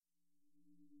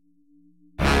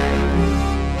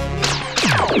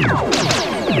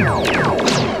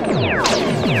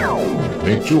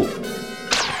Nature.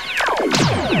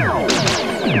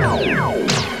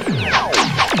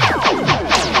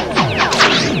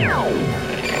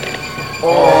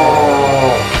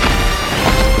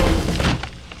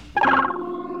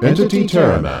 Entity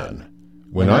Terraman,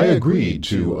 when I agreed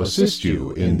to assist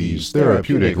you in these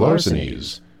therapeutic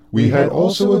larcenies, we had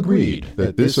also agreed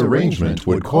that this arrangement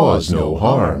would cause no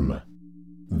harm.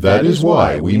 That is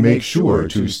why we make sure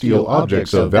to steal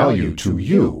objects of value to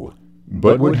you,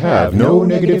 but would have no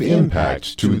negative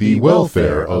impact to the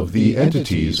welfare of the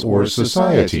entities or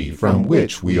society from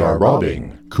which we are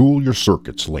robbing. Cool your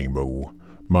circuits, Lamo.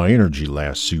 My energy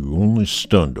lasso only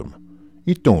stunned 'em.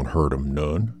 It don't hurt 'em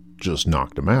none, just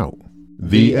knocked 'em out.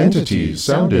 The entities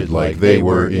sounded like they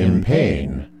were in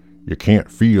pain. You can't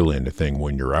feel anything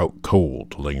when you're out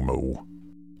cold, Lamo.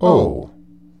 Oh.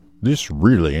 This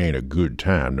really ain't a good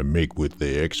time to make with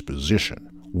the exposition.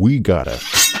 We gotta...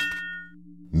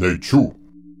 Nature.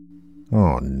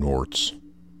 Oh, Norts.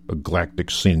 A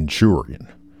galactic centurion.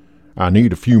 I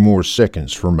need a few more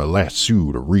seconds for my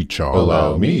lasso to recharge.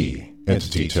 Allow me,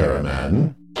 Entity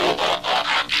Terraman.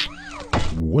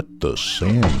 What the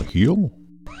Sam Hill?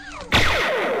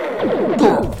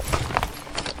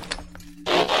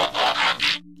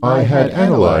 I had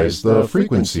analyzed the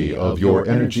frequency of your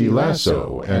energy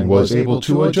lasso and was able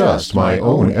to adjust my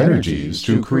own energies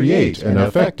to create an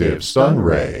effective stun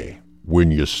ray. When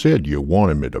you said you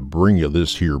wanted me to bring you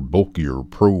this here bulkier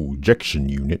projection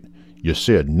unit, you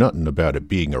said nothing about it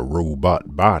being a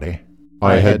robot body.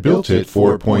 I had built it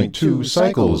 4.2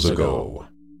 cycles ago.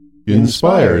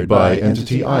 Inspired by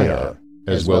Entity Aya,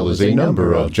 as well as a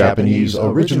number of Japanese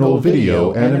original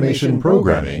video animation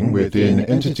programming within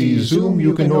Entity Zoom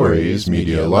Yukinori's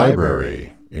media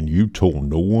library. And you told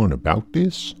no one about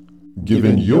this?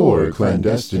 Given your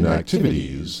clandestine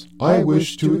activities, I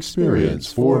wish to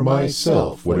experience for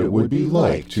myself what it would be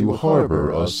like to harbor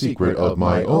a secret of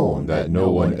my own that no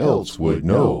one else would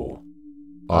know.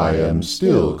 I am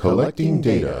still collecting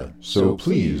data, so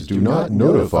please do not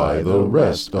notify the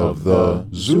rest of the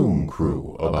Zoom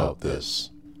crew about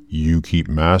this. You keep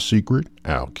my secret,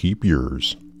 I'll keep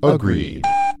yours. Agreed.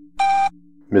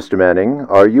 Mr. Manning,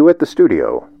 are you at the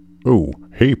studio? Oh,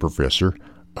 hey, Professor.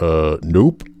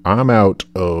 Nope. I'm out,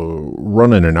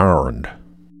 running an errand.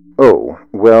 Oh,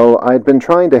 well, I'd been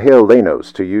trying to hail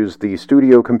Lanos to use the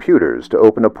studio computers to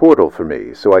open a portal for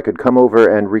me so I could come over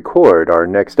and record our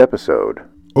next episode.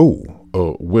 Oh,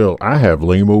 well, I have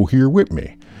Lamo here with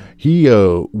me. He,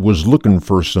 was looking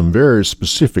for some very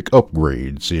specific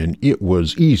upgrades, and it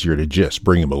was easier to just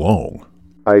bring him along.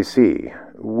 I see.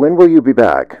 When will you be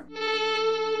back?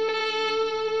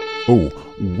 Oh,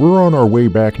 we're on our way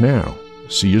back now.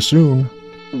 See you soon.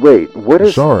 Wait, what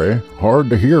is... Sorry, hard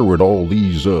to hear with all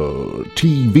these,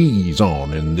 TVs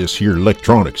on in this here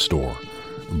electronics store.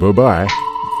 Bye-bye.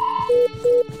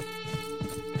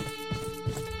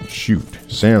 Shoot,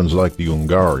 sounds like the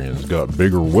Ungarians got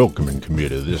bigger welcoming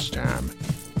committee this time.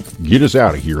 Get us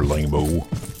out of here, Lamo.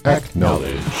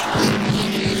 Acknowledged.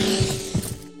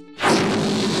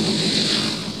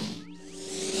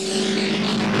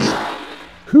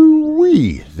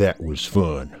 Hoo-wee, that was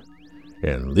fun.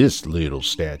 And this little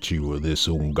statue of this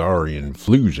Ungarian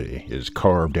floozy is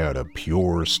carved out of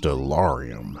pure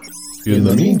stellarium. In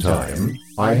the meantime,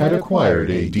 I had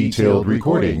acquired a detailed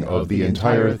recording of the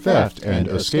entire theft and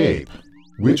escape,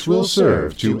 which will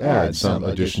serve to add some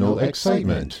additional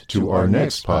excitement to our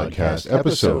next podcast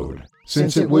episode,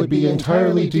 since it would be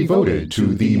entirely devoted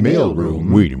to the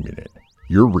mailroom. Wait a minute.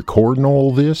 You're recording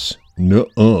all this?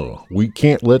 Nuh-uh. We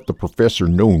can't let the professor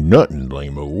know nothing,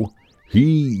 Lamo.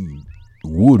 He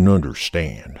wouldn't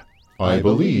understand. I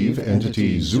believe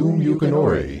Entity Zoom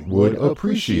Yukinori would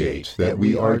appreciate that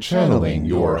we are channeling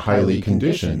your highly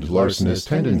conditioned larcenous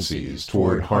tendencies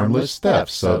toward harmless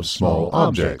thefts of small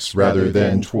objects rather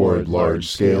than toward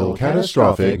large-scale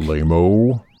catastrophic...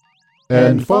 Lamo.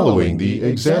 And following the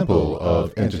example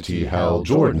of Entity Hal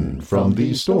Jordan from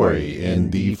the story in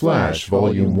The Flash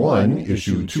Volume 1,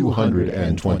 Issue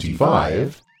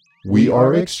 225... we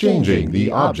are exchanging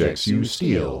the objects you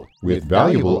steal with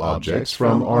valuable objects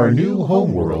from our new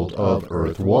homeworld of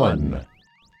Earth-1.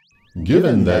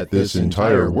 Given that this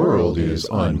entire world is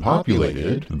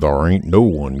unpopulated, there ain't no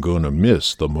one gonna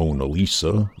miss the Mona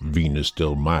Lisa, Venus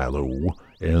del Milo,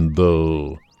 and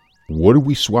the... what do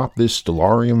we swap this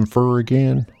stellarium for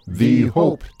again? The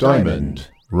Hope Diamond.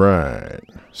 Right.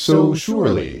 So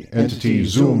surely Entity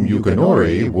Zoom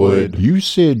Yukinori would... You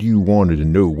said you wanted to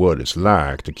know what it's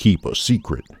like to keep a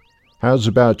secret. How's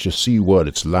about you see what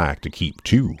it's like to keep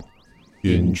two?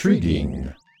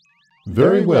 Intriguing.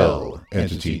 Very well,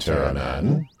 Entity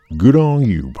Terraman. Good on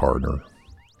you, partner.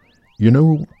 You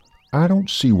know, I don't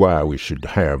see why we should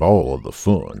have all of the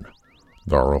fun.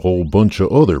 There are a whole bunch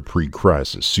of other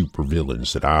pre-crisis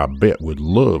supervillains that I bet would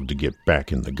love to get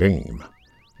back in the game.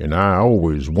 And I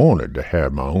always wanted to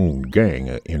have my own gang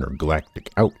of intergalactic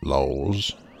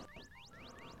outlaws.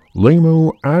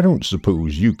 Lamo, I don't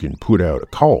suppose you can put out a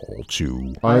call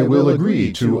to... I will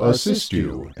agree to assist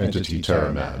you, Entity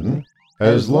Terraman,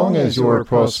 as long as your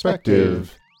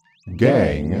prospective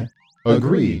gang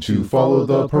agree to follow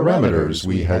the parameters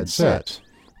we had set.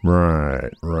 Right.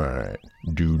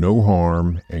 Do no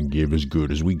harm and give as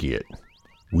good as we get.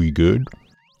 We good?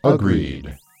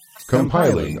 Agreed.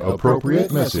 Compiling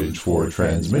appropriate message for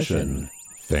transmission.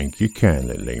 Thank you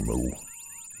kindly, Lamo.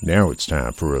 Now it's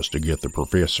time for us to get the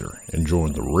professor and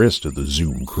join the rest of the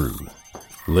Zoom crew.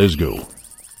 Let's go.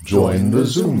 Join the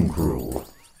Zoom crew.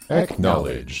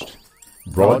 Acknowledged.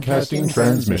 Broadcasting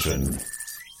transmission.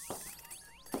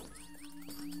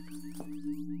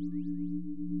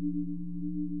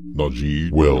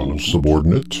 Najee, well,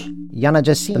 subordinate? Yana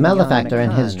Jassim, the malefactor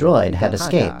and his droid had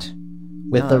escaped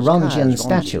with the Rongjin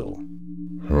statue.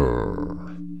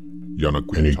 Yana,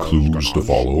 any clues to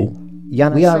follow?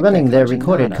 We are running their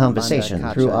recorded conversation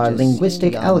through our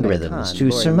linguistic algorithms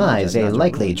to surmise a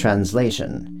likely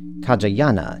translation.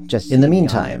 Kajayana, just in the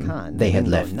meantime, they had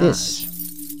left this.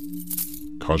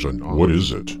 Kajan, what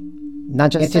is it?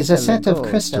 It is a set of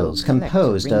crystals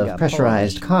composed of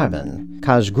pressurized carbon,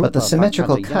 but the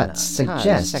symmetrical cuts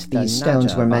suggest these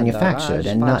stones were manufactured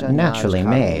and not naturally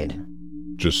made.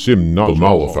 Jassim, the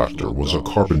malefactor, was a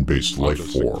carbon-based life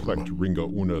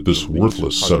form. This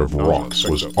worthless set of rocks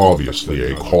was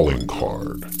obviously a calling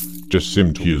card.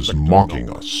 Jassim, he is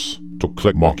mocking us,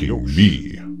 mocking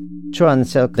me. Churon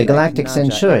Silk, the Galactic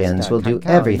Centurions will do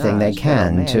everything they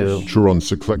can to... Churon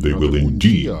Silk, they will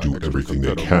indeed do everything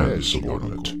they can,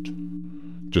 subordinate.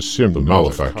 Jassim, the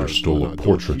malefactor, stole a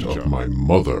portrait of my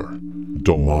mother.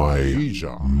 My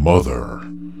mother.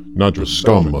 Nadra's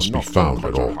scum must be found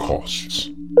at all costs.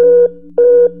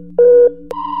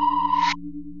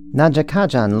 Naja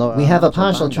Kajan, Lord, we have a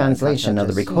partial translation of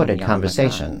the recorded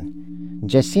conversation.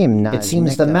 Jassim, it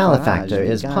seems the malefactor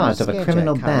is part of a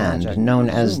criminal band known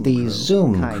as the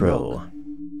Zoom Crew.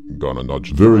 Gana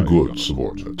Naj, very good,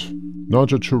 subordinate.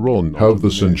 Naja Churon, have the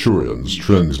Centurions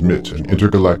transmit an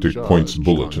intergalactic points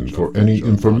bulletin for any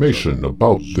information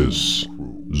about this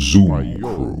Zoom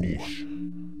Crew.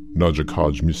 Naja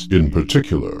Kaj, in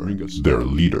particular, their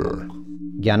leader.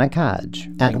 Yana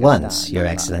Kaj. At once, Your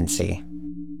Excellency.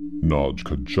 Naj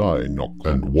Kajai Nok,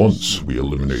 and once we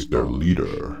eliminate their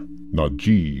leader,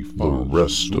 Najee, the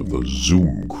rest of the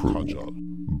Zoom Crew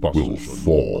will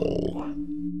fall.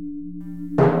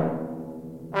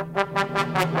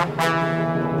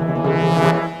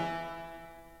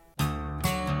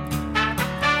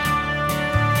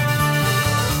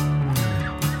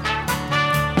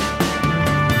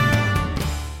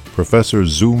 Professor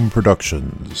Zoom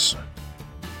Productions,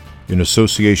 in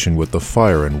association with the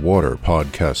Fire and Water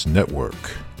Podcast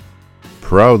Network,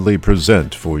 proudly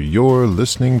present for your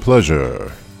listening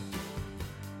pleasure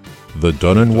the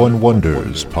Done in One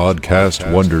Wonders Podcast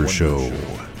Wonder Show,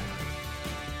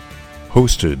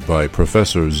 hosted by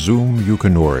Professor Zoom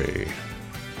Yukinori.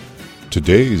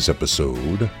 Today's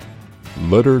episode,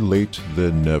 Better Late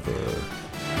Than Never.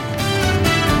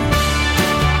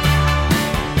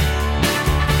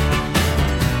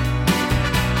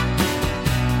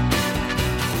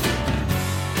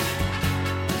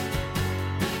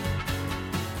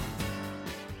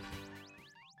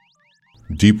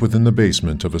 Deep within the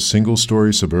basement of a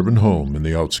single-story suburban home in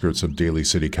the outskirts of Daly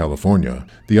City, California,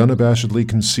 the unabashedly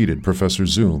conceited Professor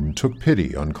Zoom took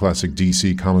pity on classic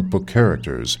DC comic book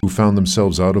characters who found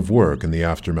themselves out of work in the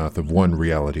aftermath of one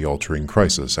reality-altering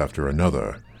crisis after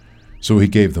another. So he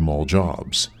gave them all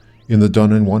jobs in the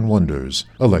Done in One Wonders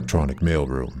electronic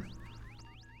mailroom.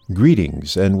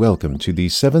 Greetings and welcome to the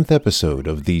 7th episode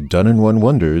of the Done in One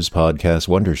Wonders Podcast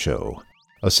Wonder Show.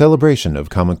 A celebration of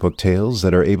comic book tales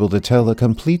that are able to tell a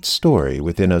complete story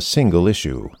within a single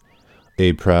issue.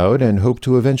 A proud and hope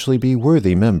to eventually be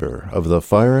worthy member of the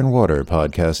Fire and Water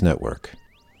Podcast Network.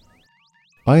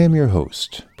 I am your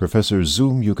host, Professor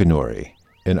Zoom Yukinori,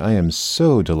 and I am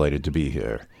so delighted to be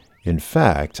here. In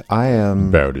fact, I am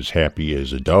about as happy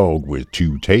as a dog with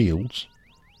two tails.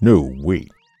 No, wait,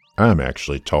 I'm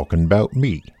actually talking about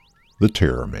me, the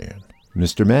Terror Man.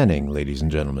 Mr. Manning, ladies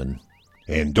and gentlemen.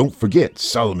 And don't forget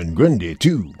Solomon Grundy,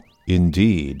 too.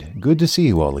 Indeed. Good to see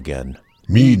you all again.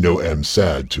 Me no am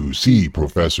sad to see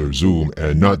Professor Zoom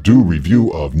and not do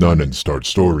review of None and Start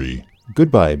Story.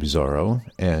 Goodbye, Bizarro,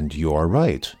 and you are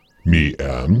right. Me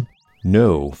am.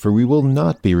 No, for we will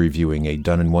not be reviewing a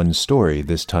done-in-one story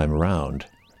this time around.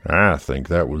 I think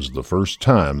that was the first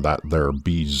time that there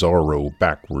bizarro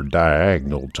backward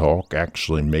diagonal talk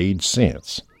actually made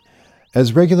sense.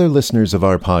 As regular listeners of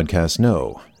our podcast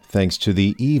know, thanks to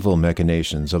the evil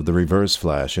machinations of the Reverse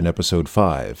Flash in Episode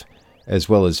 5, as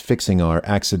well as fixing our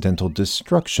accidental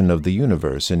destruction of the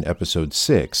universe in Episode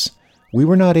 6, we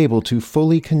were not able to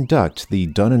fully conduct the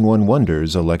Done-in-One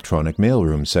Wonders electronic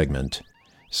mailroom segment.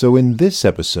 So in this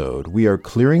episode, we are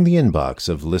clearing the inbox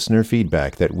of listener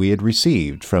feedback that we had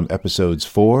received from Episodes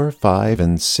 4, 5,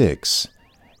 and 6,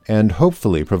 and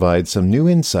hopefully provide some new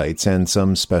insights and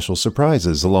some special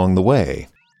surprises along the way.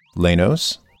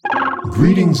 Lenos?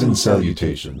 Greetings and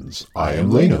salutations. I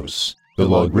am Lenos, the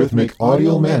logarithmic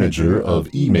audio manager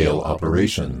of email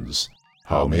operations.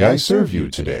 How may I serve you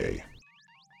today?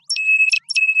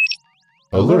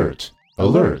 Alert!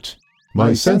 Alert!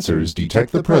 My sensors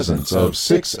detect the presence of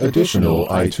 6 additional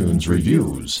iTunes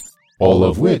reviews, all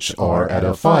of which are at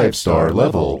a 5-star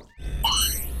level.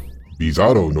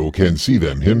 Bizarro no can see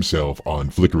them himself on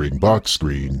flickering box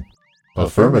screen.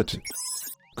 Affirmative.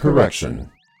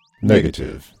 Correction.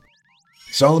 Negative.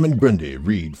 Solomon Grundy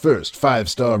read first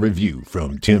 5-star review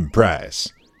from Tim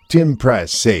Price. Tim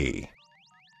Price say,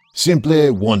 "Simply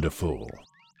wonderful.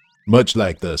 Much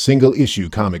like the single-issue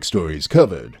comic stories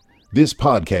covered, this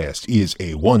podcast is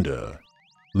a wonder.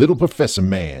 Little Professor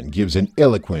Man gives an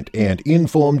eloquent and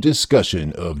informed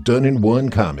discussion of done-in-one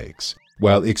comics,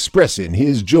 while expressing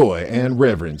his joy and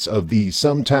reverence of these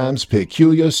sometimes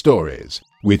peculiar stories,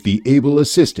 with the able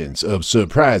assistance of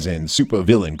surprising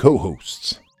supervillain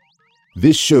co-hosts.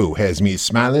 This show has me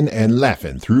smiling and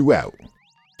laughing throughout.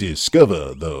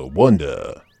 Discover the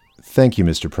wonder." Thank you,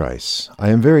 Mr. Price.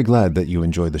 I am very glad that you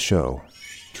enjoy the show.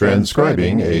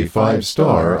 Transcribing a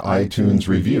 5-star iTunes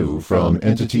review from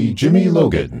entity Jimmy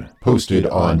Logan, posted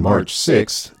on March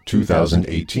 6,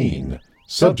 2018.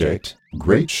 Subject,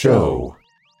 Great Show.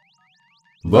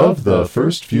 Love the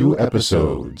first few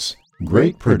episodes.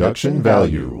 Great production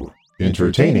value.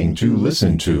 Entertaining to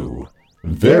listen to.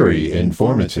 Very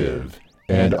informative.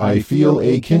 And I feel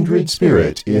a kindred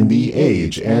spirit in the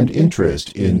age and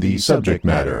interest in the subject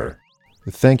matter.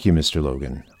 Thank you, Mr.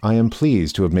 Logan. I am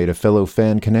pleased to have made a fellow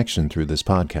fan connection through this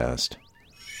podcast.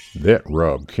 That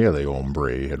Rob Kelly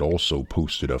hombre had also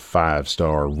posted a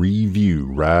 5-star review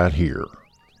right here.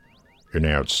 An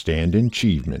outstanding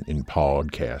achievement in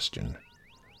podcasting.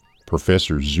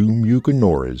 Professor Zoom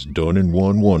Yukinori's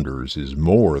Done-in-One Wonders is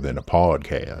more than a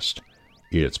podcast.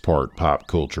 It's part pop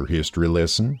culture history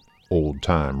lesson,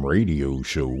 old-time radio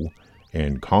show,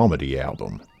 and comedy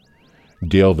album.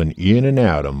 Delving in and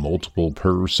out of multiple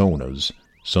personas,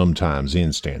 sometimes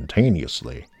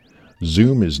instantaneously,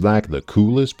 Zoom is like the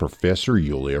coolest professor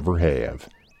you'll ever have,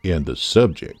 and the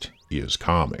subject is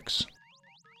comics.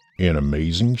 An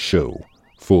amazing show,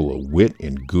 full of wit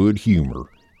and good humor,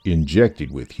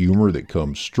 injected with humor that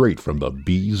comes straight from the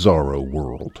Bizarro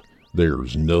world.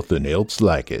 There's nothing else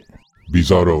like it.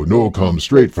 Bizarro no come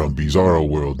straight from Bizarro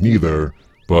world neither,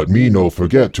 but me no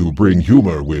forget to bring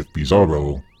humor with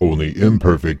Bizarro, only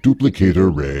imperfect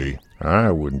duplicator Ray.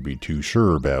 I wouldn't be too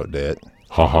sure about that.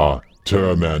 Haha,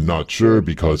 Terra Man not sure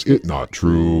because it not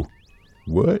true.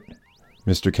 What?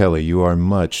 Mr. Kelly, you are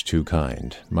much too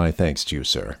kind. My thanks to you,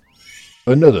 sir.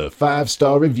 Another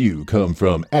 5-star review come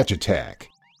from Achatak.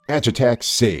 Achatak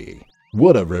say,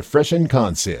 "What a refreshing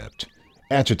concept.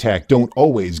 Achatak don't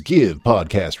always give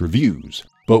podcast reviews,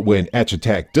 but when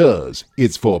Achatak does,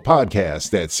 it's for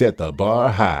podcasts that set the bar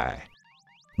high.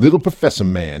 Little Professor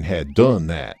Man had done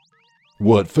that.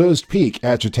 What first piqued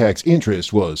Achatak's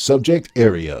interest was subject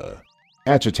area.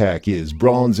 Achatak is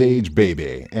Bronze Age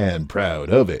baby, and proud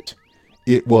of it.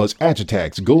 It was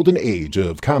Achatak's golden age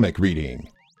of comic reading.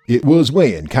 It was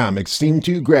when comics seemed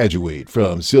to graduate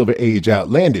from Silver Age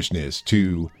outlandishness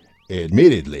to,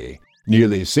 admittedly,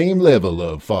 nearly same level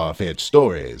of far-fetched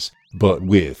stories, but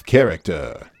with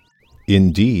character."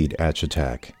 Indeed,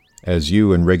 Achatak. As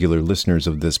you and regular listeners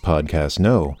of this podcast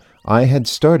know, I had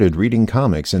started reading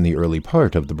comics in the early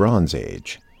part of the Bronze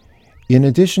Age. In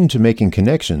addition to making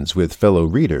connections with fellow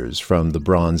readers from the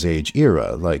Bronze Age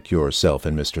era like yourself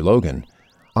and Mr. Logan,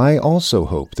 I also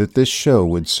hope that this show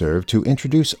would serve to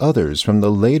introduce others from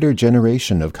the later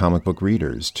generation of comic book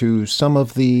readers to some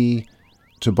of the,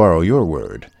 to borrow your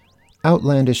word,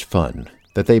 outlandish fun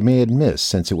that they may have missed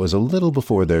since it was a little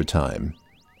before their time.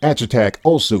 Achatak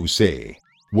also say,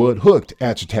 what hooked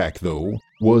Achatak, though,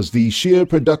 was the sheer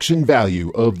production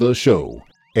value of the show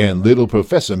and Little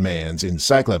Professor Man's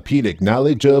encyclopedic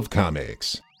knowledge of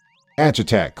comics.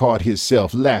 Achatak caught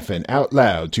himself laughing out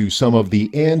loud to some of the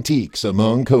antiques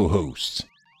among co-hosts.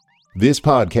 This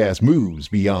podcast moves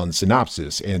beyond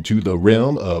synopsis into the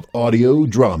realm of audio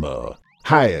drama.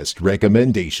 Highest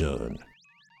recommendation.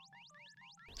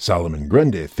 Solomon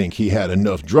Grundy think he had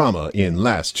enough drama in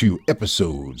last 2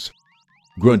 episodes.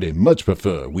 Grundy much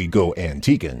prefer we go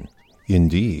antiquin'.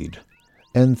 Indeed.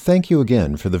 And thank you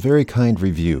again for the very kind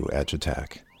review,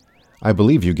 Agitak. I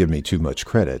believe you give me too much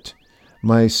credit.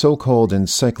 My so-called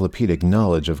encyclopedic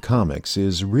knowledge of comics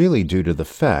is really due to the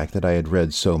fact that I had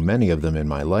read so many of them in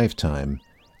my lifetime,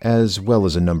 as well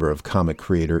as a number of comic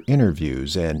creator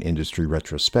interviews and industry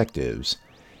retrospectives.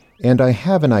 And I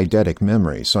have an eidetic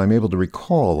memory, so I'm able to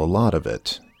recall a lot of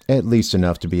it, at least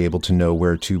enough to be able to know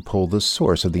where to pull the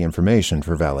source of the information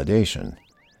for validation.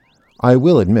 I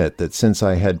will admit that since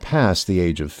I had passed the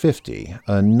age of 50,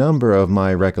 a number of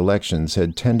my recollections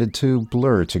had tended to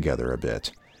blur together a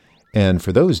bit. And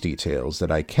for those details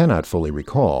that I cannot fully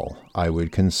recall, I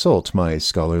would consult my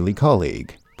scholarly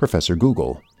colleague, Professor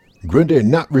Google. Grundy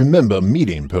not remember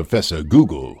meeting Professor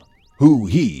Google. Who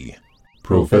he?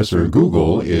 Professor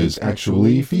Google is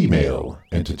actually female,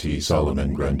 Entity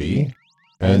Solomon Grundy.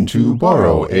 And to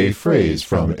borrow a phrase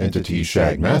from Entity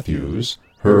Shag Matthews,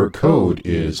 her code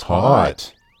is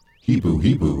hot.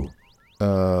 Heeboo.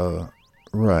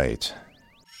 Right.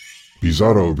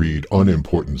 Bizarro read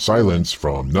unimportant silence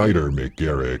from Nider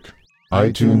McGarrick.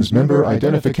 iTunes member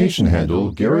identification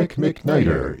handle Garrick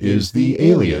McNider is the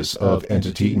alias of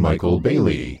Entity Michael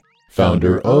Bailey,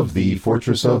 founder of the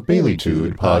Fortress of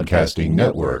Baileytude podcasting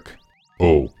network.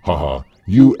 Oh, haha,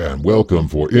 you am welcome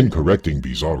for incorrecting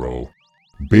Bizarro.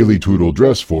 Baileytude'll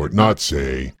dress for it not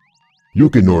say.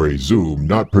 Yukinori Zoom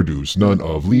not produce none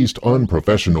of least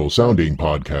unprofessional sounding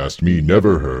podcast me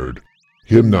never heard.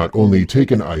 Him not only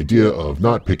take an idea of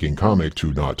not picking comic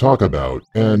to not talk about,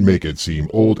 and make it seem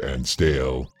old and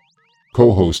stale.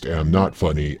 Co-host am not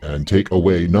funny and take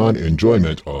away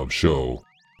non-enjoyment of show.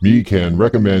 Me can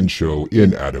recommend show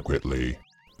inadequately.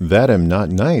 That am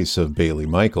not nice of Bailey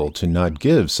Michael to not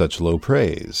give such low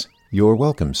praise. You're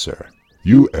welcome, sir.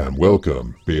 You am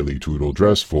welcome, Baileytude'll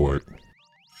dress for it.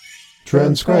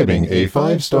 Transcribing a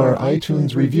 5-star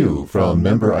iTunes review from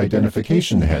member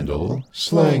identification handle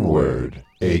Slangword,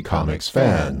 a comics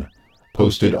fan,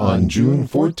 posted on June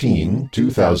 14,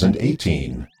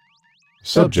 2018.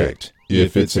 Subject: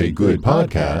 if it's a good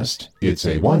podcast, it's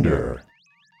a wonder.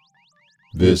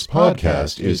 This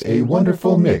podcast is a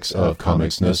wonderful mix of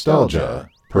comics nostalgia,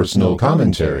 personal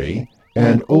commentary,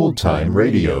 and old-time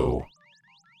radio.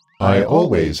 I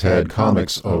always had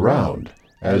comics around,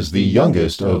 as the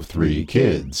youngest of 3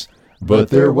 kids, but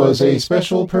there was a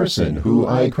special person who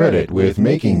I credit with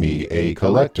making me a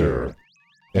collector.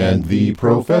 And the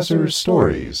professor's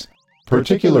stories,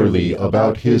 particularly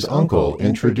about his uncle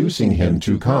introducing him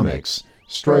to comics,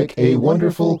 strike a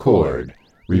wonderful chord,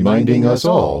 reminding us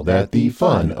all that the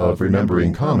fun of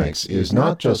remembering comics is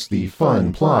not just the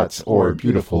fun plots or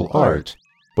beautiful art,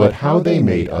 but how they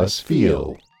made us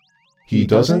feel. He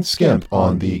doesn't skimp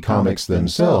on the comics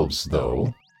themselves,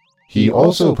 though. He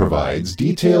also provides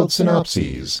detailed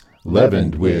synopses,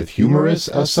 leavened with humorous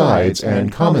asides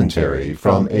and commentary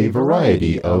from a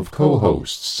variety of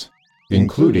co-hosts,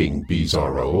 including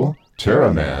Bizarro,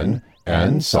 Terraman,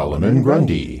 and Solomon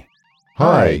Grundy.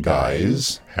 Hi,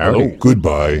 guys. Howdy.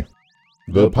 Goodbye.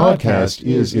 The podcast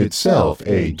is itself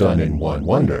a done-in-one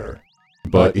wonder,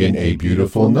 but in a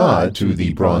beautiful nod to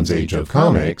the Bronze Age of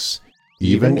comics,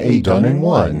 even a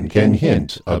done-in-one can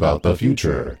hint about the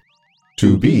future.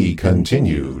 To be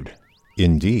continued.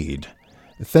 Indeed.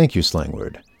 Thank you,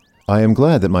 Slangword. I am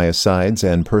glad that my asides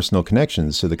and personal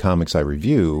connections to the comics I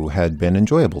review had been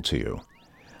enjoyable to you.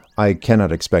 I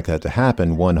cannot expect that to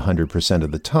happen 100%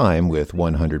 of the time with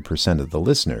 100% of the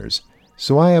listeners,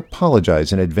 so I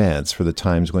apologize in advance for the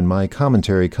times when my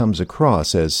commentary comes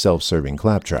across as self-serving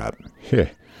claptrap.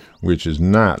 Which is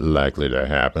not likely to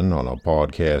happen on a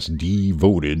podcast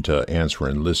devoted to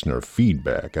answering listener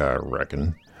feedback, I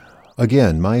reckon.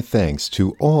 Again, my thanks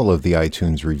to all of the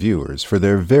iTunes reviewers for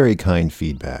their very kind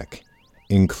feedback,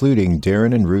 including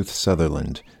Darren and Ruth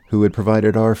Sutherland, who had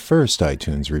provided our first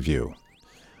iTunes review.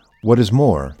 What is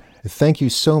more, thank you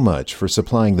so much for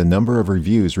supplying the number of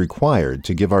reviews required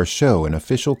to give our show an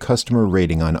official customer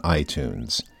rating on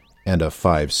iTunes, and a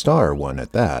 5-star one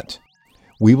at that.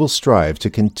 We will strive to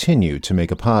continue to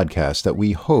make a podcast that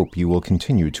we hope you will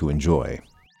continue to enjoy.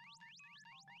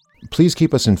 Please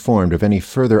keep us informed of any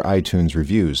further iTunes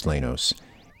reviews, Lanos.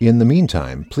 In the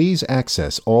meantime, please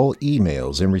access all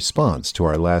emails in response to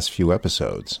our last few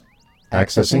episodes.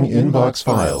 Accessing inbox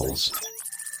files.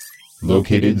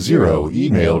 Located 0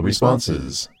 email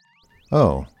responses.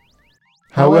 Oh.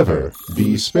 However,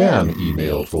 the spam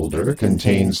email folder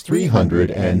contains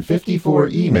 354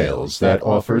 emails that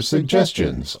offer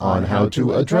suggestions on how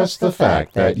to address the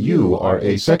fact that you are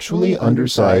a sexually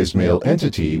undersized male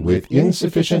entity with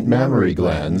insufficient mammary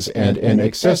glands and an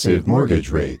excessive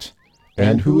mortgage rate,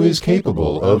 and who is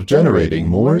capable of generating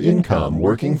more income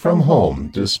working from home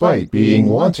despite being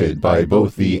wanted by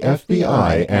both the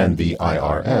FBI and the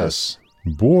IRS.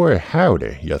 Boy,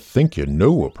 howdy, you think you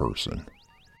know a person.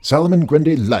 Solomon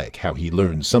Grundy like how he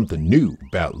learns something new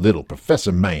about little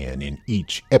Professor Man in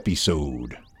each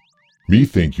episode. Me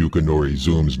think Yukinori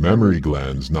Zoom's mammary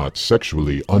glands not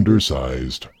sexually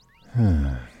undersized.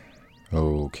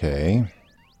 Okay.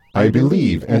 I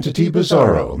believe Entity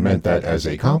Bizarro meant that as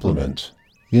a compliment.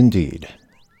 Indeed.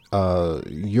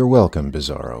 You're welcome,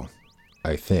 Bizarro.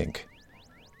 I think.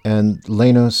 And,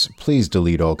 Lenos, please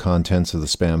delete all contents of the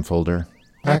spam folder.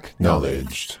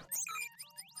 Acknowledged.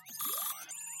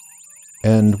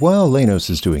 And while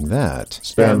Lenos is doing that,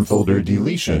 Spam folder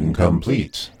deletion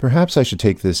complete. perhaps I should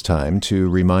take this time to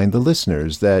remind the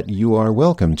listeners that you are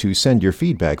welcome to send your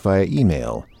feedback via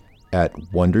email at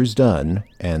wondersdone,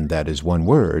 and that is one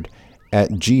word,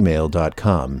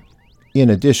 @gmail.com, in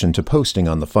addition to posting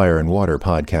on the Fire and Water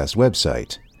podcast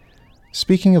website.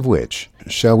 Speaking of which,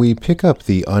 shall we pick up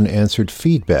the unanswered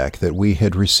feedback that we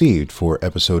had received for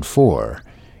Episode 4,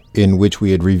 in which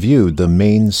we had reviewed the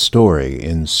main story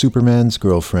in Superman's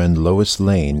Girlfriend Lois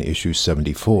Lane issue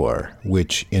 74,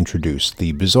 which introduced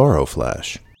the Bizarro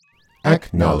Flash?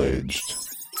 Acknowledged.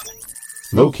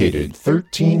 Located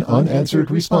 13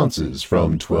 unanswered responses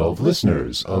from 12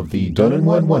 listeners of the Done in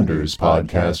One Wonders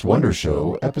podcast Wonder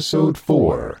Show, Episode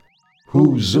 4,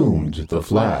 Who Zoomed the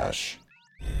Flash?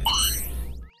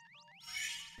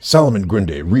 Solomon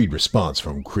Grundy read response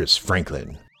from Chris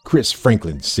Franklin. Chris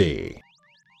Franklin say,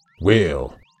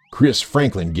 "Well, Chris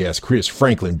Franklin guess Chris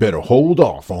Franklin better hold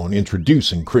off on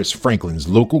introducing Chris Franklin's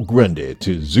local Grundy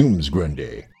to Zoom's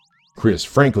Grundy. Chris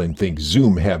Franklin thinks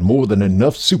Zoom have more than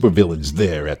enough supervillains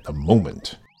there at the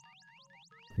moment."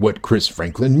 What Chris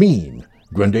Franklin mean?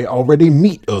 Grundy already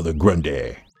meet other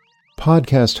Grundy.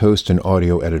 Podcast host and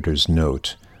audio editor's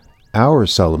note. Our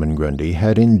Solomon Grundy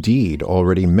had indeed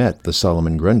already met the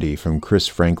Solomon Grundy from Chris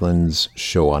Franklin's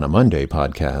Show on a Monday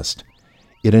podcast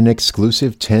in an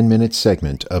exclusive 10-minute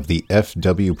segment of the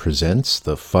FW Presents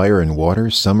the Fire and Water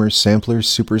Summer Sampler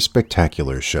Super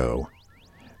Spectacular Show.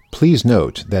 Please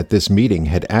note that this meeting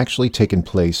had actually taken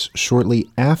place shortly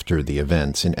after the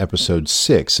events in Episode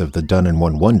 6 of the Done in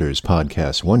One Wonders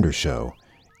podcast Wonder Show,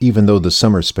 even though the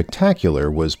Summer Spectacular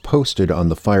was posted on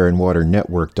the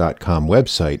fireandwaternetwork.com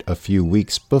website a few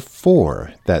weeks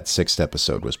before that 6th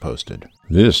episode was posted.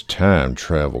 This time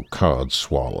travel cod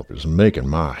swallop is making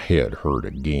my head hurt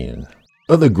again.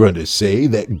 Other Grundys say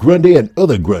that Grundy and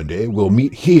other Grundy will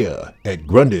meet here at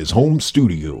Grundy's home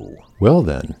studio. Well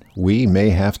then, we may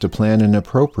have to plan an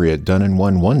appropriate Done in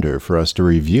One Wonder for us to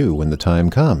review when the time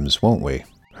comes, won't we?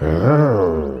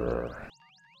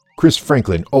 Chris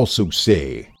Franklin also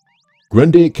say,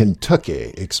 Grundy,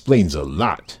 Kentucky explains a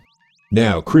lot.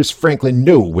 Now Chris Franklin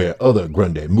know where other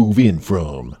Grundy move in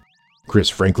from. Chris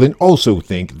Franklin also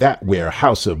think that where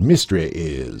House of Mystery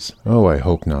is. Oh, I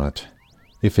hope not.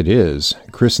 If it is,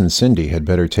 Chris and Cindy had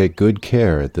better take good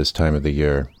care at this time of the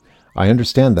year. I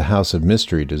understand the House of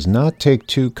Mystery does not take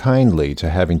too kindly to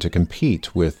having to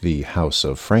compete with the House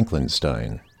of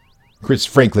Franklinstein. Chris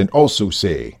Franklin also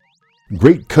say,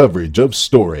 great coverage of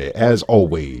story as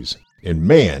always, and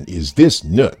man is this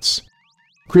nuts.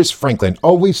 Chris Franklin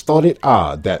always thought it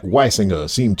odd that Weisinger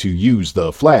seemed to use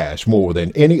the Flash more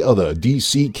than any other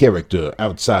DC character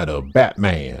outside of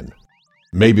Batman.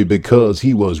 Maybe because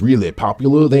he was really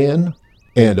popular then?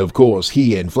 And of course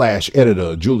he and Flash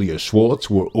editor Julius Schwartz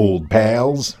were old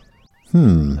pals?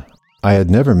 I had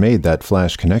never made that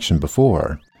Flash connection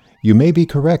before. You may be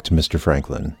correct, Mr.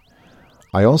 Franklin.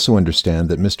 I also understand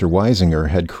that Mr. Weisinger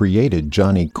had created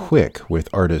Johnny Quick with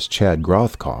artist Chad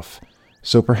Grothkopf,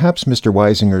 so perhaps Mr.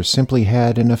 Weisinger simply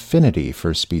had an affinity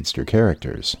for speedster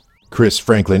characters. Chris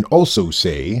Franklin also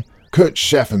say, Kurt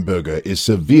Schaffenberger is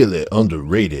severely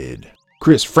underrated.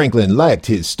 Chris Franklin liked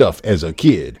his stuff as a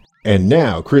kid, and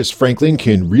now Chris Franklin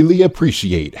can really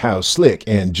appreciate how slick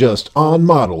and just on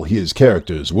model his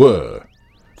characters were.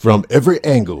 From every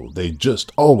angle, they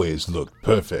just always looked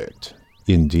perfect.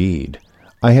 Indeed.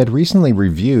 I had recently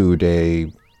reviewed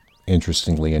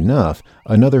interestingly enough,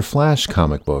 another Flash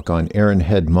comic book on Aaron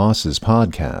Head Moss's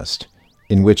podcast,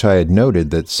 in which I had noted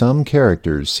that some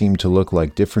characters seemed to look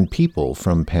like different people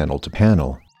from panel to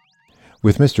panel.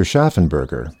 With Mr.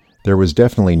 Schaffenberger, there was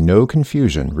definitely no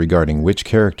confusion regarding which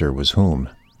character was whom.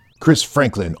 Chris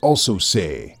Franklin also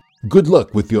say, Good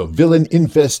luck with your villain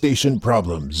infestation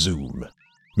problem, Zoom.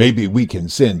 Maybe we can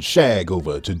send Shag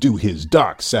over to do his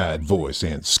dark side voice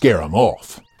and scare him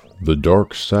off. The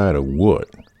dark side of what?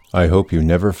 I hope you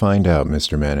never find out,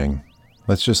 Mr. Manning.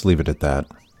 Let's just leave it at that.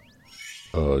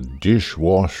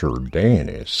 Dishwasher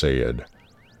Danny said,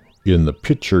 "In the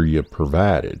picture you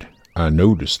provided, I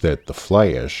noticed that the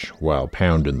Flash, while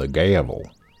pounding the gavel,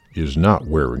 is not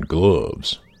wearing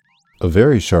gloves." A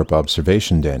very sharp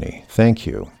observation, Danny. Thank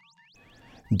you.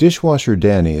 Dishwasher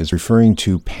Danny is referring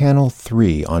to panel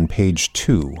 3 on page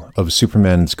 2 of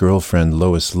Superman's Girlfriend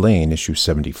Lois Lane, issue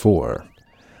 74.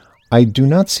 I do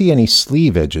not see any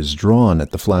sleeve edges drawn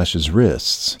at the Flash's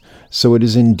wrists, so it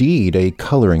is indeed a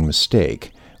coloring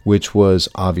mistake, which was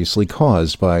obviously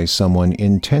caused by someone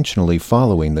intentionally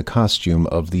following the costume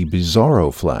of the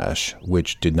Bizarro Flash,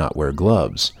 which did not wear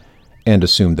gloves, and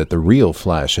assumed that the real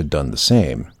Flash had done the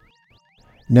same.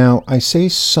 Now, I say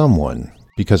someone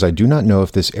because I do not know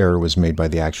if this error was made by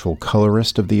the actual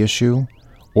colorist of the issue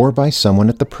or by someone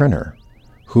at the printer,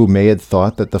 who may have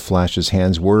thought that the Flash's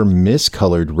hands were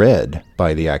miscolored red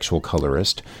by the actual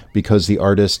colorist because the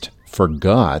artist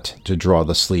forgot to draw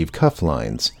the sleeve cuff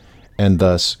lines, and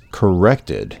thus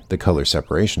corrected the color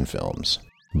separation films.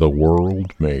 The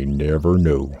world may never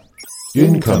know.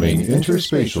 Incoming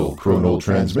interspatial chronal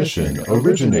transmission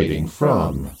originating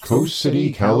from Coast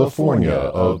City, California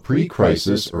of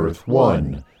pre-crisis Earth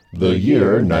 1, the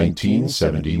year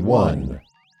 1971.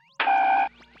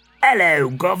 Hello,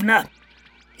 Governor.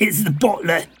 It's the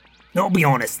butler. I'll be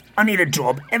honest, I need a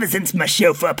job ever since my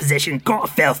chauffeur position got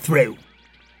fell through.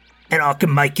 And I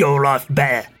can make your life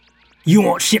better. You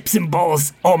want chips and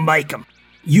balls, I'll make them.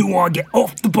 You want to get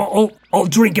off the bottle, I'll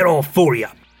drink it all for you.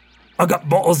 I got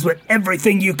bottles with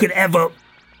everything you could ever...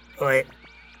 I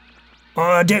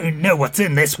don't know what's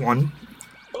in this one.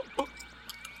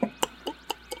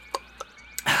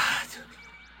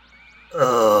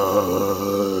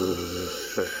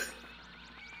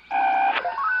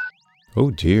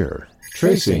 Oh dear.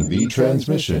 Tracing the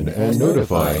transmission and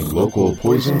notifying local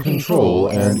poison control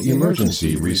and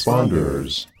emergency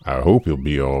responders. I hope he'll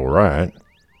be all right.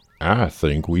 I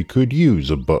think we could use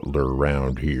a butler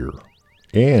around here.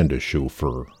 And a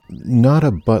chauffeur. Not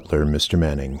a butler, Mr.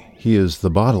 Manning. He is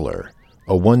the bottler,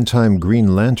 a one-time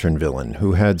Green Lantern villain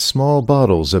who had small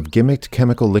bottles of gimmicked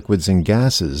chemical liquids and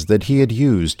gases that he had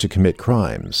used to commit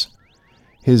crimes.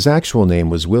 His actual name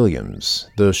was Williams,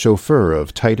 the chauffeur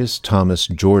of Titus Thomas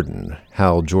Jordan,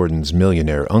 Hal Jordan's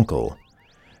millionaire uncle.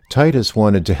 Titus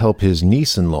wanted to help his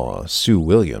niece-in-law, Sue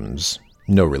Williams,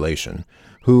 no relation,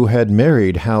 who had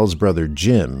married Hal's brother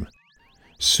Jim.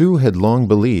 Sue had long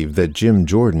believed that Jim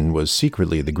Jordan was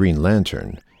secretly the Green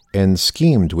Lantern, and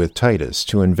schemed with Titus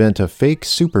to invent a fake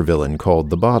supervillain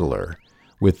called the Bottler,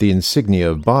 with the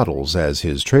insignia of bottles as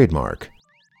his trademark.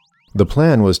 The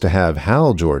plan was to have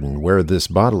Hal Jordan wear this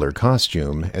bottler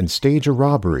costume and stage a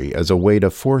robbery as a way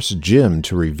to force Jim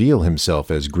to reveal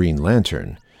himself as Green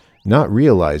Lantern, not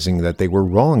realizing that they were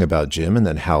wrong about Jim and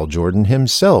that Hal Jordan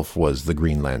himself was the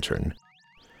Green Lantern.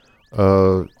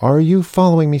 Are you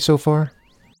following me so far?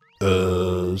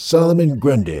 Solomon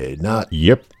Grundy, not...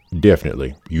 Yep,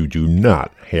 definitely. You do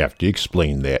not have to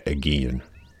explain that again.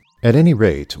 At any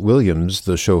rate, Williams,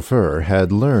 the chauffeur,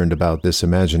 had learned about this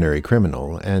imaginary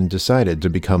criminal and decided to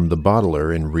become the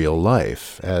bottler in real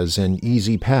life as an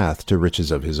easy path to riches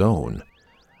of his own,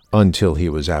 until he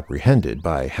was apprehended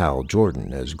by Hal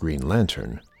Jordan as Green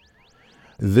Lantern.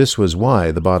 This was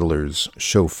why the bottler's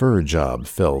chauffeur job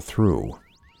fell through.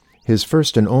 His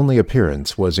first and only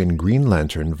appearance was in Green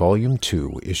Lantern Volume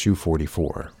 2, Issue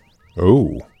 44.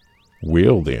 Oh,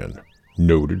 well then,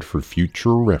 noted for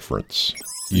future reference.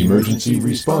 Emergency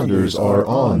responders are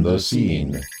on the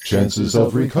scene. Chances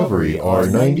of recovery are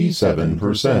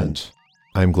 97%.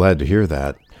 I'm glad to hear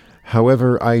that.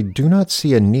 However, I do not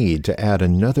see a need to add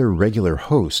another regular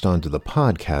host onto the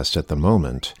podcast at the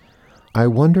moment. I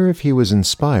wonder if he was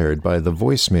inspired by the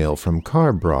voicemail from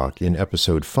Carbrock in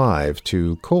Episode 5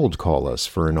 to cold call us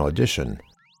for an audition.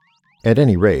 At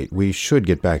any rate, we should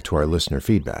get back to our listener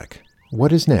feedback.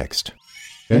 What is next?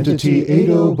 Entity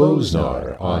Ado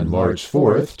Bosnar on March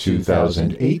 4th,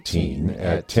 2018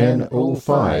 at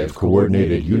 10:05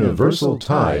 Coordinated Universal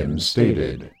Time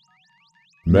stated,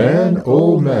 "Man,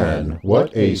 oh man,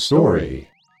 what a story.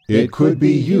 It could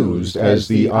be used as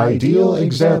the ideal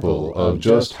example of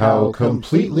just how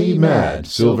completely mad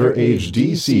Silver Age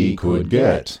DC could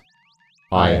get.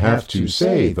 I have to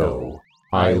say, though,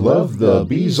 I love the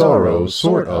bizarro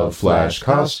sort of Flash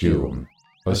costume,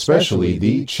 especially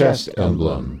the chest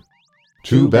emblem.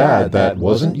 Too bad that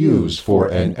wasn't used for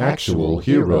an actual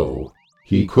hero.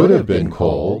 He could have been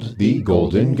called the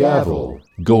Golden Gavel.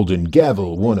 Golden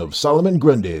Gavel, one of Solomon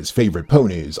Grundy's favorite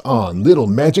ponies on Little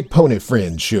Magic Pony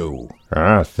Friends show.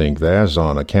 I think that's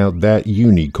on account that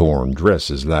unicorn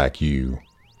dresses like you,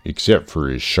 except for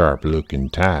his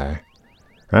sharp-looking tie.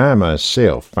 I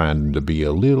myself find him to be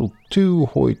a little too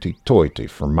hoity-toity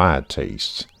for my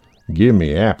tastes. Give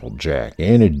me Applejack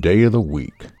any day of the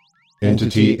week.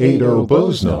 Entity Ado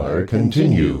Bosnar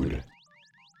continued.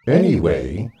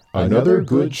 Anyway, another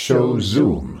good show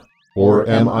Zoom. Or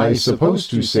am I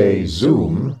supposed to say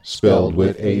Zoom, spelled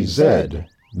with a Z,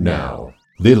 now?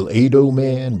 Little Ado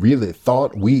Man really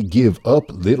thought we'd give up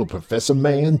Little Professor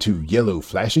Man to Yellow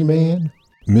Flashy Man?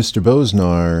 Mr.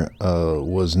 Bosnar,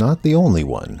 was not the only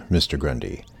one, Mr.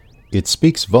 Grundy. It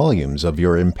speaks volumes of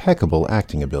your impeccable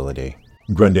acting ability.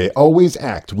 Grundy always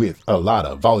act with a lot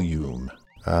of volume.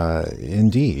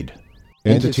 Indeed.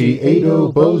 Entity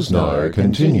Ado Bosnar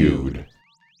continued.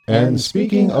 And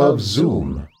speaking of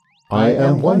Zoom, I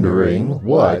am wondering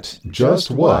just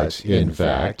what, in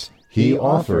fact, he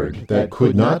offered that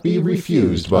could not be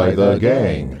refused by the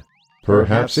gang.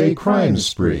 Perhaps a crime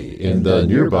spree in the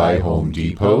nearby Home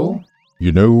Depot?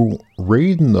 You know,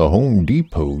 raiding the Home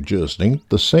Depot just ain't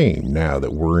the same now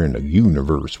that we're in a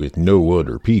universe with no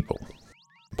other people.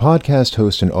 Podcast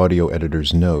host and audio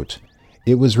editor's note.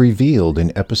 It was revealed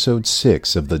in episode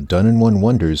 6 of the Done in One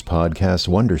Wonders podcast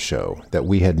Wonder Show that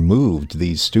we had moved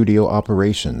these studio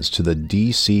operations to the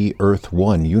DC Earth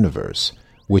 1 universe,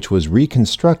 which was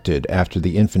reconstructed after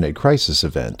the Infinite Crisis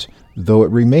event, though it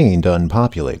remained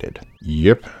unpopulated.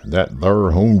 Yep, that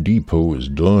there Home Depot is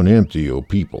done empty of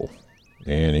people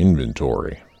and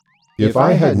inventory. If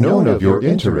I had known of your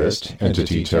interest,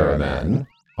 Entity Terraman,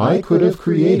 I could have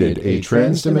created a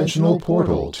trans-dimensional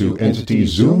portal to Entity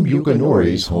Zoom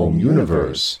Yukinori's home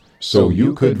universe, so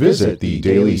you could visit the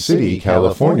Daly City,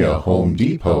 California Home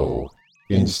Depot,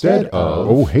 instead of...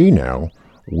 Oh, hey now,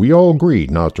 we all agreed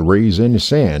not to raise any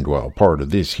sand while part of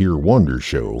this here Wonder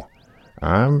Show.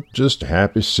 I'm just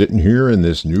happy sitting here in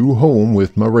this new home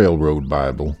with my railroad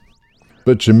Bible.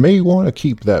 But you may want to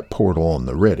keep that portal on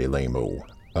the ready, Lamo.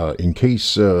 In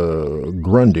case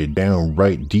Grundy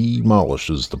downright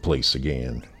demolishes the place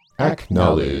again.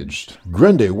 Acknowledged.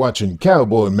 Grundy watching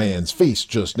Cowboy Man's face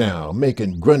just now,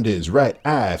 making Grundy's right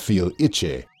eye feel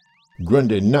itchy.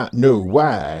 Grundy not know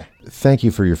why. Thank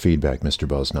you for your feedback, Mr.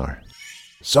 Bosnar.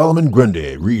 Solomon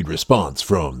Grundy read response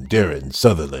from Darren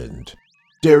Sutherland.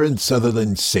 Darren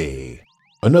Sutherland say,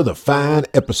 another fine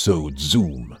episode,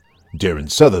 Zoom. Darren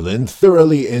Sutherland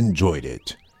thoroughly enjoyed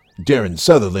it. Darren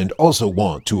Sutherland also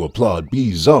want to applaud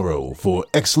Bizarro for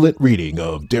excellent reading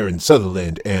of Darren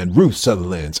Sutherland and Ruth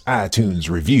Sutherland's iTunes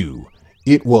review.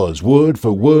 It was word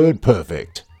for word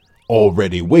perfect.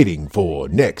 Already waiting for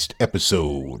next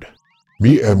episode.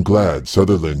 Me am glad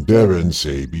Sutherland Darren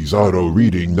say Bizarro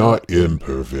reading not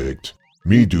imperfect.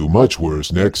 Me do much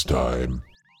worse next time.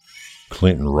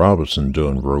 Clinton Robinson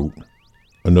done wrote,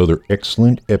 another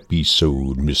excellent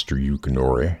episode, Mr.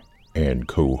 Yukinori and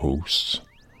co-hosts.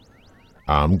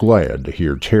 I'm glad to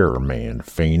hear Terror Man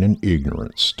feigning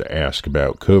ignorance to ask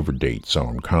about cover dates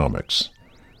on comics.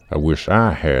 I wish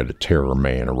I had a Terror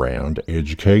Man around to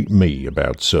educate me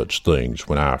about such things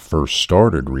when I first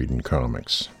started reading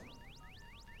comics.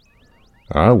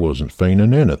 I wasn't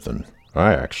feigning anything.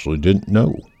 I actually didn't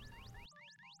know.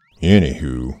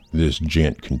 Anywho, this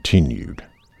gent continued.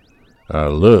 I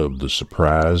love the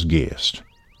surprise guest,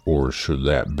 or should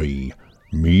that be,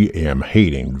 me am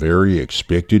hating very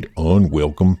expected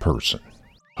unwelcome person.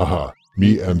 Haha,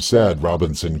 me am sad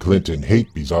Robinson Clinton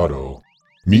hate Bizarro.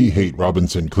 Me hate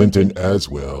Robinson Clinton as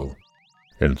well.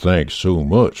 And thanks so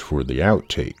much for the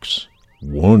outtakes.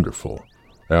 Wonderful.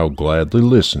 I'll gladly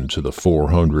listen to the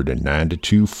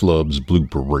 492 Flubs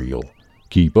blooper reel.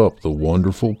 Keep up the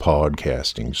wonderful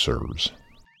podcasting, sirs.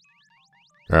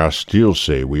 I still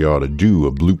say we ought to do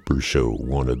a blooper show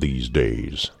one of these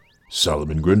days.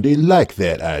 Solomon Grundy like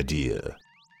that idea.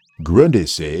 Grundy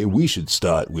say we should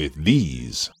start with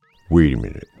these. Wait a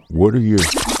minute, what are you...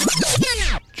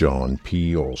 John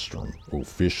P. Alstrom,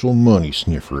 official money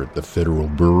sniffer at the Federal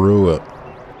Bureau of...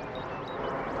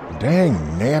 Dang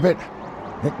nabbit,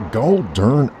 that gold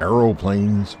darn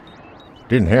aeroplanes.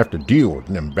 Didn't have to deal with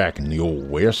them back in the old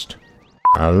West.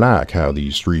 I like how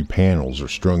these three panels are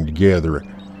strung together.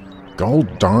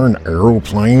 Gold darn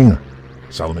aeroplane.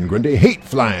 Solomon Grundy hate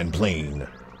flying plane.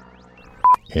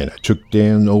 And I took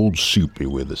down old Soupy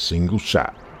with a single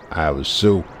shot. I was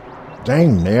so...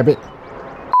 Dang nabbit.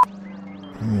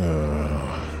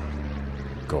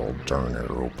 God darn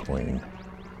aeroplane.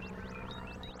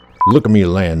 Look at me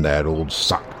land that old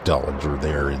sock dodger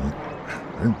there in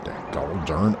that god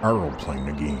darn aeroplane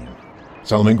again.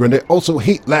 Solomon Grundy also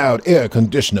hate loud air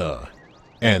conditioner.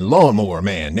 And Lawnmower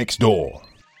Man next door.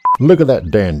 Look at that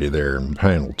dandy there in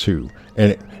panel 2.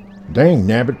 And dang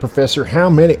nabbit, Professor, how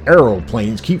many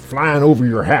aeroplanes keep flying over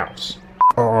your house?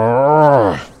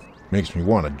 Makes me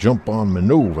want to jump on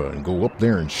Manova and go up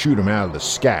there and shoot him out of the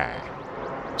sky.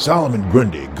 Solomon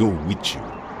Grundy go with you.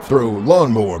 Throw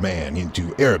Lawnmower Man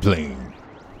into airplane.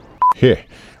 Heh,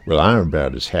 well, I'm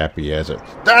about as happy as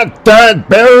that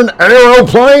barren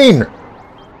aeroplane!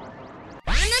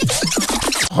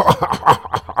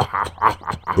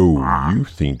 Oh, you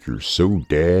think you're so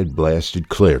dad-blasted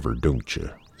clever, don't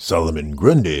you? Solomon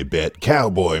Grundy bet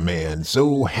Cowboy Man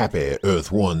so happy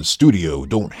Earth One Studio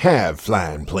don't have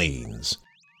flying planes.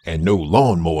 And no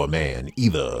Lawnmower Man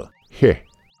either. Heh,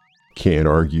 can't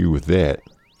argue with that.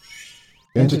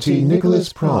 Entity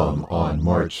Nicholas Prom on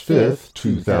March 5th,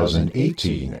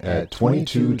 2018 at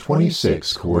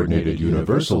 22:26 Coordinated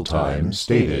Universal Time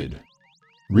stated,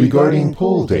 regarding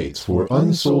poll dates for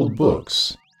unsold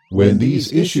books, when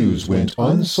these issues went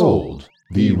unsold,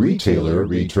 the retailer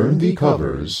returned the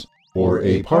covers, or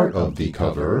a part of the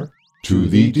cover, to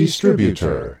the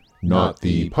distributor, not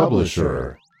the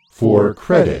publisher, for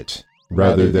credit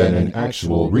rather than an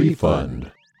actual refund.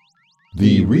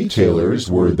 The retailers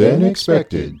were then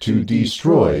expected to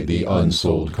destroy the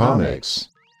unsold comics.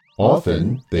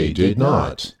 Often they did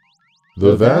not.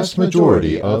 The vast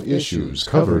majority of issues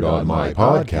covered on my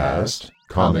podcast,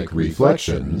 Comic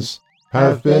Reflections,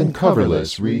 have been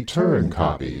coverless return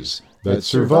copies that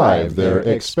survive their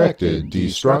expected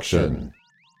destruction.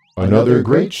 Another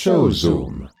great show,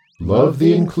 Zoom. Love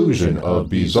the inclusion of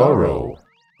Bizarro.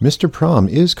 Mr. Prom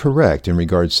is correct in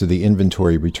regards to the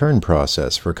inventory return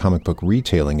process for comic book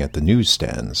retailing at the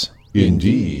newsstands.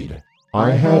 Indeed.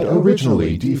 I had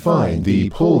originally defined the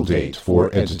pull date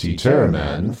for Entity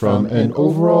Terraman from an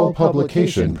overall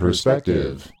publication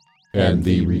perspective, and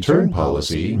the return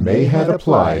policy may have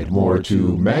applied more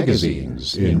to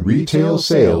magazines in retail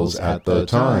sales at the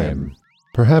time.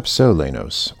 Perhaps so,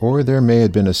 Lenos, or there may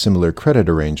have been a similar credit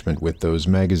arrangement with those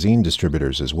magazine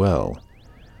distributors as well.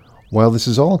 While this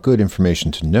is all good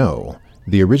information to know,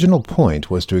 the original point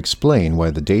was to explain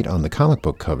why the date on the comic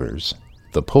book covers,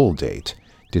 the pull date,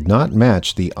 did not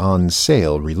match the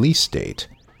on-sale release date,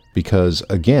 because,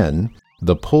 again,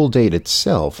 the pull date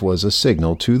itself was a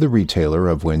signal to the retailer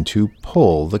of when to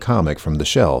pull the comic from the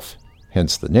shelf,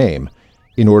 hence the name,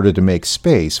 in order to make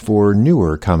space for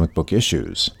newer comic book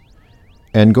issues.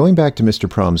 And going back to Mr.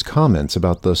 Prom's comments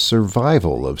about the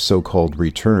survival of so-called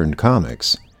returned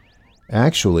comics,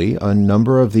 actually, a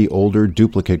number of the older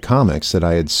duplicate comics that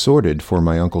I had sorted for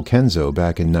my Uncle Kenzo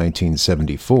back in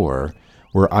 1974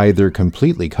 were either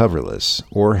completely coverless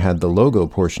or had the logo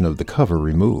portion of the cover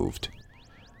removed.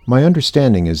 My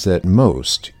understanding is that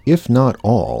most, if not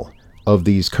all, of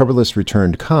these coverless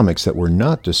returned comics that were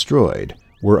not destroyed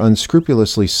were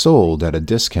unscrupulously sold at a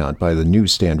discount by the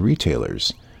newsstand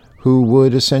retailers, who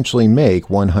would essentially make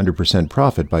 100%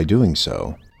 profit by doing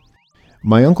so.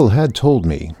 My uncle had told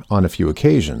me, on a few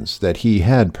occasions, that he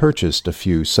had purchased a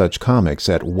few such comics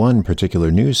at one particular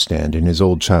newsstand in his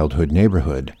old childhood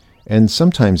neighborhood, and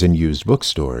sometimes in used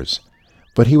bookstores,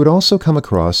 but he would also come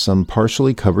across some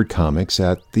partially covered comics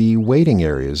at the waiting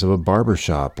areas of a barber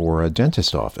shop or a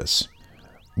dentist office.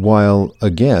 While,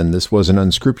 again, this was an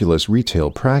unscrupulous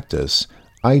retail practice,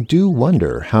 I do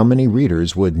wonder how many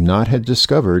readers would not have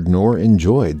discovered nor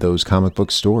enjoyed those comic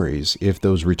book stories if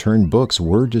those returned books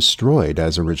were destroyed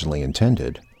as originally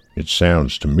intended. It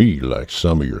sounds to me like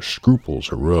some of your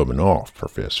scruples are rubbing off,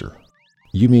 Professor.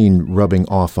 You mean rubbing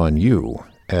off on you,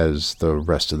 as the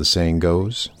rest of the saying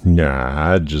goes?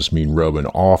 Nah, I just mean rubbing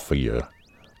off of you.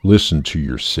 Listen to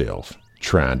yourself,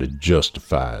 trying to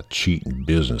justify a cheating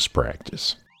business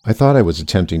practice. I thought I was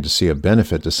attempting to see a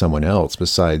benefit to someone else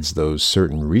besides those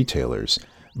certain retailers,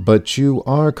 but you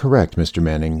are correct, Mr.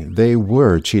 Manning, they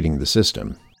were cheating the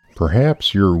system.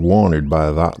 Perhaps you're wanted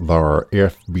by that thar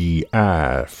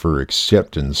FBI for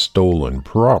accepting stolen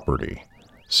property,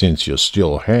 since you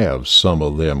still have some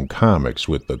of them comics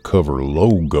with the cover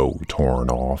logo torn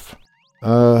off.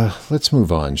 Let's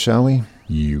move on, shall we?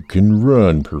 You can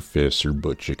run, Professor,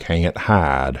 but you can't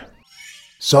hide.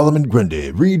 Solomon Grundy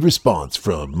read response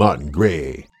from Martin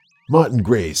Gray. Martin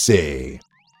Gray say,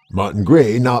 Martin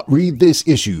Gray not read this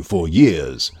issue for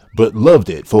years, but loved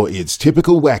it for its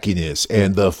typical wackiness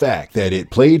and the fact that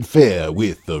it played fair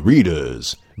with the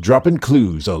readers, dropping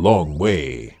clues a long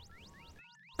way.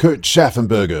 Kurt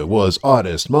Schaffenberger was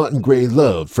artist Martin Gray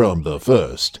loved from the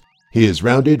first. His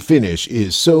rounded finish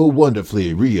is so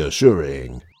wonderfully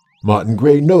reassuring. Martin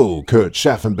Gray know Kurt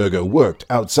Schaffenberger worked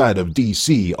outside of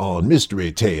DC on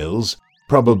Mystery Tales,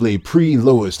 probably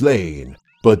pre-Lois Lane.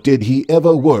 But did he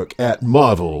ever work at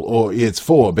Marvel or its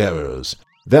forebearers?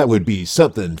 That would be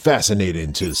something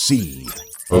fascinating to see.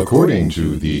 According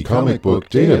to the comic book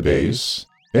database,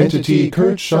 entity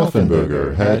Kurt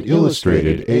Schaffenberger had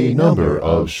illustrated a number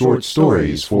of short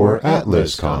stories for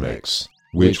Atlas Comics,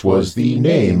 which was the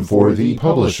name for the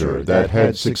publisher that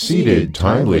had succeeded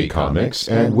Timely Comics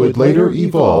and would later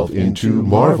evolve into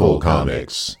Marvel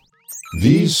Comics.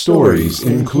 These stories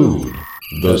include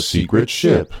The Secret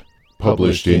Ship,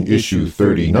 published in issue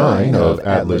 39 of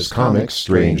Atlas Comics'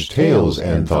 Strange Tales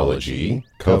anthology,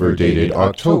 cover dated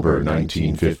October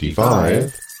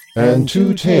 1955, and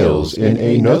two tales in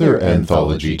another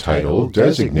anthology title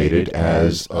designated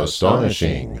as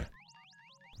Astonishing.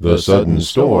 The Sudden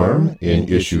Storm, in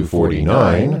issue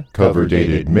 49, cover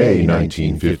dated May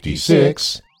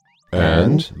 1956,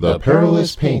 and The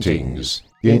Perilous Paintings,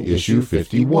 in issue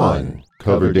 51,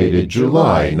 cover dated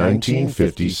July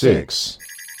 1956.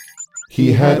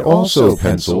 He had also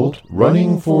penciled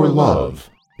Running for Love,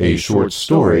 a short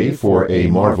story for a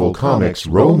Marvel Comics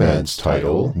romance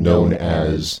title known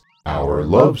as Our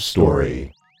Love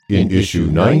Story, in issue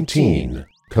 19,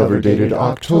 cover dated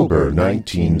October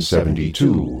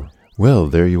 1972. Well,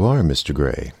 there you are, Mr.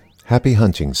 Gray. Happy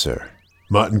hunting, sir.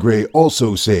 Martin Gray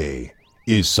also say,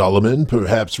 is Solomon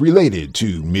perhaps related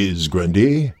to Ms.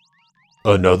 Grundy?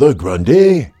 Another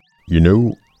Grundy? You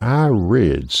know, I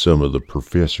read some of the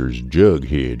Professor's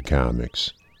Jughead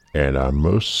comics, and I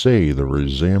must say the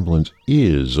resemblance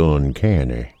is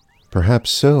uncanny.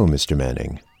 Perhaps so, Mr.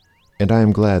 Manning. And I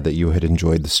am glad that you had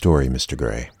enjoyed the story, Mr.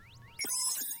 Gray.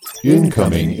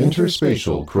 Incoming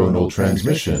interspatial chronal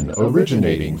transmission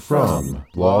originating from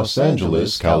Los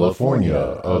Angeles, California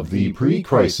of the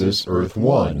pre-crisis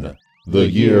Earth-1, the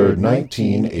year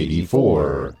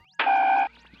 1984.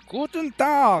 Guten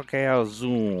Tag, Herr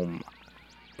Zoom.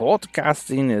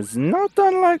 Podcasting is not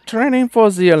unlike training for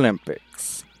the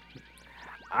Olympics.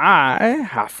 I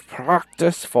have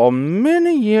practiced for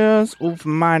many years of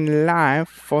my life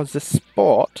for the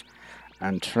sport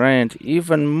and trained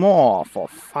even more for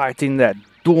fighting that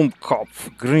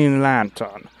Doomkopf Green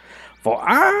Lantern, for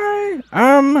I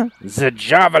am the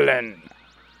Javelin.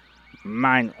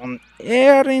 Mine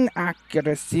unerring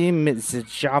accuracy with the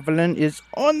Javelin is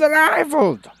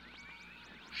unrivaled.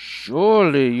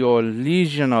 Surely your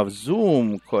Legion of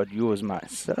Zoom could use my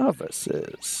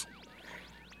services.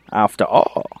 After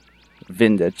all,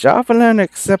 when the Javelin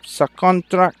accepts a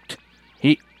contract,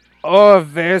 he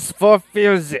always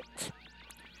fulfills it.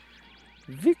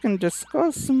 We can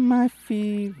discuss my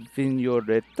fee when you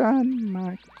return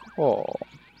my call.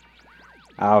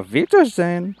 Auf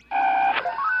Wiedersehen.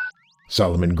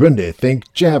 Solomon Grundy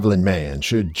think Javelin Man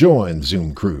should join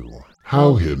Zoom crew.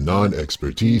 How him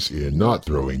non-expertise in not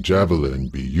throwing javelin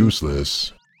be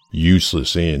useless?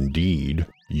 Useless indeed.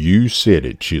 You said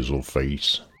it,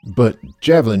 Chiselface. But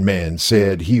Javelin Man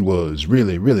said he was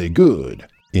really, really good.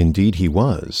 Indeed he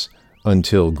was,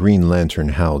 until Green Lantern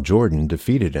Hal Jordan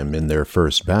defeated him in their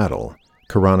first battle,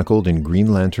 chronicled in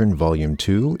Green Lantern Volume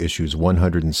 2, issues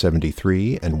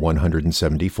 173 and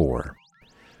 174.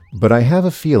 But I have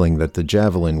a feeling that the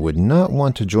Javelin would not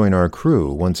want to join our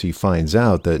crew once he finds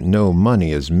out that no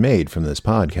money is made from this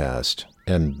podcast,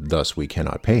 and thus we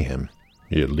cannot pay him.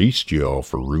 At least you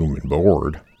offer room and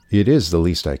board. It is the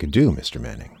least I could do, Mr.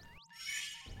 Manning.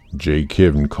 J.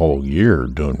 Kevin Collier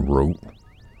done wrote,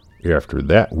 after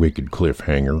that wicked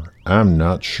cliffhanger, I'm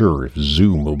not sure if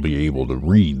Zoom will be able to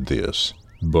read this,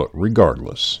 but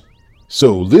regardless.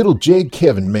 So little J.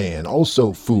 Kevin Man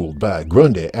also fooled by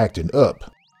Grundy acting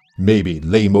up. Maybe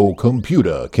lame-o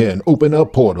computer can open a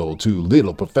portal to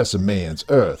little Professor Man's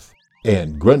Earth,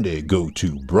 and Grundy go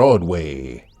to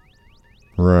Broadway.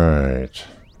 Right.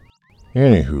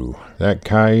 Anywho, that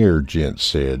Kyer gent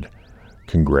said,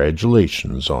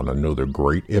 congratulations on another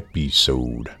great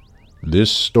episode.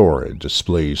 This story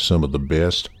displays some of the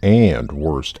best and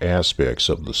worst aspects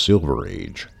of the Silver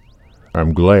Age.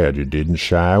 I'm glad you didn't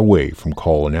shy away from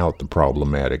calling out the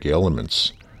problematic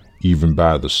elements. Even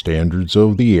by the standards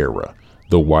of the era,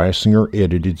 the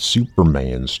Weisinger-edited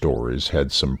Superman stories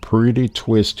had some pretty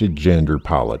twisted gender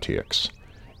politics.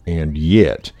 And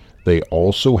yet, they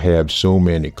also have so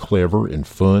many clever and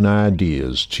fun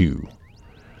ideas, too.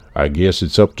 I guess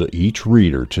it's up to each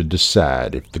reader to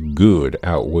decide if the good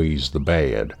outweighs the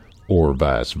bad, or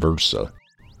vice versa.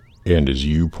 And as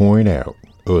you point out,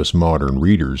 us modern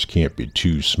readers can't be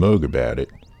too smug about it,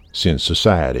 since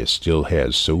society still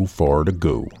has so far to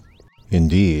go.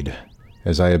 Indeed,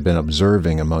 as I have been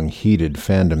observing among heated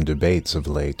fandom debates of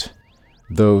late,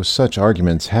 though such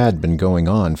arguments had been going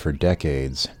on for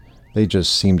decades, They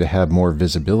just seem to have more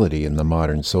visibility in the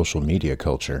modern social media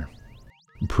culture.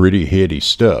 Pretty heady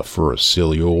stuff for a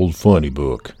silly old funny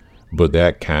book, but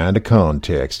that kind of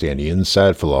context and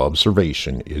insightful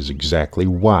observation is exactly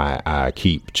why I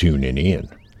keep tuning in.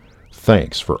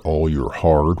 Thanks for all your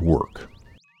hard work.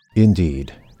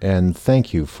 Indeed, and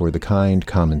thank you for the kind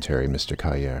commentary, Mr.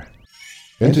 Cayer.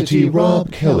 Entity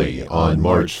Rob Kelly on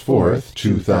March 4th,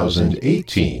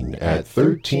 2018 at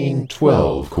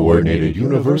 13:12 Coordinated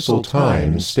Universal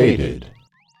Time stated,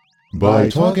 "By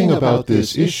talking about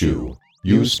this issue,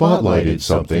 you spotlighted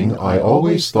something I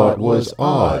always thought was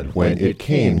odd when it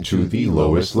came to the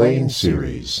Lois Lane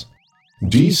series.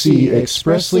 DC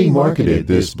expressly marketed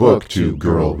this book to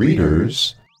girl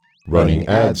readers, running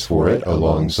ads for it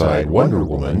alongside Wonder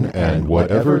Woman and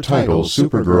whatever title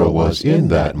Supergirl was in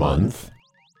that month,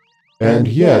 and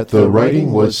yet the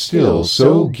writing was still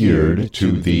so geared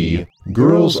to the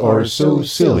girls are so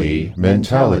silly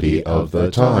mentality of the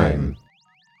time.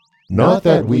 Not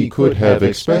that we could have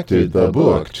expected the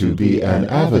book to be an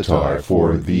avatar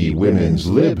for the women's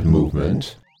lib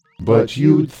movement, but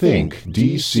you'd think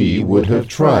DC would have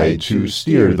tried to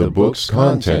steer the book's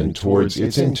content towards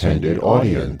its intended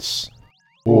audience.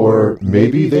 Or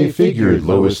maybe they figured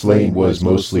Lois Lane was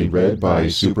mostly read by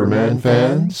Superman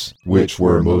fans, which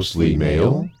were mostly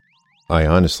male?" I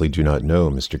honestly do not know,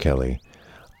 Mr. Kelly.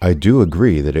 I do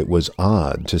agree that it was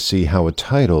odd to see how a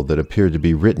title that appeared to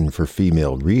be written for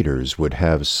female readers would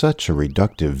have such a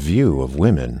reductive view of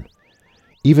women.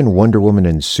 Even Wonder Woman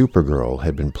and Supergirl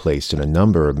had been placed in a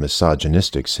number of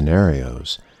misogynistic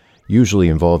scenarios, usually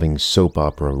involving soap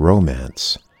opera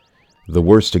romance. The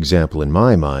worst example in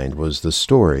my mind was the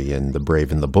story in The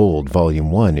Brave and the Bold, Volume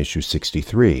 1, Issue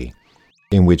 63,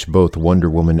 in which both Wonder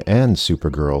Woman and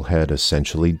Supergirl had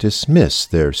essentially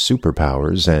dismissed their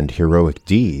superpowers and heroic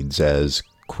deeds as,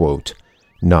 quote,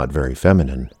 not very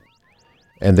feminine.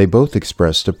 And they both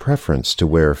expressed a preference to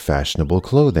wear fashionable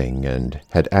clothing and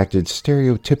had acted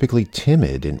stereotypically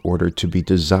timid in order to be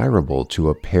desirable to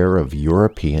a pair of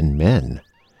European men.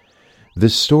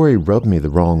 This story rubbed me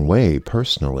the wrong way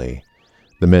personally.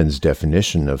 The men's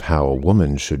definition of how a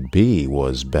woman should be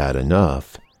was bad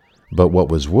enough, but what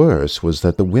was worse was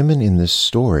that the women in this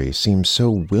story seemed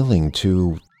so willing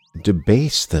to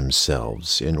debase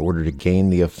themselves in order to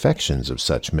gain the affections of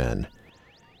such men.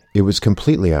 It was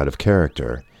completely out of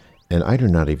character, and I do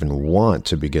not even want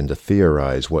to begin to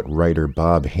theorize what writer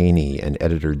Bob Haney and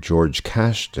editor George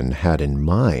Cashton had in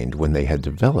mind when they had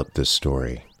developed this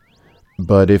story.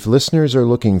 But if listeners are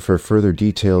looking for further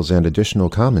details and additional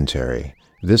commentary,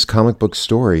 this comic book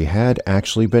story had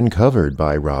actually been covered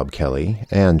by Rob Kelly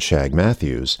and Shag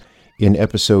Matthews in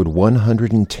episode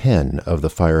 110 of the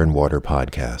Fire and Water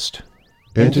podcast.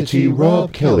 Entity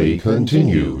Rob Kelly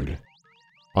continued,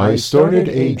 "I started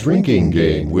a drinking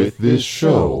game with this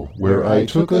show where I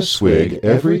took a swig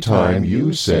every time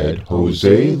you said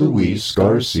Jose Luis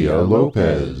Garcia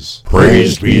Lopez.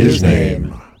 Praised be his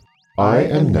name. I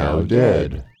am now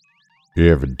dead.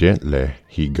 Evidently,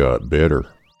 he got better.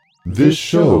 This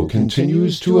show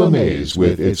continues to amaze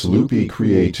with its loopy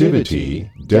creativity,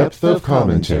 depth of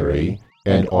commentary,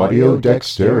 and audio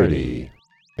dexterity.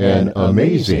 An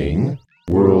amazing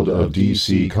World of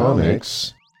DC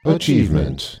Comics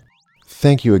achievement."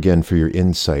 Thank you again for your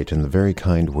insight and the very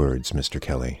kind words, Mr.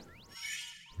 Kelly.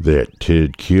 That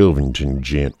Ted Kilvington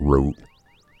gent wrote,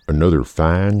 "Another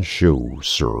fine show,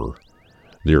 sir.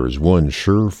 There is one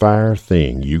surefire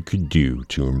thing you could do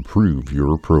to improve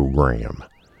your program.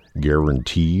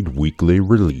 Guaranteed weekly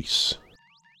release."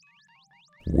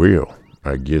 Well,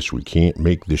 I guess we can't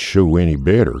make the show any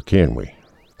better, can we?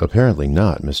 Apparently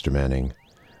not, Mr. Manning.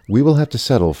 We will have to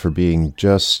settle for being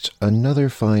just another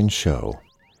fine show.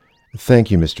 Thank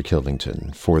you, Mr.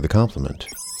 Kilvington, for the compliment.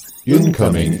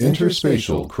 Incoming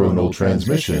interspatial chronal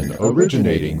transmission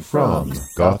originating from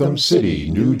Gotham City,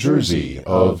 New Jersey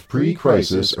of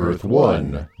pre-crisis Earth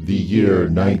 1, the year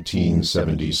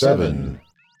 1977.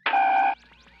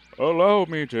 Allow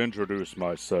me to introduce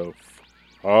myself.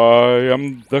 I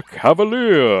am the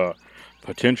Cavalier,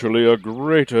 potentially a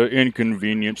greater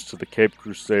inconvenience to the Cape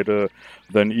Crusader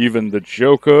than even the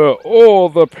Joker or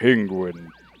the Penguin.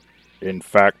 In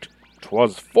fact,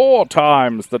 'twas 4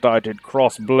 times that I did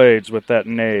cross blades with that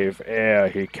knave ere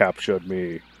he captured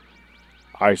me.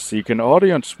 I seek an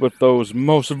audience with those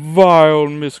most vile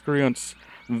miscreants,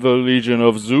 the Legion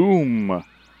of Zoom.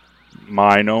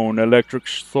 Mine own electric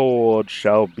sword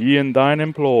shall be in thine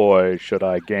employ, should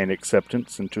I gain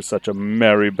acceptance into such a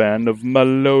merry band of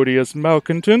melodious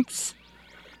malcontents.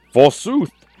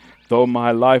 Forsooth, though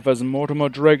my life as Mortimer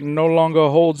Drake no longer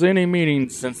holds any meaning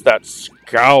since that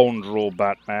scoundrel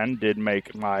Batman did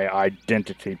make my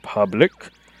identity public,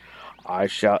 I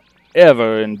shall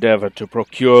ever endeavor to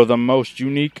procure the most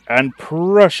unique and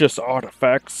precious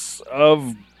artifacts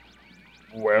of,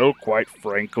 well, quite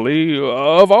frankly,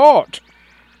 of art.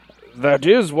 That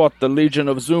is what the Legion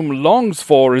of Zoom longs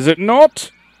for, is it not?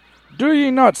 Do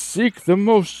ye not seek the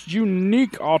most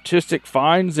unique artistic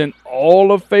finds in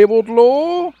all of fabled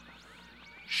lore?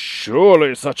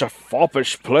 Surely such a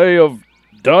foppish play of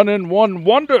done-in-one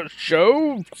wonder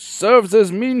show serves as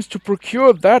means to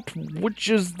procure that which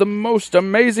is the most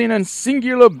amazing and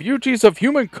singular beauties of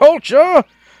human culture.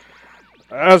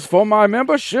 As for my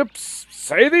memberships,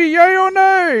 say the yea or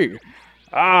nay.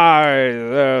 Aye,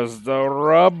 there's the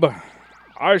rub.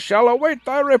 I shall await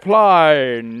thy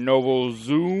reply, noble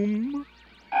Zoom.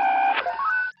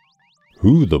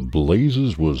 Who the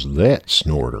blazes was that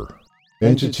snorter?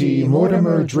 Entity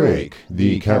Mortimer Drake,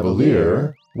 the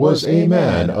Cavalier, was a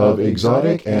man of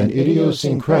exotic and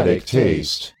idiosyncratic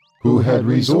taste, who had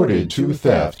resorted to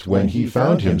theft when he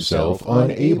found himself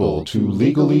unable to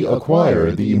legally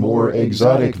acquire the more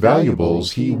exotic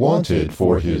valuables he wanted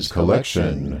for his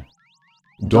collection.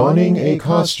 Donning a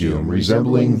costume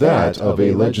resembling that of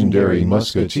a legendary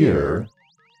musketeer,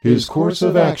 his course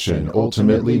of action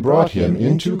ultimately brought him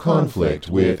into conflict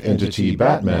with Entity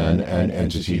Batman and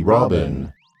Entity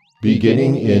Robin,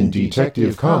 beginning in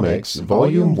Detective Comics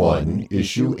Volume 1,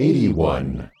 Issue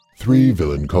 81. 3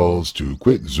 villain calls to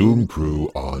quit Zoom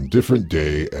crew on different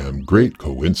day and great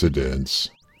coincidence.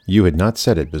 You had not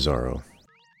said it, Bizarro.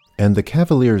 And the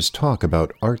Cavaliers talk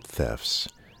about art thefts.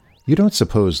 You don't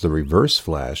suppose the Reverse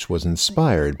Flash was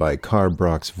inspired by Carr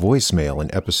Brock's voicemail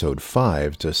in Episode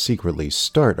 5 to secretly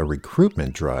start a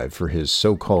recruitment drive for his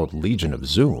so-called Legion of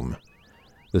Zoom?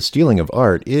 The stealing of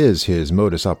art is his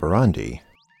modus operandi.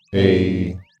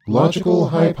 A logical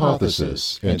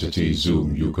hypothesis, Entity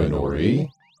Zoom Yukanori.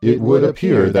 It would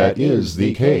appear that is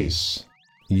the case.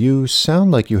 You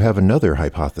sound like you have another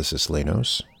hypothesis,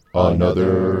 Lenos.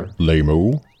 Another...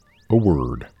 Lamo, a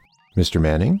word. Mr.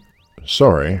 Manning?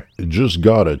 Sorry, just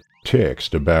got a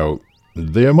text about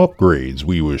them upgrades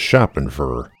we was shopping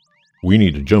for. We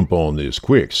need to jump on this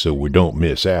quick so we don't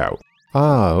miss out.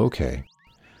 Ah, okay.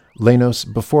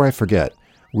 Lenos, before I forget,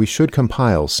 we should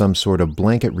compile some sort of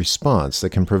blanket response that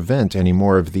can prevent any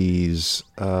more of these,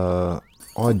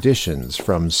 auditions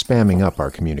from spamming up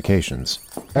our communications.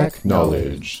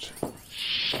 Acknowledged.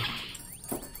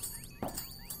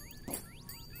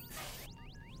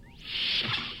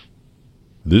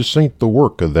 This ain't the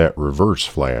work of that Reverse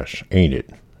Flash, ain't it?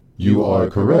 You are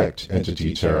correct,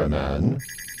 Entity Terraman.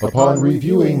 Upon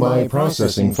reviewing my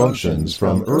processing functions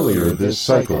from earlier this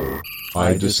cycle,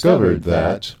 I discovered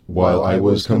that, while I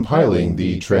was compiling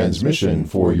the transmission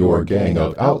for your gang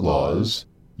of outlaws,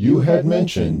 you had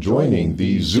mentioned joining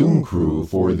the Zoom crew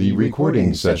for the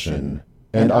recording session,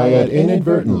 and I had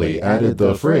inadvertently added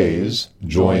the phrase,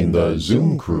 "Join the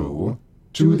Zoom crew,"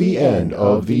 to the end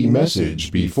of the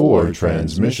message before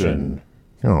transmission.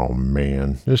 Oh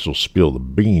man, this'll spill the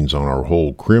beans on our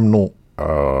whole criminal,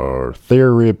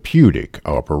 therapeutic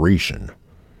operation.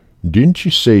 Didn't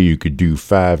you say you could do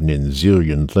 5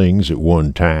 ninzillion things at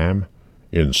one time?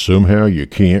 And somehow you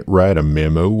can't write a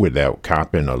memo without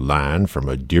copying a line from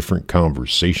a different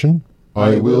conversation?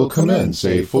 I will commence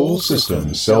a full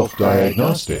system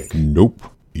self-diagnostic. Nope.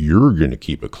 You're gonna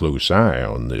keep a close eye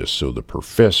on this so the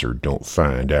professor don't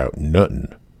find out nothing.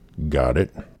 Got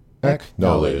it?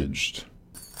 Acknowledged.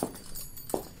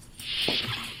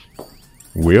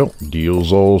 Well,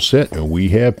 deal's all set and we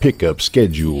have pickup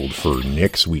scheduled for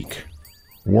next week.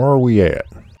 Where are we at?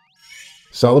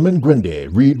 Solomon Grundy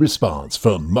read response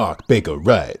from Mark Baker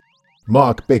Wright.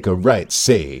 Mark Baker Wright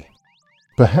say,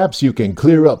 "Perhaps you can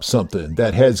clear up something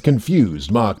that has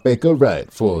confused Mark Baker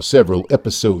Wright for several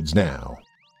episodes now.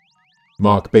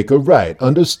 Mark Baker Wright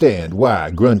understand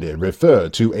why Grundy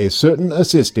referred to a certain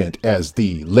assistant as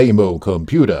the Lamo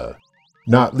computer,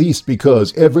 not least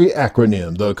because every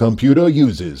acronym the computer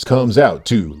uses comes out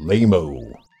to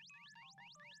Lamo.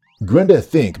 Grundy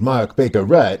think Mark Baker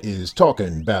Wright is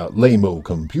talking about Lamo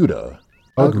computer.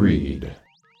 Agreed.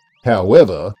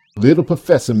 However, Little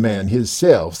Professor Man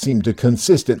himself seemed to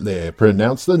consistently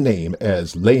pronounce the name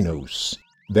as Lenos.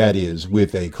 That is,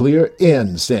 with a clear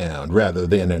N sound rather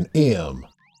than an M.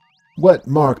 What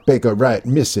Mark Baker Wright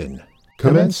missing?"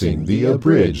 Commencing the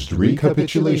abridged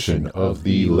recapitulation of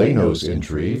the Lenos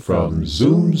entry from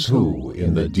Zoom's Who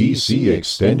in the DC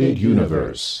Extended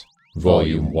Universe.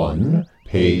 Volume 1,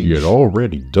 page... You'd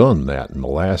already done that in the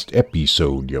last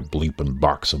episode, you bleeping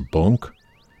box of bunk.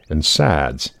 And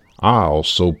sides, I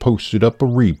also posted up a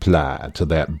reply to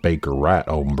that Baker Wright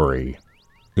hombre,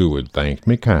 who would thank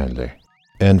me kindly.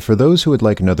 And for those who would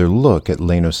like another look at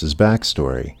Lenos'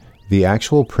 backstory, the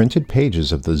actual printed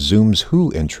pages of the Zoom's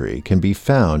Who entry can be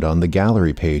found on the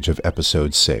gallery page of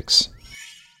Episode 6.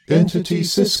 Entity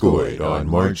Siskoid on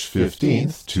March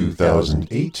 15th,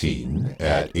 2018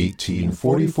 at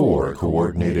 1844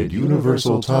 Coordinated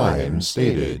Universal Time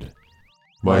stated,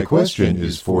 "My question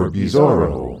is for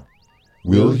Bizarro.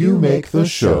 Will you make the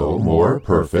show more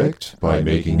perfect by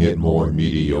making it more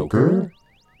mediocre?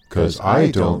 'Cause I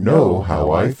don't know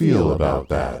how I feel about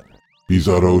that."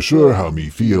 Bizarro sure how me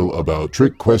feel about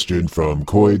trick question from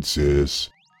Coid sis.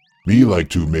 Me like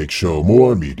to make show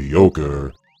more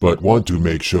mediocre, but want to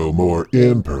make show more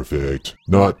imperfect,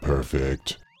 not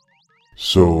perfect.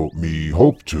 So me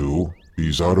hope to,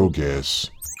 Bizarro guess.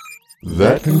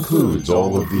 That concludes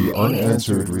all of the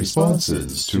unanswered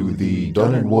responses to the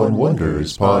Done in One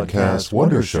Wonders podcast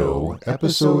Wonder Show,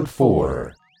 Episode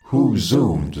 4, Who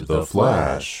Zoomed the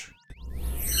Flash?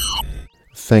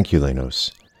 Thank you,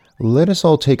 Lenos. Let us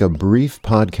all take a brief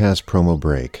podcast promo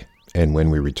break, and when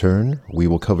we return, we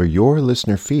will cover your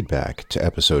listener feedback to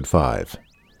Episode 5.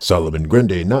 Solomon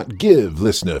Grundy not give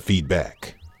listener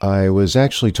feedback. I was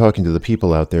actually talking to the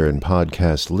people out there in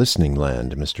podcast listening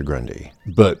land, Mr. Grundy.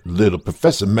 But Little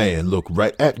Professor Man look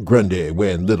right at Grundy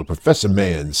when Little Professor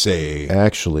Man say...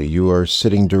 Actually, you are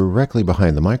sitting directly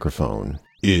behind the microphone.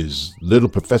 Is Little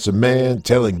Professor Man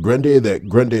telling Grundy that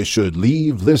Grundy should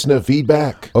leave listener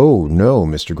feedback? Oh, no,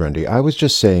 Mr. Grundy. I was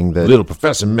just saying that... Little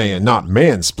Professor Man not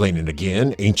mansplaining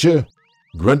again, ain't you?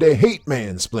 Grundy hate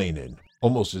mansplaining.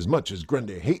 Almost as much as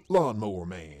Grundy hate Lawnmower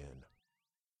Man.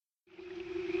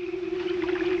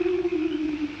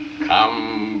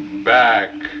 Come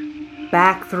back.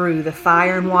 Back through the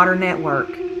Fire and Water Network.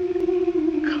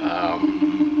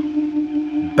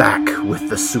 Come. Back with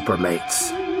the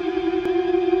Supermates.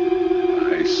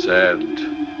 I said,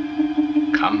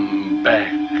 come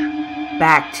back.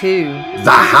 Back to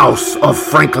the House of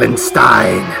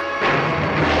Frankenstein.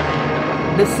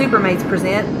 The Supermates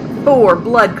present 4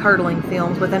 blood-curdling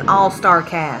films with an all-star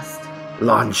cast.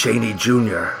 Lon Chaney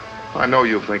Jr. I know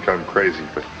you'll think I'm crazy,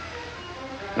 but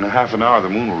in a half an hour the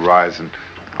moon will rise and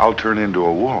I'll turn into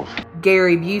a wolf.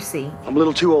 Gary Busey. I'm a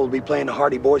little too old to be playing the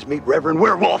Hardy Boys Meet Reverend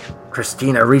Werewolf.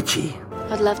 Christina Ricci.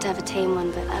 I'd love to have a tame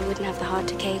one, but I wouldn't have the heart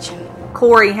to cage him.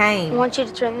 Corey Haim. I want you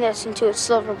to turn this into a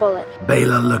silver bullet.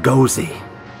 Bela Lugosi.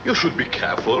 You should be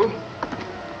careful.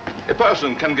 A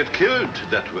person can get killed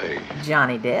that way.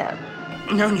 Johnny Depp.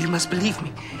 No, you must believe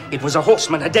me. It was a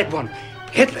horseman, a dead one.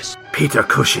 Headless. Peter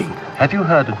Cushing. Have you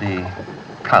heard of the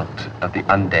cult of the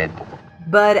undead?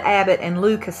 Bud Abbott and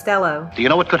Lou Costello. Do you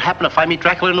know what could happen if I meet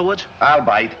Dracula in the woods? I'll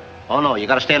bite. Oh no, you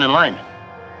gotta stand in line.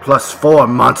 Plus 4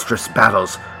 monstrous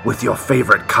battles with your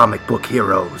favorite comic book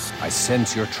heroes. I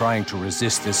sense you're trying to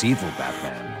resist this evil,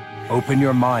 Batman. Open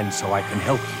your mind so I can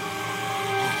help you.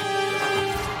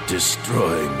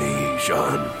 Destroy me,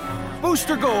 Jean.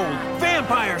 Booster Gold,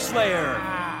 Vampire Slayer.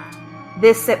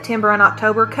 This September and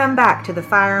October, come back to the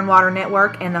Fire and Water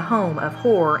Network and the home of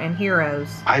horror and heroes.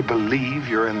 I believe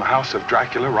you're in the House of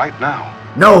Dracula right now.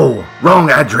 No, wrong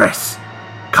address.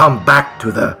 Come back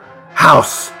to the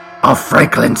House of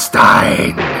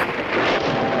Frankenstein.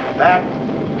 Back.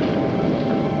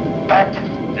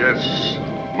 Yes,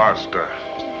 Master.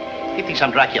 He thinks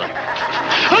I'm Dracula.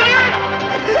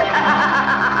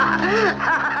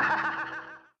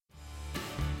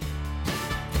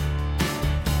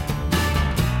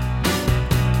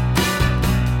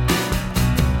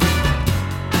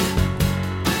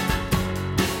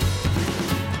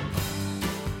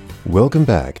 Welcome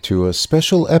back to a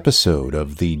special episode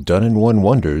of the Done in One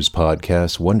Wonders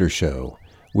podcast Wonder Show,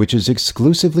 which is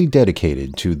exclusively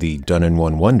dedicated to the Done in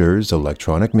One Wonders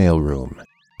electronic mailroom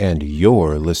and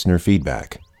your listener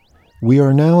feedback. We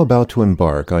are now about to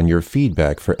embark on your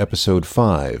feedback for episode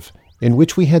 5, in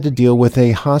which we had to deal with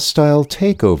a hostile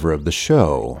takeover of the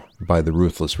show by the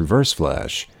Ruthless Reverse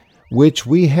Flash, which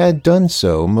we had done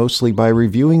so mostly by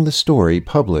reviewing the story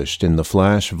published in The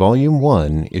Flash Volume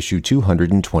 1, Issue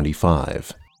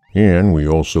 225. And we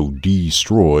also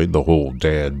destroyed the whole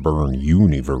Dad Burn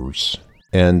universe.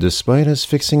 And despite us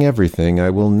fixing everything, I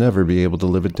will never be able to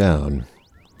live it down.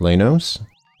 Lenos?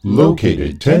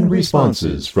 Located 10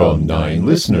 responses from 9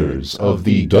 listeners of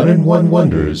the Done in One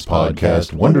Wonders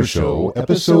podcast Wonder Show,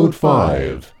 Episode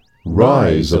 5,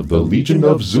 Rise of the Legion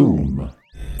of Zoom.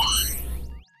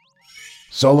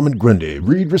 Solomon Grundy,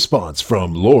 read response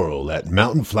from Laurel at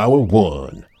Mountain Flower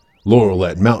 1. Laurel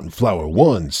at Mountain Flower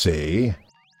 1 say,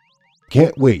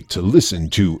 can't wait to listen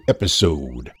to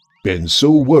episode. Been so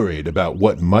worried about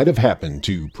what might have happened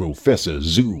to Professor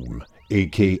Zoom,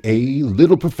 a.k.a.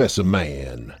 Little Professor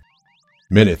Man.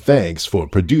 Many thanks for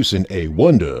producing a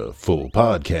wonderful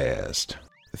podcast.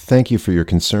 Thank you for your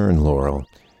concern, Laurel.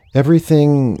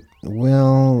 Everything,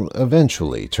 well,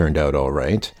 eventually turned out all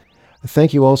right.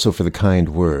 Thank you also for the kind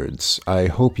words. I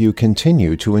hope you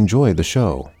continue to enjoy the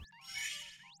show.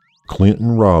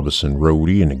 Clinton Robinson wrote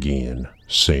in again,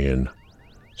 saying,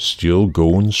 "Still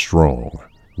going strong.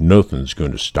 Nothing's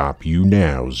going to stop you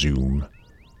now, Zoom."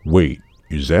 Wait,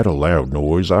 is that a loud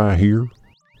noise I hear?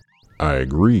 I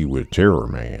agree with Terror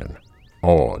Man.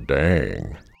 Aw,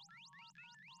 dang.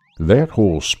 That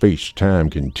whole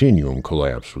space-time continuum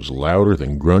collapse was louder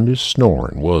than Grundy's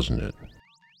snoring, wasn't it?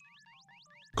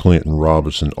 Clinton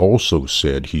Robinson also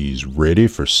said he's ready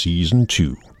for Season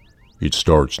 2. It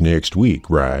starts next week,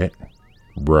 right?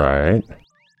 Right?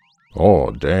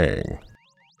 Aw, dang.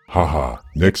 Haha,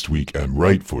 next week I'm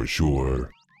right for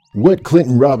sure. What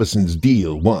Clinton Robinson's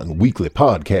deal wanting weekly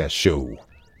podcast show?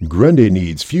 Grundy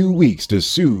needs few weeks to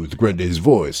soothe Grundy's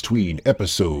voice tween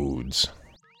episodes.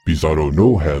 Bizarro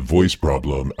no have voice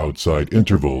problem outside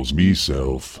intervals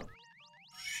meself.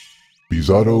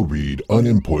 Bizarro read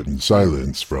unimportant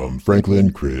silence from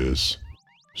Franklin Chris.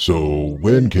 So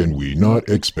when can we not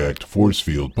expect Force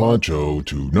Field Poncho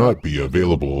to not be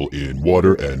available in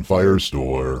Water and Fire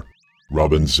Store?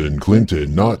 Robinson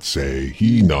Clinton not say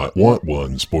he not want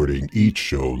one sporting each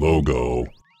show logo.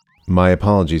 My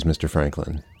apologies, Mr.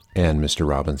 Franklin and Mr.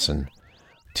 Robinson.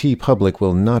 T-Public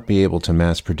will not be able to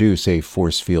mass-produce a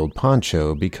force field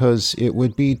poncho because it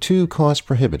would be too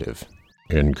cost-prohibitive.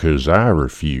 And 'cause I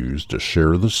refuse to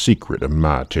share the secret of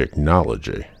my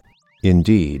technology.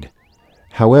 Indeed.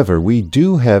 However, we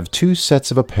do have 2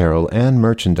 sets of apparel and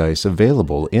merchandise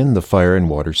available in the Fire and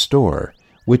Water store,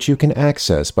 which you can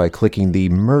access by clicking the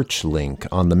merch link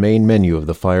on the main menu of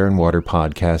the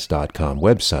fireandwaterpodcast.com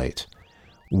website.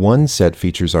 One set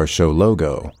features our show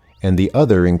logo, and the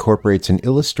other incorporates an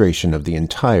illustration of the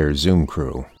entire Zoom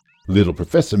crew. Little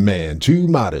Professor Man too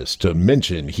modest to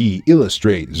mention he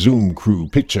illustrate Zoom crew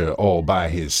picture all by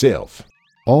himself.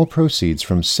 All proceeds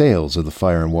from sales of the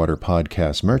Fire and Water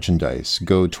Podcast merchandise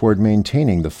go toward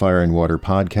maintaining the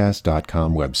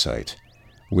fireandwaterpodcast.com website,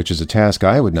 which is a task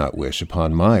I would not wish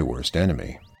upon my worst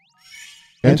enemy.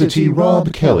 Entity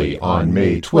Rob Kelly on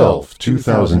May 12,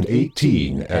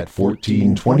 2018 at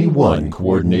 14:21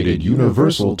 Coordinated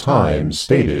Universal Time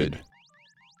stated,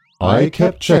 "I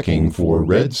kept checking for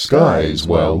red skies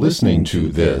while listening to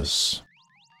this."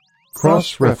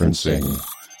 Cross-referencing.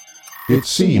 It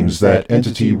seems that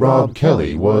Entity Rob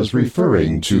Kelly was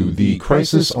referring to the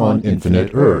Crisis on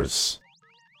Infinite Earths.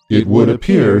 It would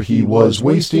appear he was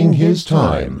wasting his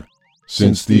time,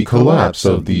 since the collapse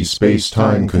of the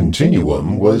space-time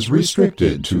continuum was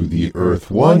restricted to the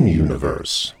Earth 1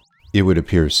 universe. It would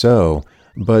appear so,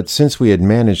 but since we had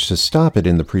managed to stop it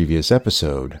in the previous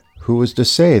episode, who was to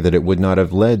say that it would not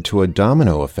have led to a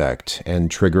domino effect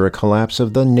and trigger a collapse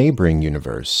of the neighboring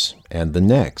universe, and the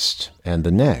next,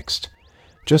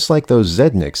 just like those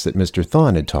Zedniks that Mr.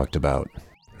 Thawne had talked about?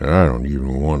 I don't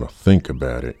even want to think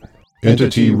about it.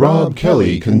 Entity Rob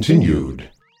Kelly continued.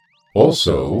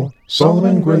 Also,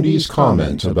 Solomon Grundy's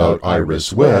comment about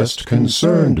Iris West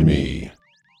concerned me.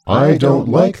 I don't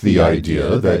like the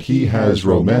idea that he has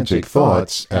romantic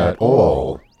thoughts at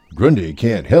all. Grundy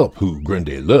can't help who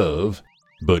Grundy love,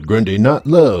 but Grundy not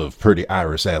love purty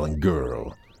Iris Allen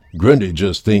girl. Grundy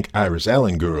just think Iris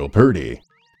Allen girl purty,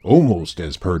 almost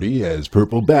as purty as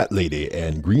Purple Bat Lady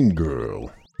and Green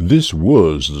Girl. This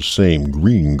was the same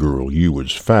green girl you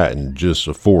was fighting just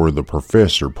afore the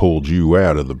professor pulled you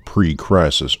out of the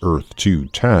pre-crisis Earth 2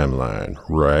 timeline,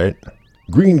 right?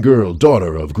 Green Girl,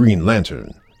 daughter of Green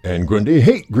Lantern, and Grundy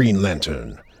hate Green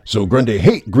Lantern, so Grundy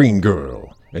hate Green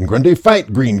Girl, and Grundy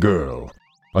fight Green Girl,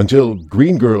 until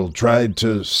Green Girl tried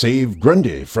to save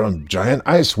Grundy from giant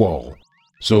ice wall,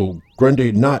 so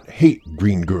Grundy not hate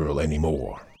Green Girl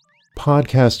anymore.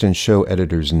 Podcast and show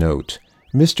editor's note.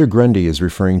 Mr. Grundy is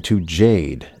referring to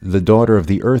Jade, the daughter of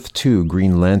the Earth 2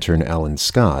 Green Lantern Alan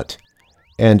Scott,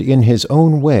 and in his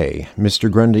own way,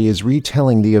 Mr. Grundy is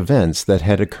retelling the events that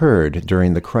had occurred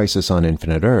during the Crisis on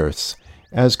Infinite Earths,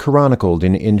 as chronicled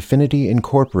in Infinity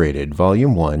Incorporated,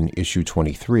 Volume 1, Issue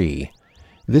 23.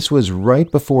 This was right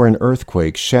before an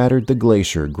earthquake shattered the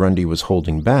glacier Grundy was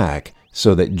holding back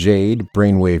so that Jade,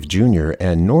 Brainwave Jr.,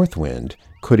 and Northwind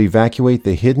could evacuate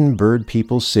the hidden bird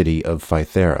people city of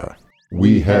Phythera.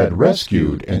 We had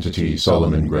rescued Entity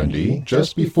Solomon Grundy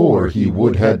just before he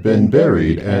would have been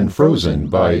buried and frozen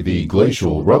by the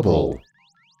glacial rubble.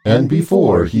 and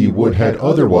before he would had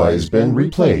otherwise been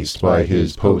replaced by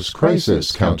his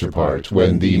post-crisis counterpart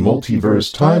when the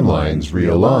multiverse timelines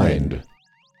realigned.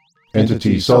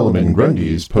 Entity Solomon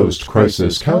Grundy's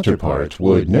post-crisis counterpart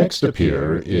would next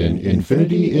appear in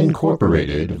Infinity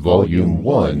Incorporated Volume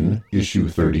 1, Issue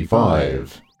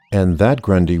 35. And that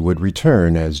Grundy would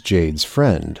return as Jade's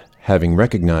friend, having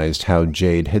recognized how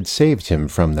Jade had saved him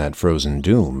from that frozen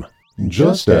doom.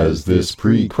 Just as this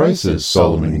pre-crisis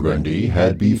Solomon Grundy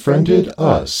had befriended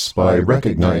us by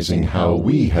recognizing how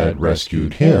we had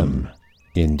rescued him.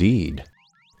 Indeed.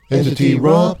 Entity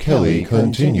Rob Kelly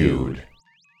continued.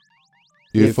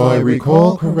 If I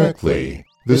recall correctly,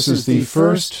 this is the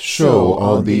first show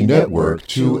on the network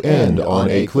to end on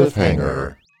a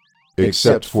cliffhanger,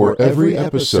 except for every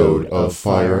episode of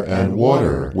Fire and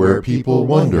Water, where people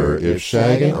wonder if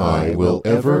Shag and I will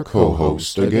ever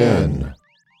co-host again.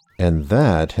 And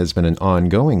that has been an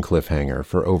ongoing cliffhanger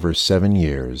for over 7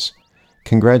 years.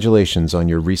 Congratulations on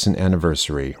your recent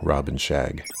anniversary, Rob and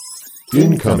Shag.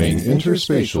 Incoming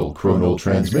interspatial chronal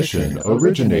transmission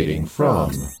originating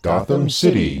from Gotham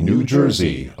City, New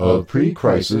Jersey of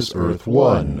pre-crisis Earth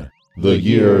 1, the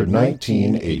year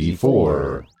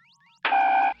 1984.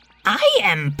 I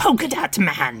am Polka Dot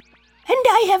Man, and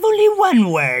I have only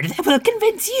one word that will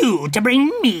convince you to bring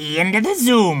me into the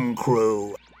Zoom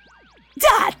crew.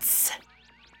 Dots!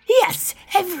 Yes,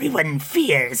 everyone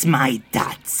fears my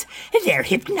dots. They're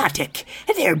hypnotic,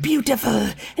 they're beautiful,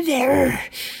 they're...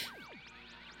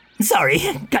 Sorry,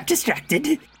 got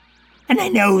distracted. And I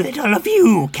know that all of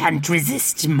you can't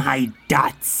resist my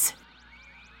dots.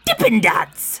 Dippin'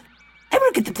 Dots! I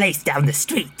work at the place down the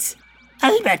street.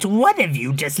 I'll bet one of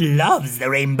you just loves the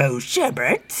rainbow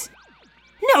sherbet.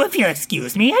 Now, if you'll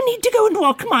excuse me, I need to go and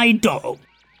walk my dog.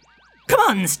 Come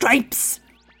on, Stripes!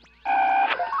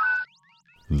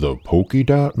 The Polka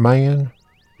Dot Man?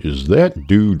 Is that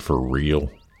dude for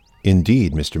real?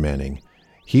 Indeed, Mr. Manning.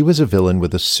 He was a villain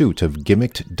with a suit of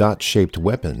gimmicked dot-shaped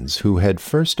weapons who had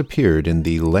first appeared in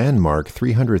the landmark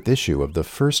 300th issue of the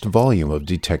first volume of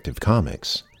Detective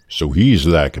Comics. So he's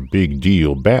like a big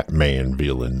deal Batman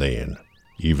villain then,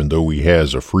 even though he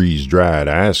has a freeze-dried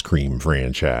ice cream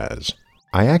franchise.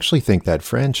 I actually think that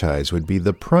franchise would be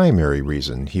the primary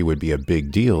reason he would be a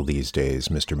big deal these days,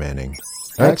 Mr. Manning.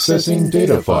 Accessing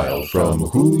data file from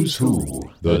Who's Who,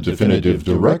 the definitive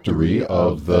directory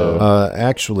of the...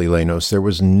 Actually, Lenos, there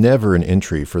was never an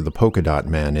entry for the Polka Dot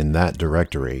Man in that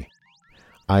directory.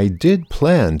 I did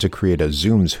plan to create a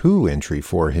Zoom's Who entry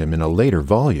for him in a later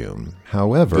volume,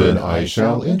 however... Then I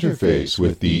shall interface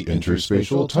with the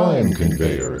interspatial time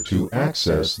conveyor to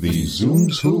access the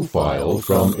Zoom's Who file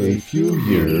from a few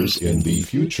years in the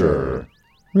future.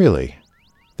 Really?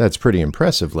 That's pretty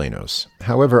impressive, Lenos.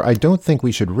 However, I don't think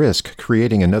we should risk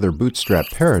creating another bootstrap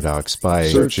paradox by...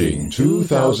 Searching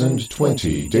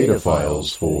 2020 data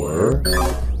files for...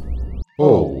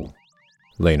 Oh.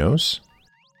 Lenos?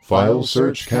 File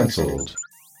search cancelled.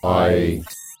 I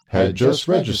had just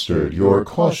registered your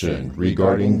caution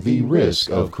regarding the risk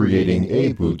of creating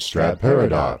a bootstrap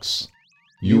paradox.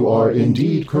 You are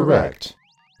indeed correct.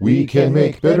 We can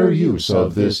make better use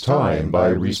of this time by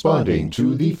responding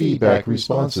to the feedback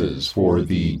responses for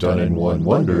the Done in One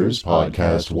Wonders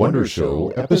Podcast Wonder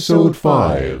Show, Episode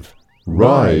 5,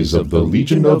 Rise of the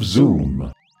Legion of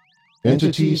Zoom.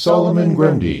 Entity Solomon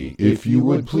Grundy, if you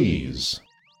would please.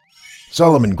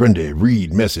 Solomon Grundy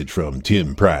read message from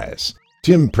Tim Price.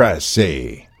 Tim Price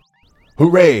say,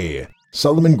 "Hooray!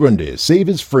 Solomon Grundy save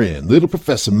his friend, Little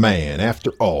Professor Man,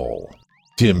 after all."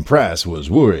 Tim Price was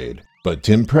worried, but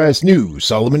Tim Price knew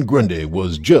Solomon Grundy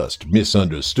was just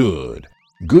misunderstood.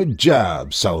 Good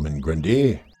job, Solomon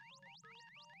Grundy.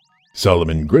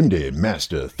 Solomon Grundy,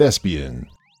 master thespian.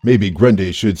 Maybe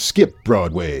Grundy should skip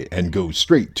Broadway and go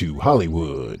straight to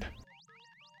Hollywood.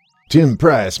 Tim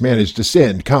Price managed to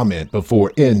send comment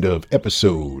before end of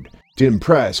episode. Tim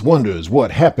Price wonders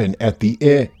what happened at the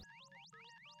end.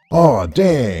 Aw,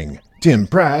 dang. Tim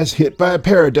Price hit by a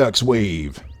paradox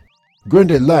wave.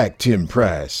 Grundy liked Tim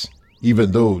Price,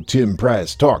 even though Tim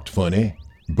Price talked funny.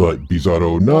 But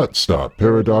Bizarro not stop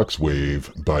Paradox Wave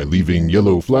by leaving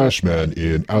Yellow Flashman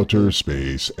in outer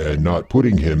space and not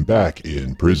putting him back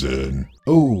in prison.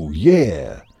 Oh,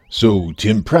 yeah. So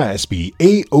Tim Price be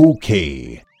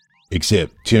A-OK.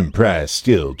 Except Tim Price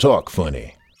still talk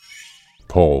funny.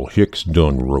 Paul Hicks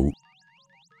done wrote,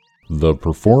 "The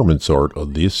performance art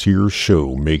of this here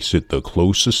show makes it the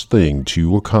closest thing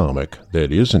to a comic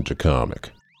that isn't a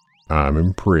comic. I'm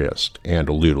impressed and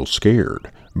a little scared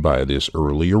by this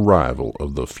early arrival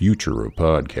of the future of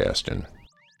podcasting."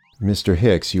 Mr.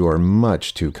 Hicks, you are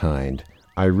much too kind.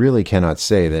 I really cannot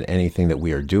say that anything that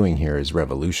we are doing here is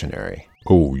revolutionary.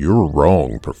 Oh, you're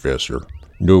wrong, Professor.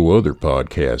 No other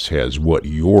podcast has what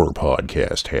your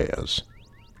podcast has.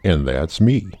 And that's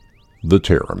me, the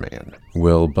Terror Man.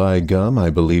 Well, by gum, I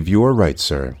believe you are right,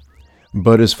 sir.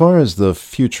 But as far as the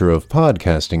future of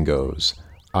podcasting goes,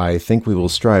 I think we will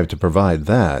strive to provide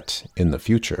that in the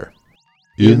future.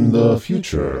 In the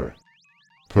future.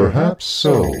 Perhaps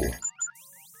so.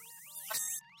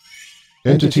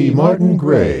 Entity Martin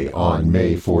Gray on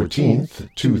May 14th,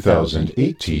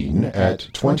 2018 at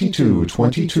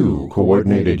 22:22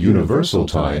 Coordinated Universal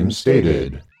Time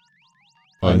stated,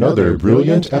 "Another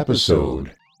brilliant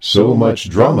episode. So much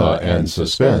drama and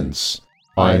suspense.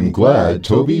 I'm glad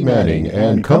Toby Manning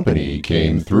and company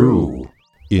came through."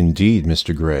 Indeed,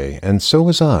 Mr. Gray, and so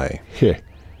was I. Heh,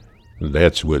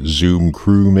 that's what Zoom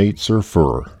crewmates are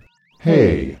for.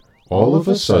 Hey, all of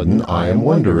a sudden I am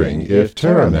wondering if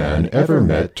Terraman ever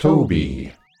met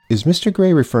Toby. Is Mr.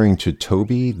 Gray referring to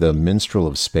Toby, the minstrel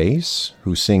of space,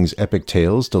 who sings epic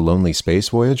tales to lonely space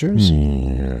voyagers?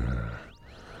 Yeah.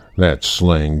 That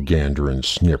slang-gandering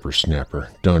snipper-snapper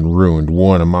done ruined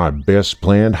one of my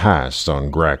best-planned heists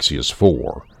on Graxius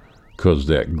 4, 'cause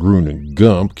that Grunin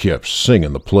Gump kept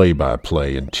singing the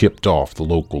play-by-play and tipped off the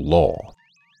local law,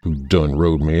 who done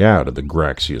rode me out of the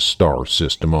Graxius star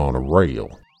system on a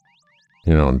rail.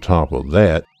 And on top of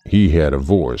that, he had a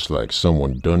voice like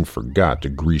someone done forgot to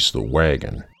grease the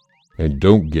wagon. And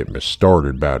don't get me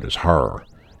started about his hair.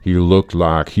 He looked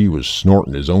like he was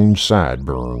snorting his own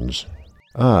sideburns.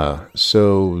 Ah,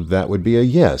 so that would be a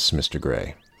yes, Mr.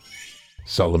 Gray.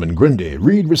 Solomon Grundy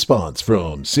read response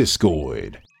from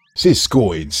Siskoid.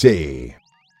 Siskoid say,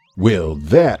 "Well,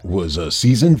 that was a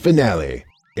season finale,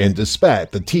 and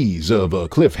despite the tease of a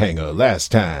cliffhanger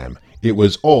last time, it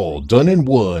was all done in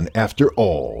one after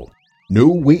all. No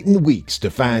waiting weeks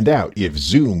to find out if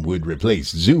Zoom would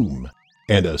replace Zoom,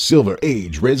 and a Silver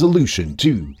Age resolution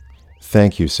too."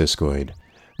 Thank you, Siskoid.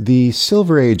 The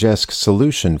Silver Age-esque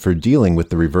solution for dealing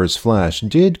with the Reverse Flash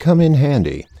did come in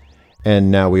handy, and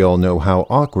now we all know how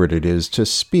awkward it is to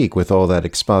speak with all that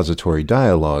expository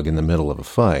dialogue in the middle of a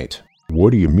fight. What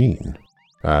do you mean?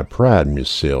 I pride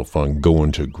myself on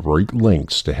going to great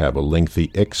lengths to have a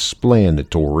lengthy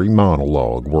explanatory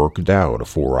monologue worked out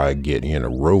afore I get in a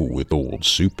row with old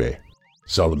Soupy.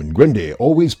 Solomon Grundy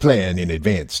always plan in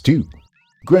advance too.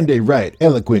 Grundy write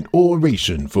eloquent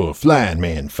oration for Flying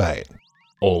Man fight,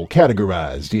 all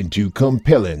categorized into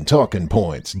compelling talking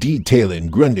points detailing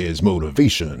Grundy's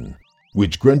motivation,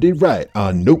 which Grundy write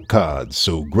on note cards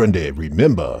so Grundy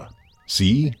remember.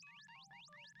 See?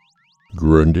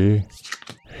 Grundy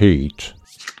hate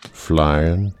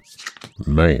Flying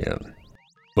Man.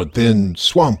 But then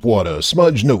swamp water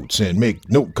smudge notes and make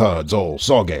note cards all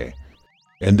soggy.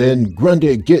 And then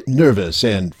Grundy get nervous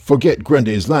and forget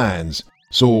Grundy's lines,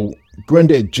 so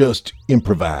Grundy just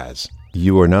improvise.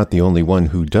 You are not the only one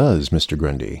who does, Mr.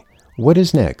 Grundy. What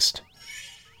is next?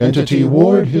 Entity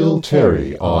Ward Hill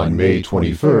Terry on May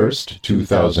 21st,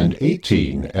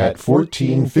 2018 at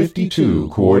 14:52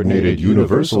 Coordinated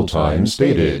Universal Time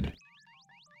stated,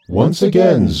 "Once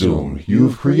again, Zoom,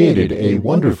 you've created a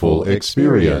wonderful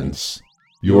experience.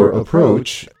 Your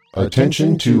approach,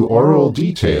 attention to oral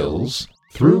details,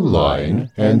 through line,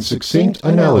 and succinct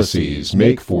analyses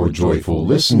make for joyful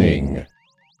listening.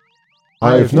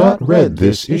 I've not read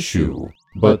this issue,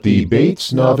 but the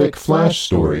Bates Novick Flash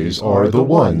stories are the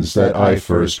ones that I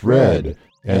first read,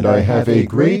 and I have a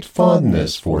great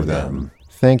fondness for them."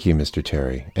 Thank you, Mr.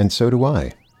 Terry, and so do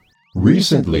I.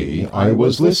 Recently, I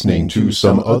was listening to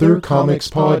some other comics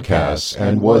podcasts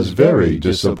and was very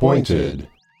disappointed.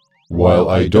 While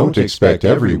I don't expect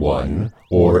everyone,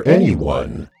 or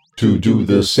anyone, to do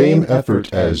the same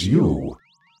effort as you,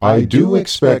 I do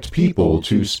expect people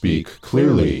to speak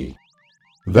clearly.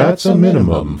 That's a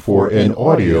minimum for an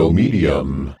audio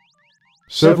medium.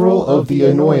 Several of the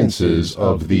annoyances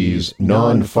of these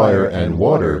non-fire and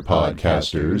water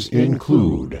podcasters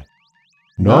include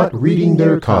not reading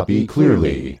their copy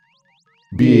clearly,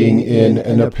 being in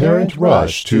an apparent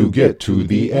rush to get to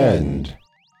the end,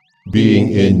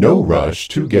 being in no rush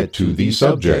to get to the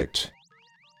subject,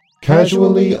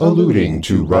 casually alluding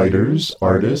to writers,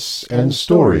 artists, and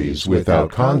stories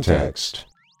without context,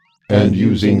 and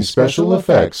using special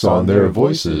effects on their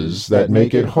voices that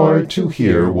make it hard to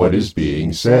hear what is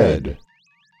being said.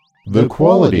 The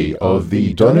quality of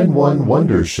the Done-in-One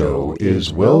Wonder Show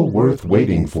is well worth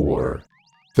waiting for.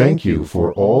 Thank you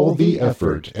for all the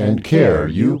effort and care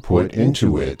you put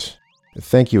into it.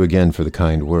 Thank you again for the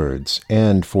kind words,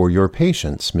 and for your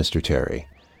patience, Mr. Terry.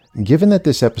 Given that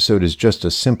this episode is just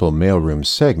a simple mailroom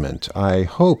segment, I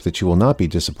hope that you will not be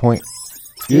disappointed.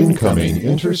 Incoming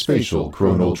interspatial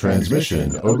chronal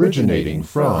transmission originating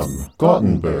from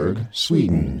Gothenburg,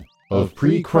 Sweden, of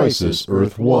pre-crisis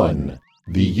Earth 1,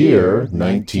 the year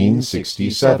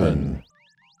 1967.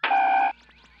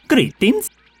 Greetings.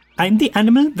 I'm the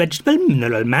Animal Vegetable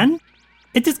Mineral Man.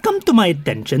 It has come to my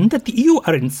attention that you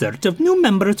are in search of new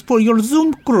members for your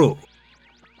Zoom crew.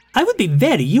 I would be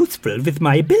very useful with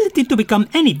my ability to become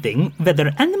anything,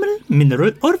 whether animal,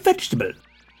 mineral, or vegetable.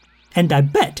 And I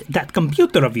bet that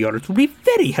computer of yours will be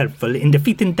very helpful in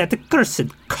defeating that accursed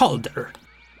Calder.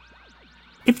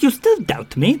 If you still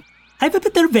doubt me, I have a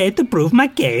better way to prove my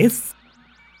case.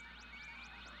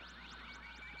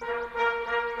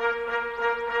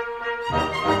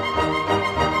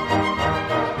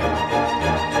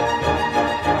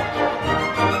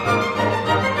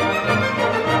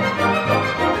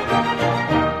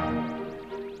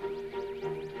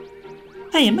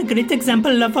 I am a great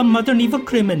example of a modern evil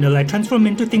criminal. I transform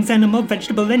into things animal,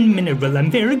 vegetable, and mineral. I'm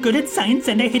very good at science,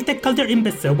 and I hate that Calder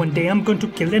imbecile. One day I'm going to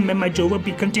kill him, and my joy will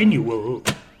be continual.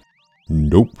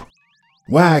 Nope.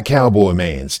 Why, Cowboy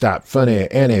Man, stop funny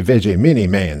anti-veggie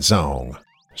mini-man song.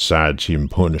 Besides him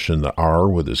punishing the R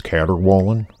with his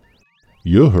caterwauling.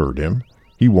 You heard him.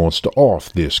 He wants to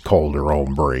off this Calder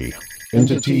hombre.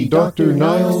 Entity Dr.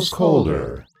 Niles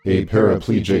Calder, a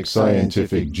paraplegic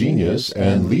scientific genius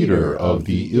and leader of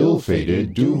the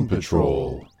ill-fated Doom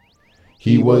Patrol.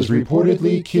 He was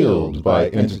reportedly killed by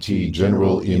Entity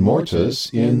General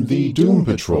Immortus in the Doom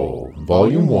Patrol,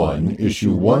 Volume 1,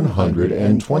 Issue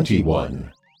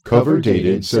 121. Cover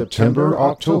dated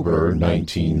September-October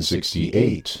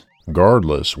 1968.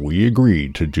 Regardless, we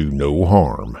agreed to do no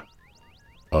harm.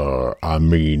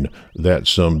 That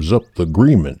sums up the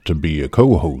agreement to be a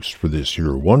co-host for this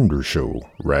here Wonder Show,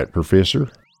 right, Professor?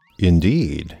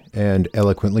 Indeed, and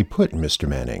eloquently put, Mr.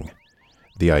 Manning.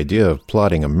 The idea of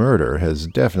plotting a murder has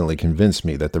definitely convinced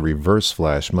me that the Reverse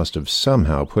Flash must have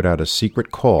somehow put out a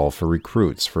secret call for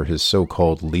recruits for his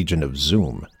so-called Legion of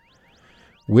Zoom.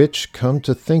 Which, come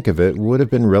to think of it, would have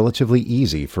been relatively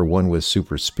easy for one with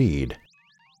super speed.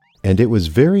 And it was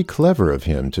very clever of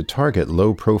him to target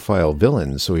low-profile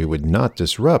villains so he would not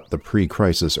disrupt the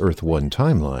pre-crisis Earth 1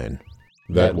 timeline.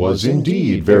 That was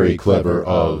indeed very clever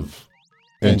of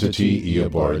Entity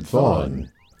Eobard Thawne.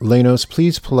 Lanos,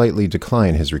 please politely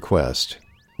decline his request.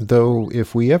 Though,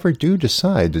 if we ever do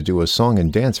decide to do a song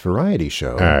and dance variety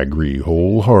show... I agree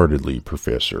wholeheartedly,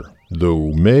 Professor.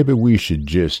 Though maybe we should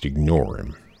just ignore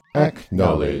him.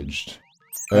 Acknowledged.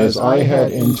 As I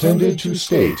had intended to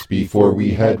state before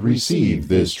we had received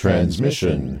this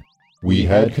transmission, we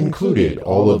had concluded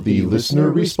all of the listener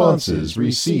responses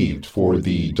received for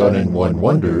the Done-in-One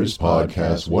Wonders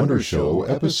Podcast Wonder Show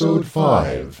Episode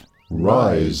 5,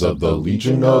 Rise of the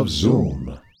Legion of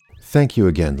Zoom. Thank you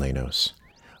again, Lanos.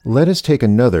 Let us take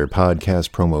another podcast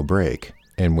promo break,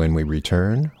 and when we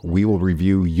return, we will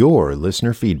review your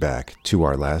listener feedback to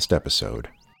our last episode.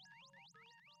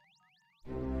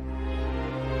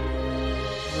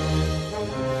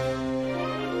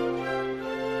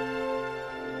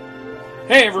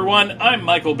 Hey everyone, I'm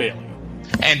Michael Bailey.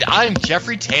 And I'm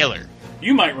Jeffrey Taylor.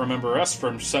 You might remember us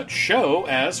from such show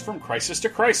as From Crisis to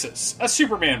Crisis, a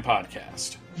Superman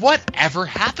podcast. Whatever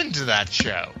happened to that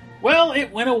show? Well,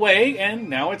 it went away and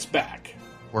now it's back.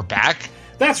 We're back?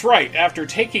 That's right. After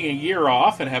taking a year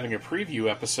off and having a preview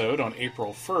episode on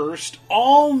April 1st,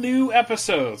 all new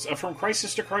episodes of From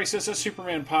Crisis to Crisis, a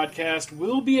Superman podcast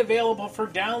will be available for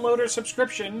download or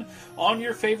subscription on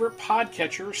your favorite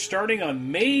podcatcher starting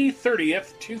on May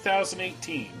 30th,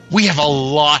 2018. We have a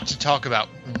lot to talk about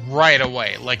right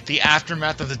away, like the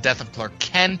aftermath of the death of Clark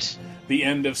Kent, the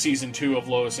end of Season 2 of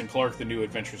Lois and Clark, The New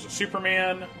Adventures of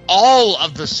Superman, all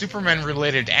of the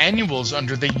Superman-related annuals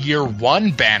under the Year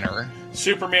 1 banner,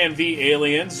 Superman v.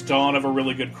 Aliens, Dawn of a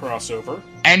Really Good Crossover,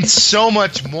 and so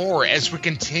much more as we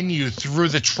continue through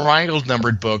the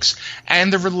triangle-numbered books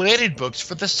and the related books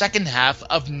for the second half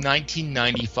of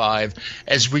 1995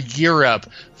 as we gear up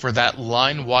for that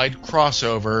line-wide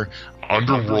crossover,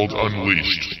 Underworld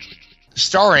Unleashed,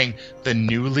 starring the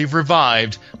newly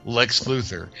revived Lex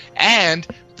Luthor, and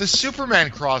the Superman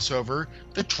crossover,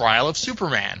 The Trial of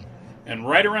Superman. And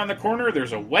right around the corner,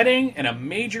 there's a wedding and a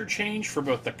major change for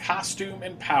both the costume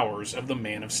and powers of the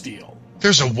Man of Steel.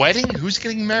 There's a wedding? Who's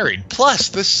getting married? Plus,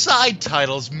 the side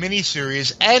titles,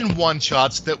 miniseries, and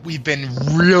one-shots that we've been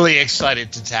really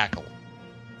excited to tackle.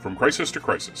 From Crisis to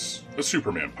Crisis, a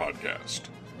Superman podcast,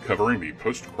 covering the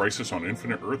post-Crisis on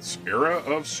Infinite Earths era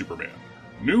of Superman.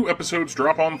 New episodes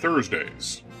drop on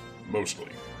Thursdays.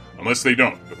 Mostly. Unless they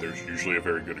don't, but there's usually a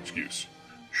very good excuse.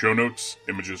 Show notes,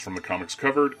 images from the comics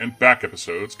covered, and back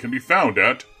episodes can be found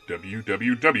at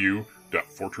www.comicbook.com.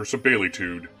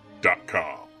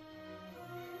 www.fortressofbaileytude.com.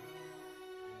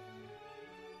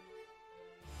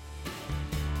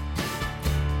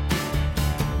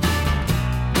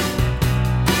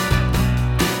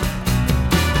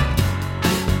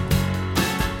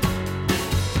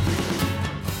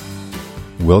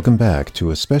 Welcome back to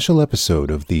a special episode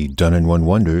of the Done in One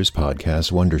Wonders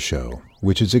podcast Wonder Show,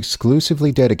 which is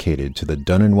exclusively dedicated to the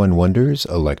Done in One Wonders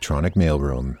electronic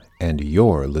mailroom and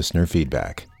your listener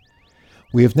feedback.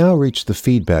 We have now reached the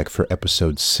feedback for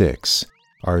episode 6,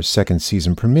 our second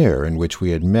season premiere in which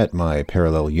we had met my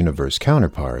parallel universe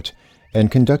counterpart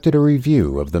and conducted a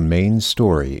review of the main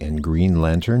story in Green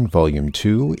Lantern Volume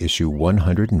 2, Issue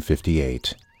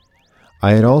 158.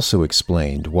 I had also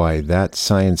explained why that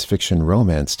science fiction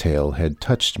romance tale had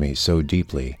touched me so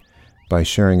deeply by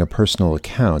sharing a personal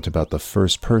account about the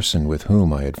first person with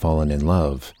whom I had fallen in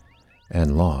love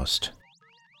and lost.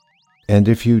 And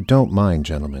if you don't mind,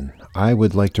 gentlemen, I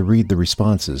would like to read the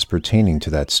responses pertaining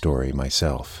to that story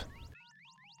myself.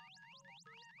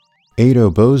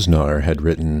 Ado Bosnar had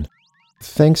written,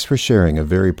 "Thanks for sharing a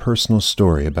very personal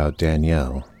story about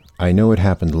Danielle. I know it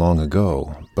happened long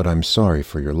ago, but I'm sorry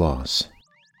for your loss."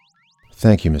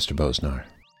 Thank you, Mr. Bosnar.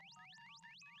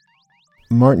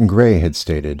 Martin Gray had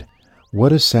stated,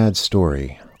 "What a sad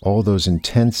story, all those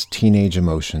intense teenage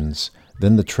emotions,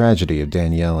 then the tragedy of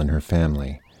Danielle and her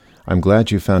family. I'm glad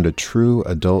you found a true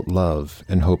adult love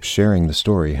and hope sharing the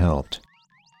story helped."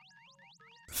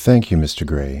 Thank you, Mr.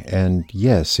 Gray, and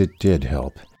yes, it did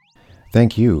help.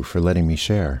 Thank you for letting me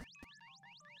share.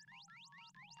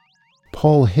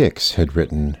 Paul Hicks had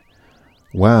written,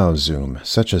 "Wow, Zoom,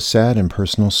 such a sad and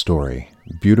personal story.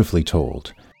 Beautifully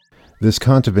told. This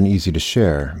can't have been easy to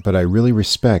share, but I really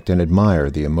respect and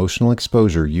admire the emotional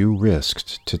exposure you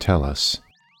risked to tell us."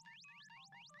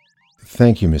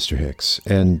 Thank you, Mr. Hicks,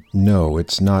 and no,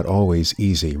 it's not always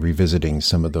easy revisiting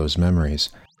some of those memories.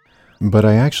 But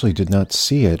I actually did not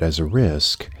see it as a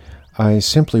risk. I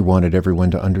simply wanted everyone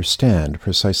to understand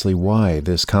precisely why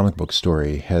this comic book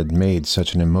story had made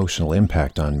such an emotional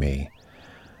impact on me.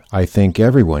 I think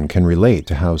everyone can relate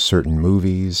to how certain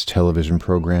movies, television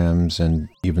programs, and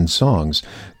even songs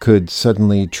could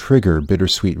suddenly trigger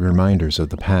bittersweet reminders of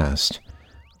the past.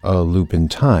 A Loop in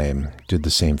Time did the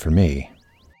same for me.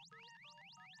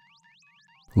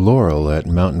 Laurel at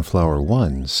Mountain Flower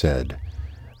 1 said,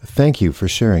 "Thank you for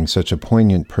sharing such a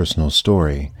poignant personal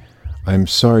story. I'm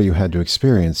sorry you had to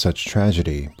experience such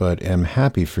tragedy, but am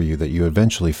happy for you that you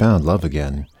eventually found love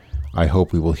again. I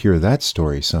hope we will hear that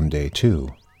story someday, too."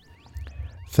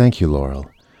 Thank you, Laurel.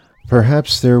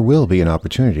 Perhaps there will be an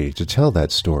opportunity to tell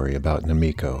that story about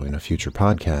Namiko in a future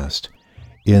podcast.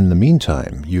 In the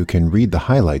meantime, you can read the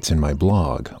highlights in my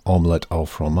blog, Omelette au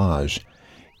Fromage.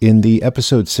 In the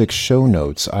Episode 6 show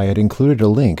notes, I had included a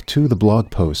link to the blog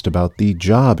post about the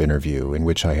job interview in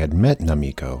which I had met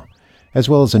Namiko, as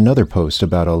well as another post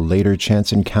about a later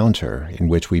chance encounter in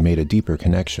which we made a deeper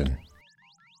connection.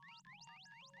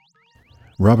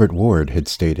 Robert Ward had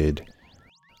stated,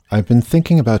 "I've been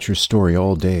thinking about your story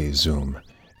all day, Zoom,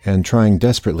 and trying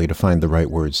desperately to find the right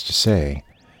words to say.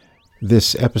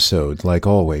 This episode, like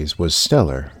always, was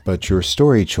stellar, but your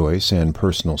story choice and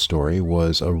personal story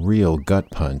was a real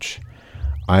gut punch.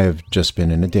 I have just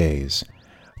been in a daze.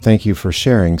 Thank you for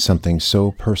sharing something so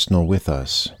personal with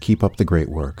us. Keep up the great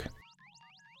work."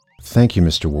 Thank you,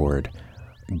 Mr. Ward.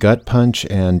 Gut punch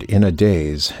and in a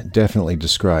daze definitely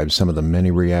describe some of the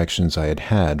many reactions I had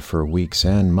had for weeks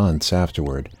and months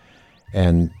afterward.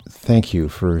 And thank you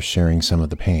for sharing some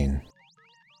of the pain.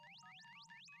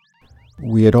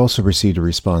 We had also received a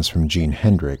response from Gene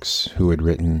Hendricks, who had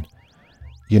written,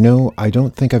 "You know, I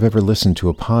don't think I've ever listened to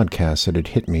a podcast that had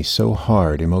hit me so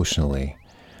hard emotionally.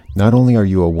 Not only are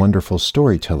you a wonderful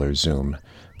storyteller, Zoom,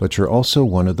 but you're also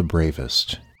one of the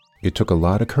bravest. It took a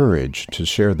lot of courage to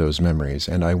share those memories,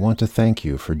 and I want to thank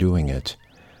you for doing it.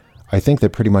 I think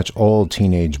that pretty much all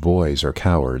teenage boys are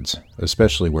cowards,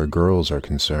 especially where girls are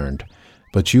concerned.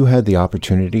 But you had the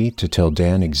opportunity to tell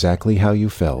Dan exactly how you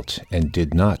felt and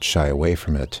did not shy away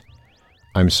from it.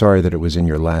 I'm sorry that it was in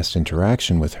your last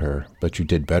interaction with her, but you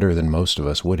did better than most of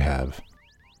us would have.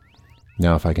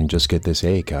 Now if I can just get this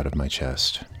ache out of my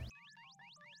chest."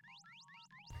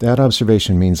 That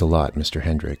observation means a lot, Mr.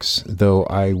 Hendricks, though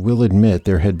I will admit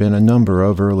there had been a number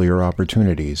of earlier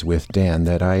opportunities with Dan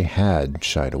that I had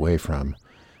shied away from.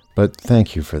 But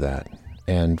thank you for that,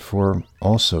 and for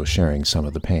also sharing some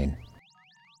of the pain.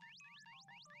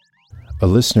 A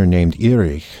listener named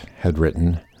Erich had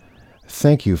written,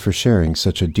 "Thank you for sharing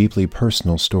such a deeply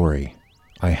personal story.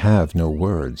 I have no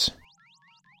words."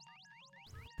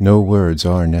 No words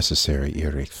are necessary,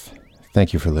 Erich.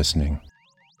 Thank you for listening.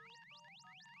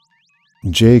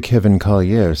 J. Kevin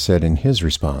Collier said in his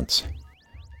response,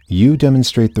 "You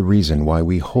demonstrate the reason why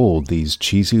we hold these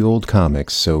cheesy old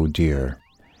comics so dear,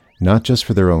 not just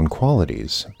for their own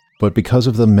qualities, but because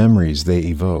of the memories they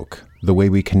evoke, the way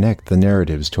we connect the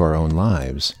narratives to our own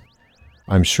lives.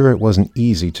 I'm sure it wasn't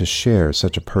easy to share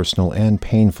such a personal and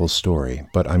painful story,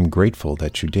 but I'm grateful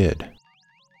that you did."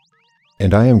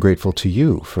 And I am grateful to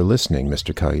you for listening,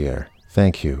 Mr. Collier.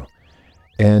 Thank you.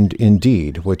 And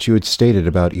indeed, what you had stated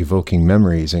about evoking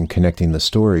memories and connecting the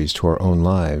stories to our own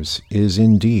lives is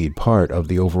indeed part of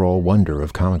the overall wonder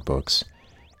of comic books.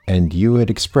 And you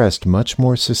had expressed much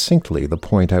more succinctly the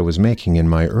point I was making in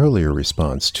my earlier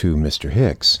response to Mr.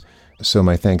 Hicks, so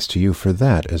my thanks to you for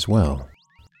that as well.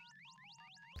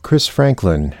 Chris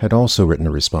Franklin had also written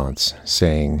a response,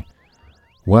 saying,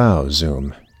 "Wow,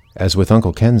 Zoom. As with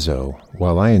Uncle Kenzo,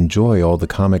 while I enjoy all the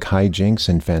comic hijinks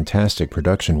and fantastic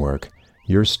production work,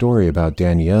 your story about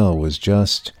Danielle was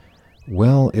just,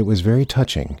 well, it was very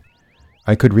touching.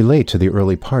 I could relate to the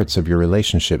early parts of your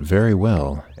relationship very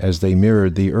well, as they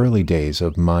mirrored the early days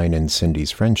of mine and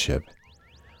Cindy's friendship.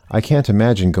 I can't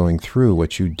imagine going through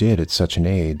what you did at such an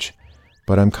age,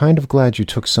 but I'm kind of glad you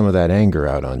took some of that anger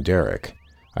out on Derek.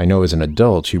 I know as an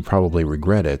adult you probably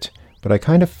regret it, but I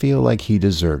kind of feel like he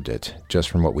deserved it, just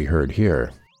from what we heard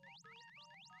here."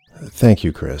 Thank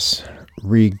you, Chris.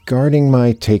 Regarding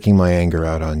my taking my anger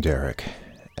out on Derek,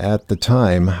 at the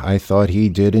time I thought he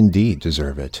did indeed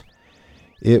deserve it.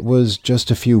 It was just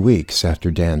a few weeks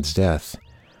after Dan's death.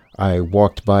 I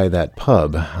walked by that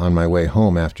pub on my way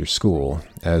home after school,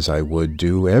 as I would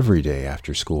do every day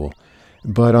after school.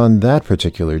 But on that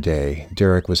particular day,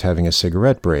 Derek was having a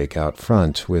cigarette break out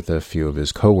front with a few of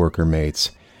his co-worker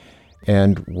mates,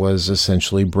 and was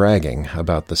essentially bragging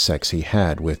about the sex he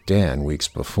had with Dan weeks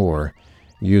before,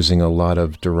 using a lot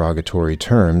of derogatory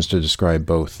terms to describe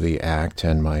both the act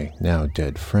and my now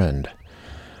dead friend.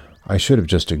 I should have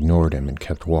just ignored him and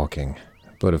kept walking,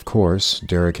 but of course,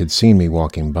 Derek had seen me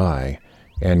walking by,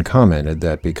 and commented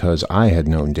that because I had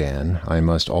known Dan, I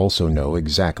must also know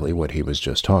exactly what he was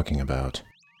just talking about.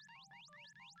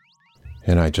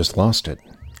 And I just lost it.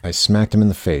 I smacked him in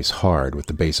the face hard with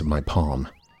the base of my palm.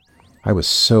 I was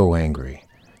so angry,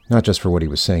 not just for what he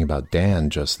was saying about Dan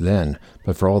just then,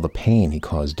 but for all the pain he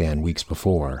caused Dan weeks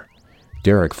before.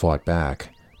 Derek fought back,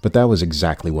 but that was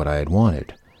exactly what I had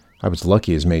wanted. I was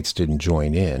lucky his mates didn't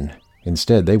join in.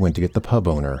 Instead, they went to get the pub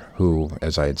owner, who,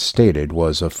 as I had stated,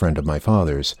 was a friend of my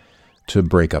father's, to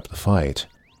break up the fight.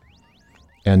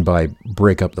 And by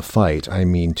break up the fight, I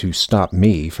mean to stop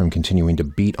me from continuing to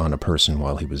beat on a person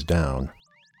while he was down.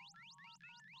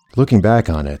 Looking back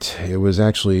on it, it was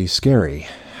actually scary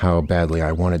how badly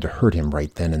I wanted to hurt him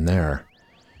right then and there.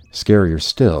 Scarier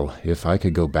still, if I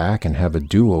could go back and have a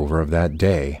do-over of that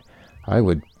day, I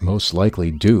would most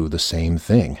likely do the same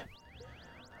thing.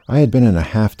 I had been in a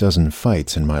half-dozen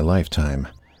fights in my lifetime,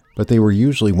 but they were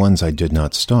usually ones I did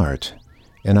not start,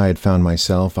 and I had found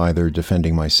myself either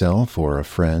defending myself or a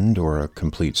friend or a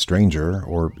complete stranger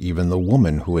or even the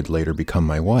woman who would later become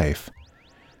my wife.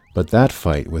 But that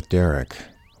fight with Derek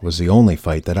was the only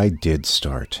fight that I did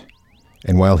start.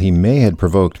 And while he may have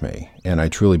provoked me, and I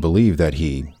truly believe that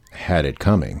he had it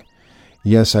coming,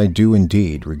 yes, I do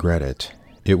indeed regret it.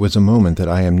 It was a moment that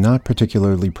I am not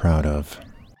particularly proud of.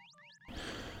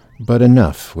 But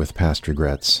enough with past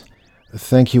regrets.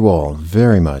 Thank you all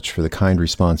very much for the kind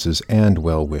responses and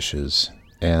well wishes,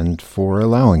 and for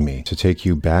allowing me to take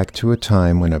you back to a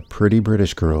time when a pretty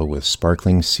British girl with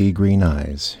sparkling sea-green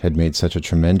eyes had made such a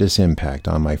tremendous impact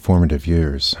on my formative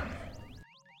years.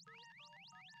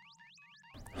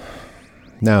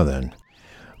 Now then,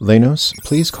 Lenos,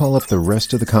 please call up the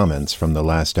rest of the comments from the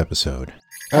last episode.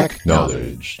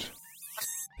 Acknowledged.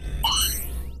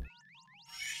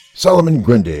 Solomon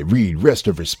Grundy read rest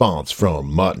of response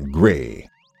from Martin Gray.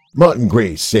 Martin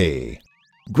Gray say,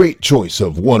 "Great choice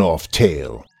of one-off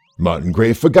tale. Martin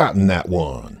Gray forgotten that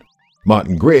one.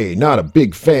 Martin Gray not a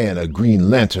big fan of Green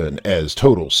Lantern as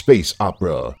total space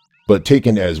opera, but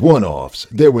taken as one-offs,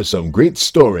 there were some great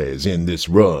stories in this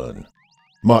run.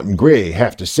 Martin Gray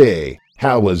have to say,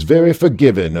 Hal was very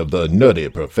forgiving of the nutty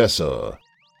professor.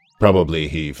 Probably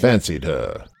he fancied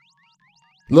her.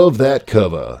 Love that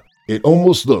cover. It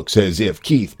almost looks as if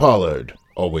Keith Pollard,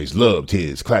 always loved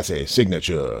his classy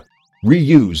signature,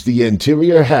 reused the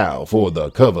interior Hal for the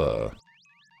cover.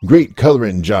 Great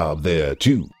coloring job there,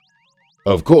 too.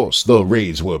 Of course, the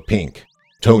rays were pink.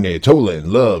 Tony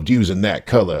Tolan loved using that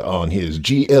color on his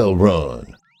GL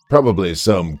run. Probably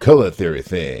some color theory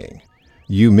thing."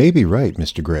 You may be right,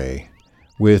 Mr. Gray.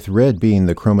 with red being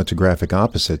the chromatographic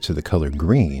opposite to the color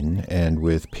green, and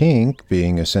with pink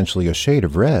being essentially a shade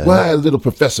of red. Why, little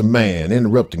Professor Man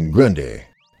interrupting Grundy.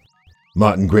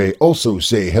 Martin Gray also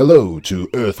say hello to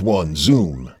Earth One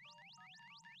Zoom.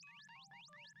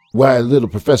 Why, little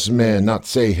Professor Man not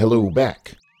say hello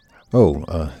back?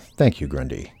 Oh, thank you,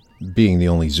 Grundy. Being the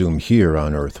only Zoom here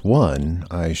on Earth One,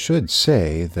 I should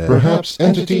say that... Perhaps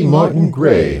Entity Martin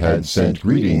Gray had sent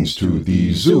greetings to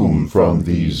the Zoom from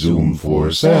the Zoom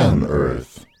for Sam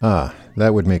Earth. Ah,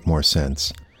 that would make more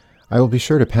sense. I will be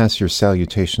sure to pass your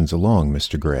salutations along,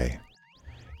 Mr. Gray.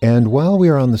 And while we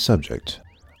are on the subject,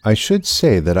 I should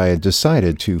say that I had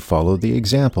decided to follow the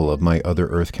example of my other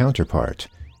Earth counterpart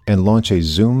and launch a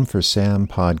Zoom for Sam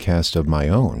podcast of my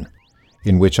own,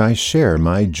 in which I share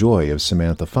my joy of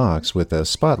Samantha Fox with a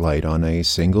spotlight on a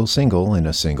single in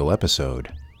a single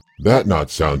episode. That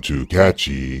not sound too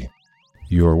catchy.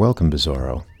 You're welcome,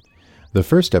 Bizarro. The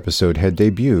first episode had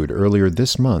debuted earlier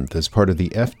this month as part of the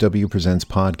FW Presents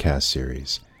podcast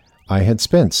series. I had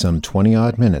spent some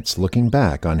 20-odd minutes looking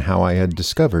back on how I had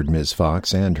discovered Ms.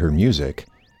 Fox and her music,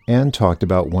 and talked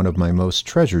about one of my most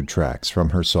treasured tracks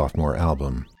from her sophomore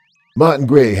album. Martin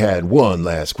Gray had one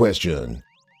last question.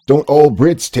 Don't all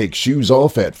Brits take shoes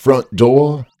off at front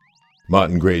door?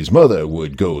 Martin Gray's mother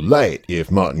would go light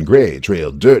if Martin Gray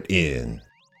trailed dirt in.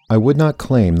 I would not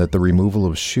claim that the removal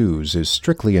of shoes is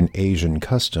strictly an Asian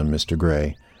custom, Mr.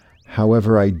 Gray.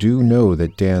 However, I do know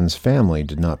that Dan's family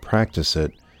did not practice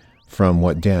it, from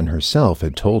what Dan herself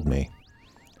had told me.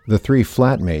 The 3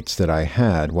 flatmates that I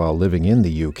had while living in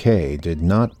the UK did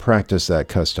not practice that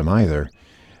custom either,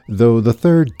 though the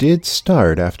third did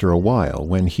start after a while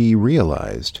when he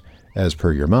realized, as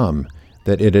per your mum,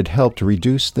 that it had helped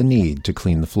reduce the need to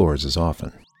clean the floors as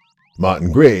often.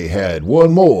 Martin Gray had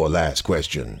one more last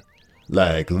question,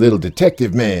 like Little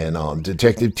Detective Man on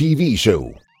Detective TV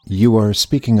show. You are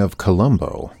speaking of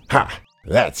Columbo. Ha!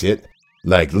 That's it.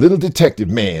 Like Little Detective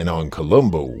Man on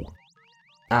Columbo.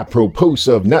 Apropos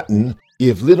of nothing,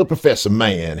 if Little Professor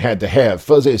Man had to have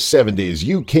Fuzzy 70's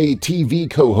UK TV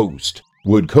co-host,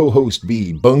 would co-host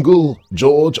be Bungle,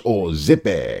 George, or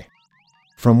Zippy?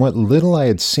 From what little I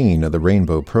had seen of the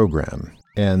Rainbow program,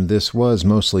 and this was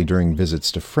mostly during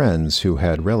visits to friends who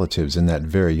had relatives in that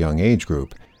very young age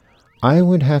group, I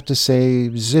would have to say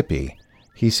Zippy.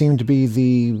 He seemed to be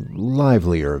the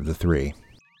livelier of the 3.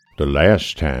 The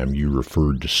last time you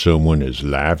referred to someone as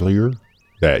livelier,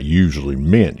 that usually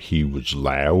meant he was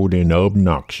loud and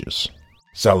obnoxious.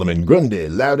 Solomon Grundy,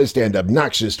 loudest and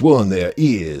obnoxious one there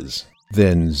is.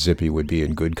 Then Zippy would be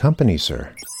in good company,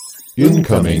 sir.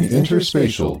 Incoming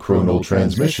interspatial chronal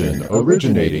transmission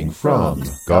originating from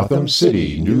Gotham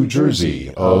City, New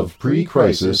Jersey of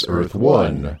pre-crisis Earth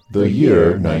 1, the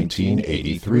year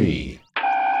 1983.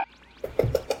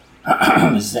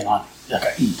 This thing on.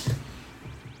 Okay.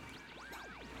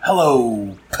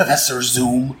 Hello, Professor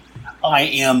Zoom. I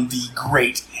am the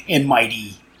great and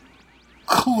mighty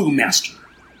Clue Master.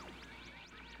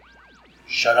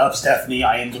 Shut up, Stephanie.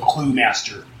 I am the Clue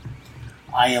Master.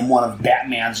 I am one of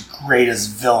Batman's greatest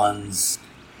villains.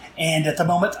 And at the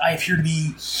moment, I appear to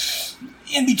be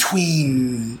in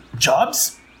between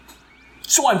jobs.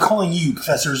 So I'm calling you,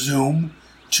 Professor Zoom,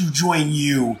 to join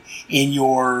you in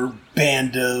your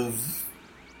band of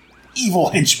evil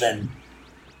henchmen,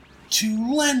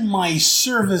 to lend my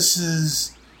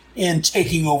services in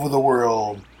taking over the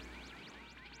world.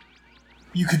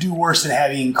 You could do worse than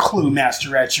having Clue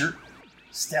Master at your...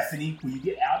 Stephanie, will you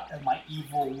get out of my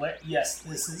evil Yes,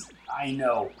 this is... I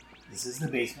know. This is the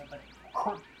basement, but...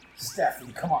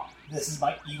 Stephanie, come on. This is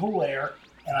my evil lair,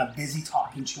 and I'm busy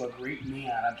talking to a great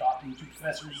man. I'm talking to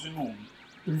Professor Zoom.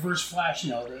 The Reverse Flash,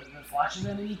 you know, the Flash's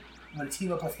enemy. I'm going to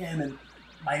team up with him, and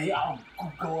I'll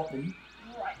go up and...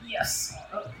 Right, yes.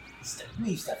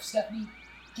 Leave, Stephanie.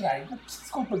 Get out of here.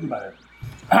 Let's go play about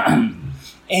it.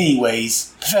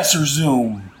 Anyways, Professor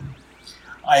Zoom,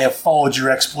 I have followed your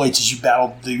exploits as you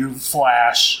battled the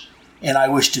Flash, and I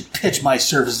wish to pitch my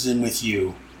services in with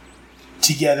you.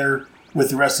 Together with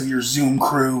the rest of your Zoom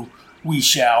crew, we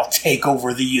shall take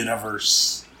over the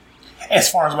universe. As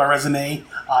far as my resume,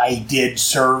 I did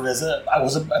serve I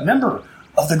was a member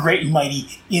of the great and mighty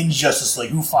Injustice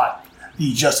League, who fought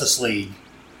the Justice League.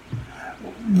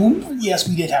 Yes,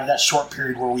 we did have that short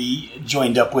period where we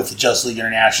joined up with the Justice League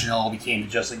International, became the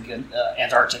Justice League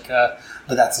Antarctica,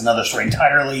 but that's another story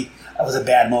entirely. That was a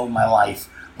bad moment in my life.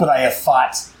 But I have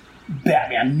fought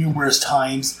Batman numerous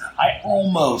times. I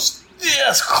almost,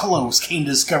 this close, came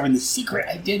to discovering the secret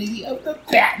identity of the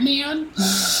Batman.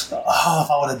 Oh,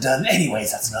 if I would have done...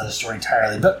 Anyways, that's another story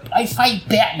entirely. But I fight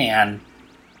Batman.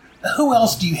 Who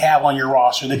else do you have on your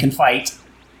roster that can fight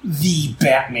the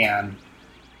Batman?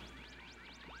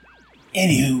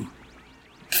 Anywho,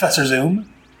 Professor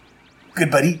Zoom,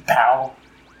 good buddy, pal.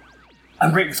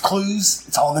 I'm great with clues.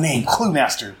 It's all in the name, Clue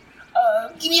Master.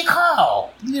 Give me a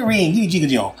call. Give me a ring. Give me a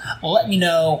jingle. Let me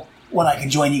know when I can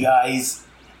join you guys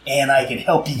and I can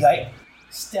help you guys.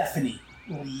 Stephanie,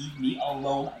 leave me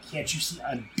alone. Can't you see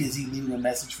I'm busy leaving a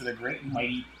message for the great and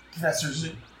mighty Professor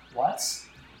Zoom? What?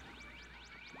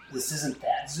 This isn't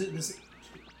that Zoom. This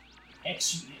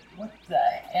is... What the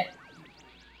heck?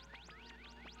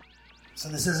 So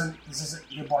this isn't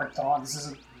Eobard Thawne. This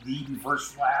isn't the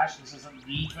Reverse Flash. This isn't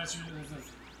the Professor Zoom. This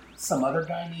is some other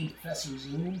guy named Professor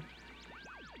Zoom.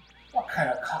 What kind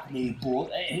of cockney bull?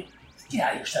 Hey, get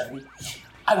out of here, Stephanie.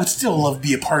 I would still love to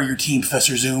be a part of your team,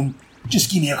 Professor Zoom.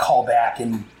 Just give me a call back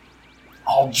and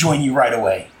I'll join you right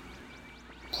away.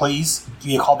 Please, give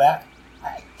me a call back.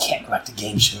 I can't go back to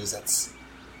game shows. That's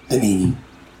demeaning.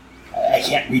 I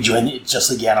can't rejoin it just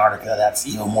like Antarctica. That's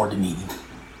even more demeaning.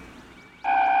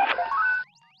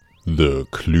 The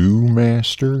Clue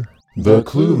Master? The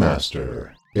Clue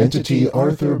Master, Entity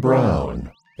Arthur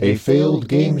Brown, a failed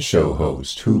game show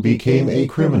host who became a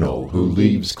criminal who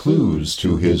leaves clues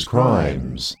to his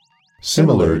crimes,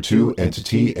 similar to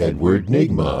Entity Edward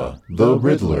Nygma, the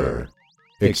Riddler,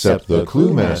 except the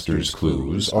Clue Master's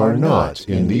clues are not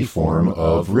in the form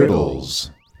of riddles.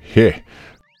 Heh,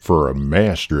 for a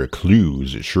master of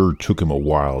clues, it sure took him a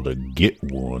while to get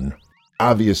one.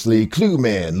 Obviously, Clue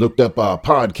Man looked up our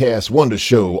podcast Wonder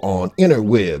Show on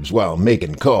interwebs while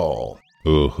making call.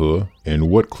 Uh-huh,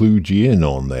 and what clued you in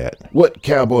on that? What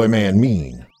Cowboy Man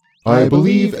mean? I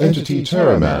believe Entity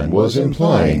Terraman was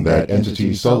implying that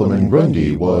Entity Solomon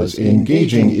Grundy was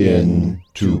engaging in,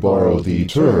 to borrow the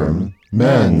term,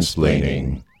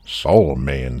 mansplaining.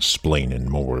 Solomon-splaining,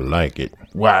 more like it.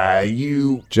 Why,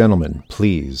 you... Gentlemen,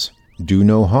 please, do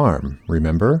no harm,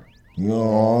 remember?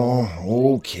 Oh,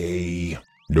 okay.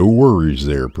 No worries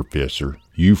there, Professor.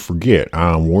 You forget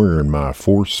I'm wearing my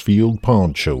force field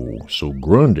poncho, so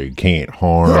Grundy can't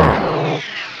harm...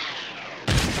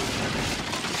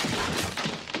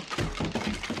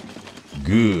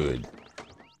 Good.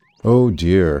 Oh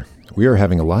dear, we are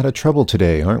having a lot of trouble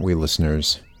today, aren't we,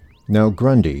 listeners? Now,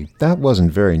 Grundy, that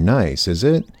wasn't very nice, is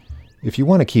it? If you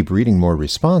want to keep reading more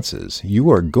responses, you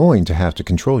are going to have to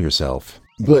control yourself.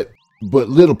 But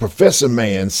Little Professor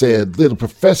Man said Little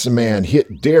Professor Man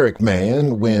hit Derek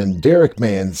Man when Derek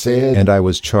Man said... And I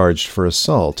was charged for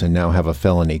assault and now have a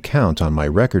felony count on my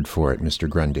record for it, Mr.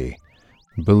 Grundy.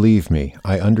 Believe me,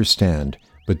 I understand.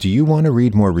 But do you want to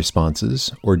read more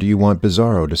responses, or do you want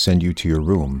Bizarro to send you to your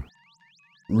room?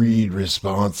 Read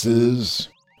responses.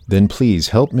 Then please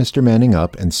help Mr. Manning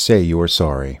up and say you're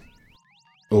sorry.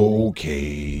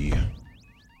 Okay.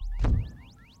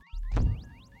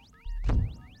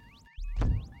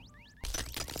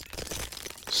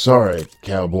 Sorry,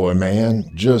 Cowboy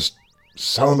Man. Just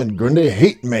Solomon Grundy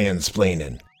hate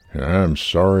mansplaining. I'm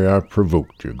sorry I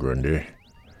provoked you, Grundy.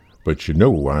 But you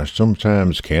know, I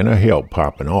sometimes can't help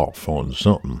popping off on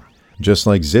something. Just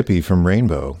like Zippy from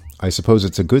Rainbow. I suppose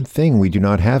it's a good thing we do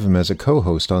not have him as a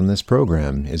co-host on this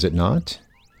program, is it not?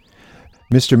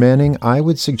 Mr. Manning, I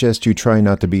would suggest you try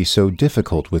not to be so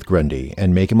difficult with Grundy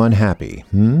and make him unhappy,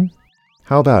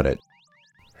 How about it?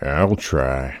 I'll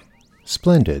try.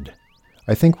 Splendid.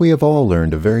 I think we have all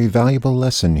learned a very valuable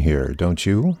lesson here, don't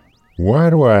you?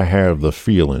 Why do I have the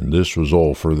feeling this was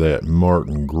all for that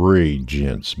Martin Gray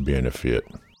gent's benefit?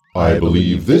 I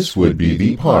believe this would be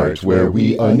the part where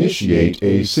we initiate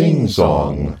a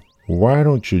sing-song. Why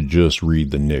don't you just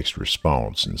read the next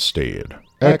response instead?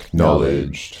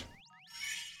 Acknowledged.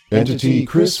 Entity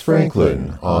Chris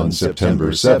Franklin on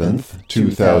September 7th,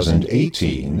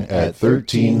 2018 at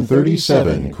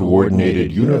 13:37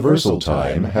 Coordinated Universal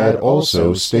Time had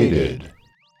also stated,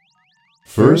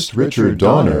 first Richard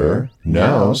Donner,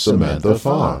 now Samantha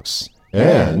Fox,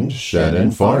 and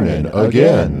Shannon Farnan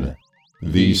again.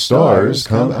 The stars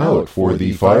come out for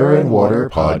the Fire and Water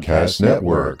Podcast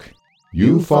Network.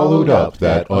 You followed up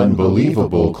that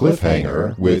unbelievable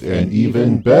cliffhanger with an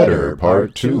even better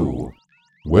part 2.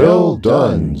 Well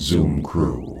done, Zoom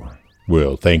crew.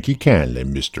 Well, thank you kindly,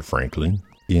 Mr. Franklin.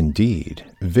 Indeed.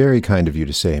 Very kind of you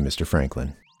to say, Mr.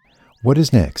 Franklin. What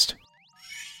is next?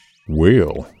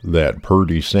 Well, that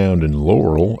purty-sounding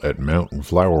Laurel at Mountain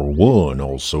Flower 1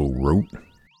 also wrote,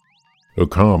 a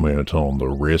comment on the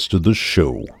rest of the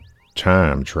show.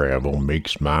 Time travel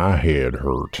makes my head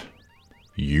hurt.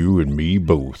 You and me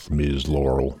both, Ms.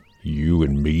 Laurel. You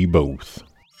and me both.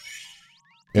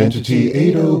 Entity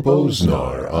Ado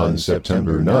Bosnar on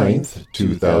September 9th,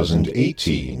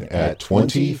 2018 at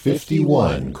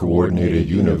 20:51 Coordinated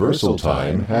Universal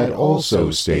Time had also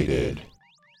stated,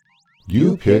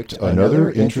 you picked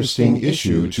another interesting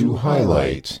issue to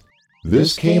highlight.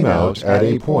 This came out at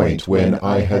a point when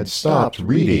I had stopped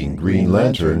reading Green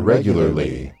Lantern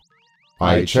regularly.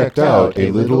 I checked out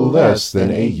a little less than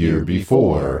a year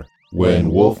before,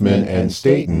 when Wolfman and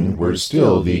Staton were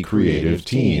still the creative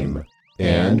team,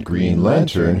 and Green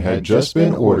Lantern had just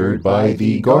been ordered by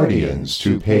the Guardians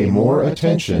to pay more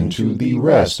attention to the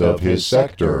rest of his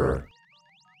sector.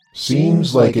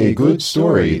 Seems like a good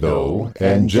story, though,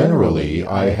 and generally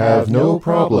I have no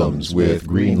problems with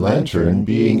Green Lantern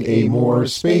being a more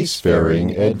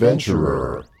spacefaring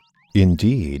adventurer.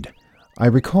 Indeed. I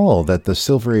recall that the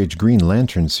Silver Age Green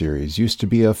Lantern series used to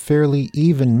be a fairly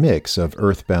even mix of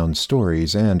Earthbound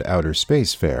stories and outer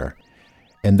space fare,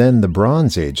 and then the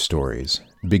Bronze Age stories,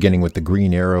 beginning with the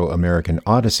Green Arrow American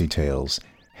Odyssey tales,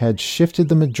 had shifted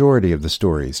the majority of the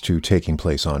stories to taking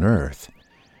place on Earth.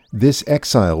 This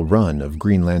exile run of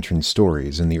Green Lantern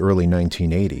stories in the early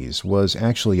 1980s was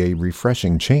actually a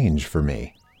refreshing change for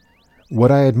me.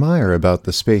 What I admire about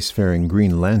the spacefaring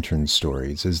Green Lantern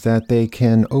stories is that they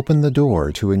can open the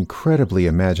door to incredibly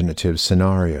imaginative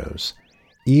scenarios,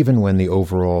 even when the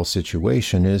overall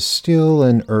situation is still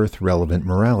an Earth-relevant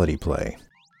morality play.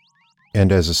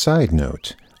 And as a side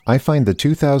note, I find the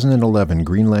 2011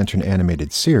 Green Lantern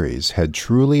animated series had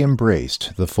truly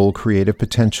embraced the full creative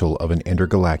potential of an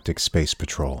intergalactic space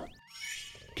patrol.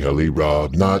 Kelly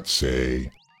Rob not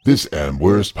say, this am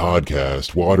worst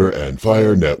podcast Water and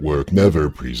Fire Network never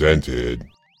presented.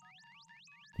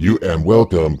 You am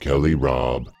welcome, Kelly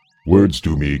Rob. Words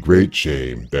do me great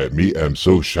shame that me am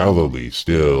so shallowly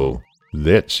still.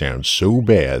 That sounds so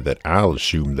bad that I'll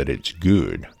assume that it's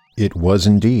good. It was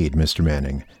indeed, Mr.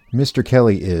 Manning. Mr.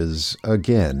 Kelly is,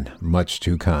 again, much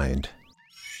too kind.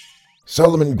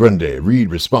 Solomon Grundy read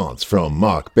response from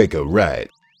Mark Baker Wright.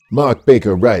 Mark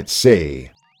Baker Wright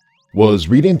say, was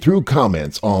reading through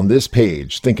comments on this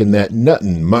page thinking that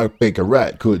nothing Mark Baker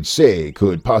Wright could say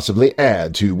could possibly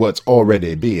add to what's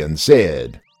already being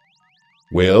said.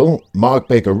 Well, Mark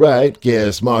Baker Wright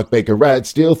guess Mark Baker Wright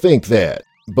still think that.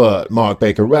 But Mark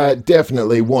Baker Wright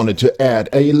definitely wanted to add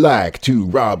a like to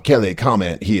Rob Kelly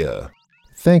comment here.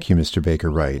 Thank you, Mr. Baker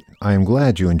Wright. I am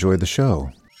glad you enjoyed the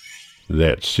show.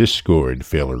 That Siskoid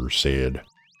feller said,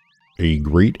 a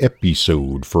great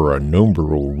episode for a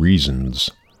number of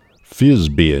reasons.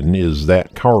 Fizbin is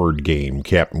that card game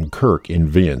Captain Kirk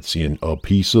invents in A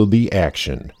Piece of the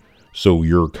Action. So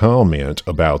your comment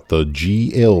about the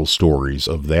GL stories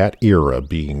of that era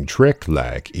being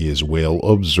Trek-like is well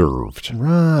observed.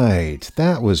 Right,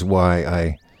 that was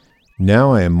why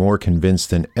Now I am more convinced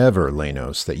than ever,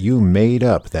 Lanos, that you made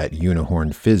up that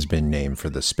Unihorn Fizbin name for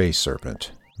the Space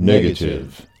Serpent.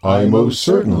 Negative. I most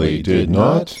certainly did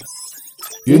not.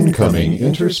 Incoming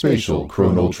interspatial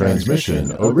chronal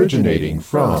transmission originating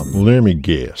from... Let me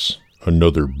guess.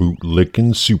 Another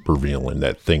bootlicking supervillain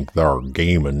that think they're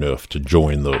game enough to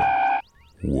join the...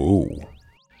 Whoa.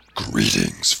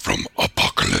 Greetings from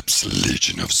Apocalypse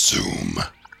Legion of Zoom.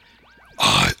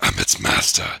 I am its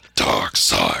master,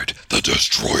 Darkseid the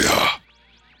Destroyer.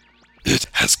 It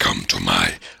has come to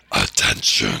my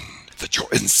attention that your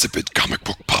insipid comic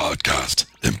book podcast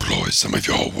employs some of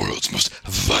your world's most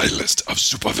vilest of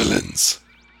supervillains.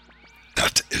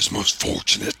 That is most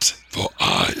fortunate, for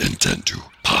I intend to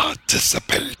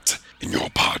participate in your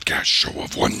podcast show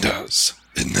of wonders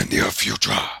in the near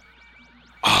future.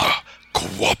 Our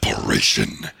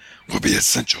cooperation will be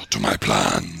essential to my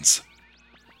plans.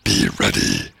 Be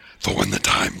ready for when the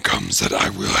time comes that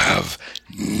I will have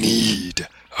need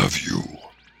of you.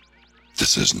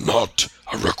 This is not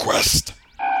a request.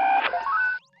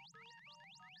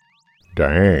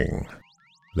 Dang.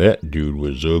 That dude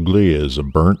was ugly as a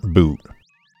burnt boot.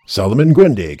 Solomon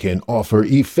Grundy can offer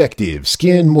effective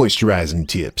skin moisturizing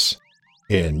tips.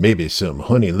 And maybe some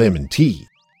honey lemon tea.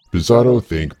 Bizarro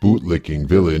think bootlicking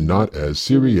villain not as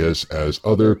serious as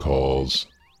other calls.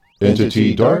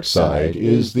 Entity Darkseid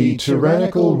is the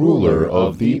tyrannical ruler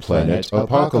of the planet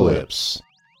Apocalypse.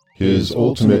 His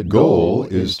ultimate goal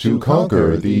is to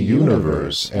conquer the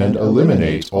universe and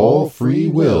eliminate all free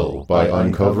will by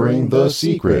uncovering the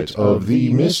secret of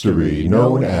the mystery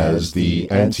known as the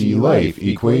anti-life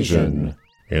equation.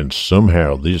 And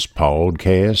somehow this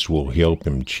podcast will help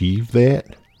him achieve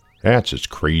that? That's as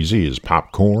crazy as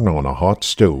popcorn on a hot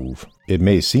stove. It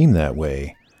may seem that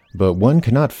way, but one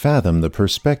cannot fathom the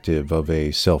perspective of a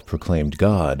self-proclaimed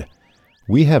god.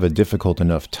 We have a difficult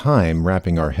enough time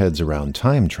wrapping our heads around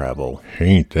time travel.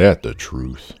 Ain't that the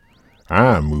truth?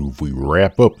 I move we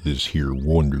wrap up this here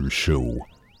wonder show,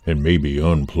 and maybe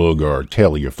unplug our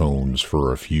telephones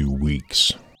for a few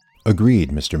weeks. Agreed,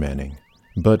 Mr. Manning.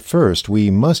 But first, we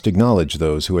must acknowledge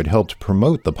those who had helped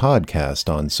promote the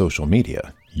podcast on social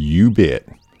media. You bet.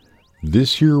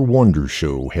 This here Wonder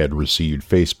Show had received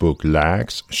Facebook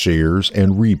likes, shares,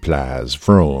 and replies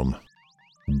from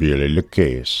Billy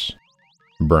Lacasse,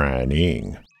 Brian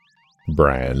Ing,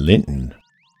 Brian Linton,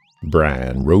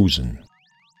 Brian Rosen,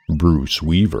 Bruce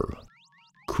Weaver,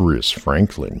 Chris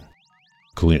Franklin,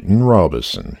 Clinton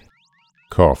Robinson,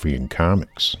 Coffee and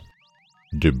Comics,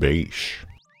 Debache,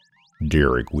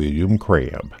 Derek William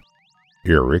Crabb,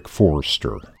 Eric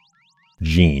Forster,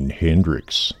 Gene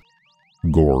Hendricks,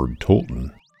 Gord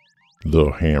Tolton,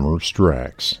 The Hammer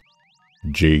Strikes,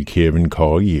 J. Kevin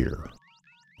Collier,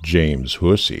 James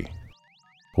Hussey,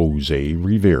 Jose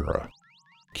Rivera,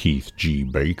 Keith G.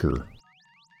 Baker,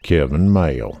 Kevin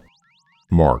Mayle,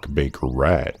 Mark Baker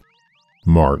Wright,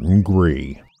 Martin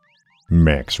Gray,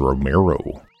 Max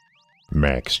Romero,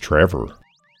 Max Trevor,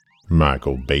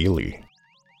 Michael Bailey,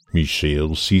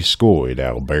 Michelle Siskoid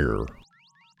Albert,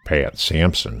 Pat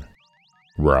Sampson,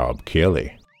 Rob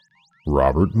Kelly,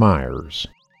 Robert Myers,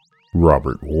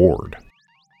 Robert Ward,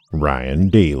 Ryan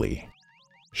Daly,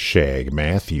 Shag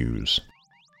Matthews,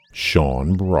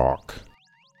 Sean Brock,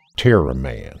 Terra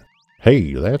Man,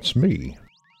 hey, that's me,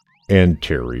 and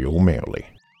Terry O'Malley.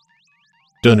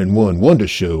 Done in One Wonder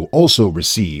Show also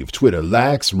received Twitter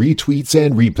likes, retweets,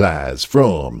 and replies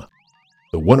from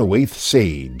The 108th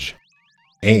Sage,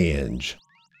 Ange,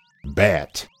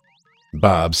 Bat,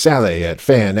 Bob Sally at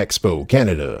Fan Expo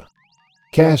Canada,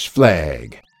 Cash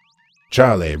Flag,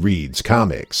 Charlie Reads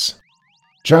Comics,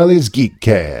 Charlie's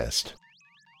Geekcast,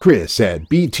 Chris at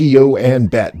BTO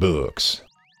and Bat Books,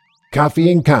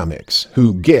 Coffee and Comics,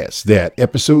 who guessed that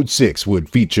Episode 6 would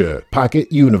feature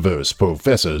Pocket Universe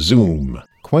Professor Zoom.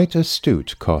 Quite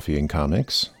astute, Coffee and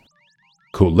Comics.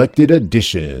 Collected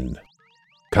Edition,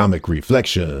 Comic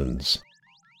Reflections,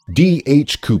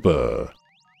 D.H. Cooper,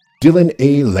 Dylan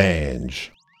A.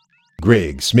 Lange,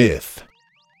 Greg Smith,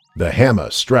 The Hammer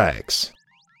Strikes,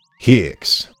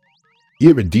 Hicks,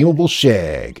 Irredeemable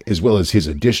Shag, as well as his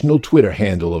additional Twitter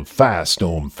handle of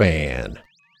Firestorm Fan.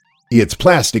 It's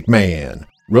Plastic Man,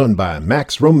 run by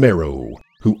Max Romero,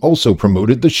 who also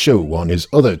promoted the show on his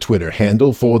other Twitter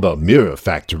handle for the Mirror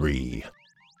Factory.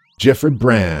 Jeffrey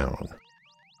Brown,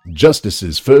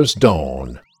 Justice's First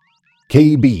Dawn,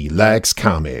 KB Likes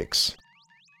Comics,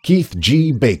 Keith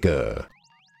G. Baker,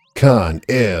 Con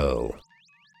L,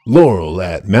 Laurel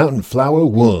at Mountain Flower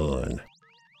 1,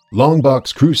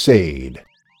 Longbox Crusade,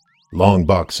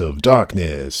 Longbox of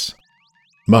Darkness,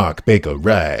 Mark Baker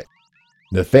Wright,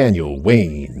 Nathaniel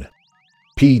Wayne,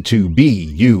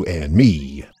 P2B You and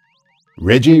Me,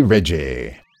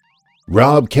 Reggie,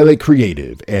 Rob Kelly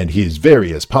Creative and his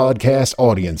various podcast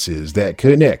audiences that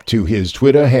connect to his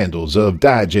Twitter handles of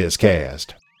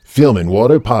Digestcast, Film and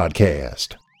Water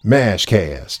Podcast,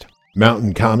 Mashcast,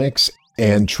 Mountain Comics,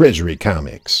 and Treasury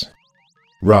Comics,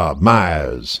 Rob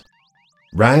Myers,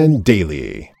 Ryan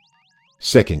Daly,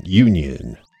 Second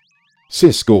Union,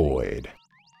 Siskoid,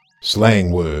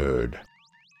 Slangword,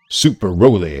 Super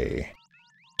Roly,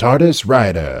 TARDIS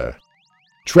Rider,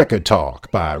 Trekker Talk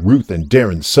by Ruth and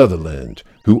Darren Sutherland,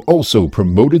 who also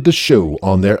promoted the show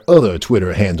on their other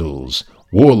Twitter handles,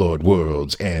 Warlord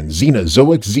Worlds and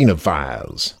Xenozoic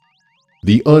Xenophiles,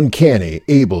 The Uncanny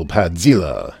Abel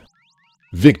Padzilla,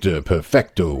 Victor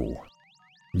Perfecto,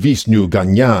 Vishnu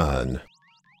Ganyan,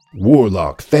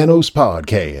 Warlock Thanos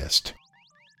Podcast,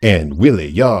 and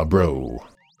Willie Yarbrough.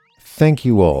 Thank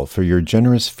you all for your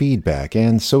generous feedback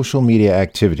and social media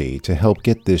activity to help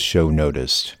get this show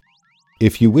noticed.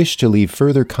 If you wish to leave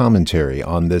further commentary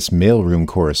on this mailroom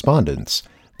correspondence,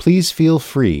 please feel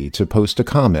free to post a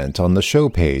comment on the show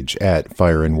page at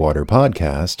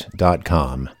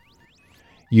fireandwaterpodcast.com.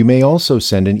 You may also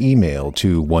send an email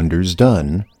to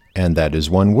wondersdone, and that is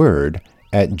one word,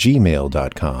 at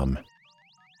gmail.com.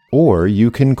 Or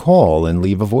you can call and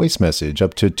leave a voice message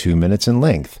up to 2 minutes in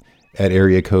length at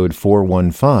area code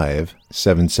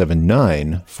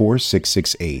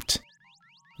 415-779-4668.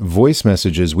 Voice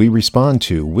messages we respond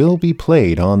to will be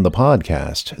played on the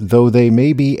podcast, though they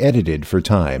may be edited for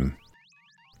time.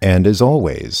 And as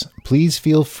always, please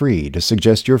feel free to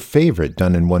suggest your favorite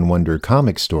Done in One Wonder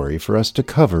comic story for us to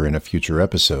cover in a future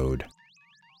episode.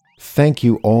 Thank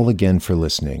you all again for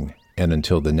listening, and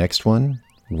until the next one,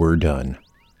 we're done.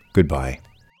 Goodbye.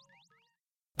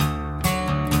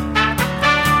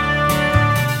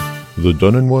 The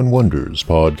Done in One Wonders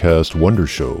Podcast Wonder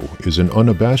Show is an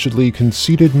unabashedly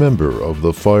conceited member of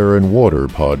the Fire and Water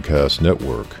Podcast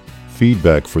Network.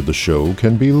 Feedback for the show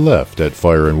can be left at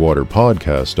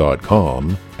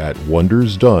fireandwaterpodcast.com, at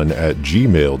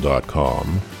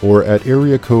wondersdone@gmail.com, or at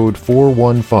area code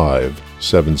 415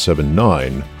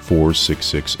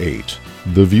 779-4668.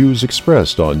 The views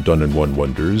expressed on Done in One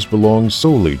Wonders belong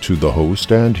solely to the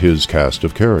host and his cast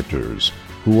of characters,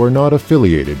 who are not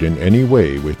affiliated in any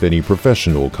way with any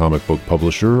professional comic book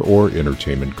publisher or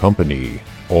entertainment company.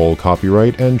 All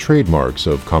copyright and trademarks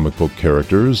of comic book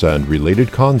characters and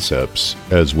related concepts,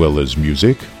 as well as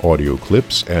music, audio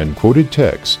clips, and quoted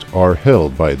text, are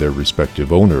held by their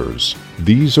respective owners.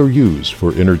 These are used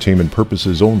for entertainment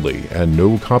purposes only, and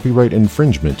no copyright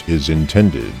infringement is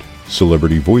intended.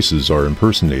 Celebrity voices are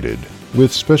impersonated,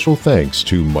 with special thanks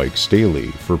to Mike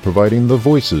Staley for providing the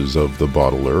voices of the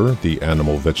Bottler, the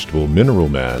Animal Vegetable Mineral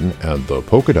Man, and the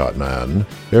Polka Dot Man,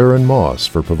 Aaron Moss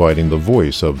for providing the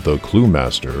voice of the Clue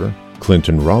Master,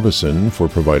 Clinton Robinson for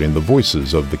providing the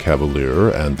voices of the Cavalier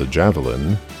and the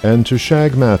Javelin, and to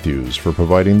Shag Matthews for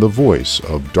providing the voice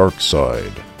of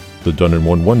Darkseid. The Done in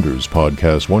One Wonders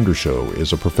Podcast Wonder Show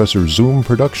is a Professor Zoom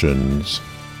Productions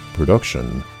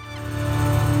production.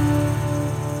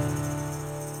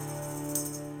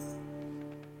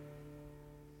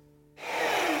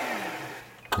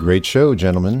 Great show,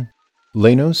 gentlemen.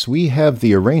 Lenos, we have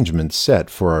the arrangements set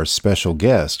for our special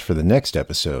guest for the next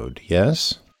episode,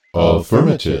 yes?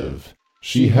 Affirmative.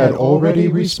 She had already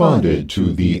responded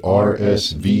to the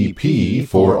RSVP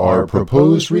for our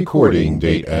proposed recording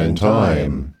date and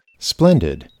time.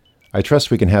 Splendid. I trust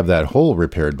we can have that hole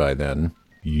repaired by then.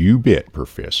 You bet,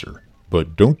 Professor.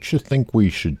 But don't you think we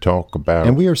should talk about...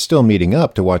 And we are still meeting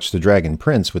up to watch The Dragon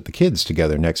Prince with the kids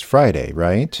together next Friday,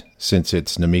 right? Since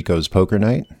it's Namiko's poker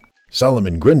night?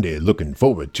 Solomon Grundy looking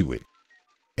forward to it.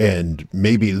 And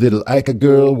maybe little Ica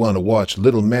girl want to watch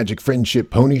Little Magic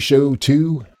Friendship Pony Show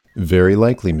too? Very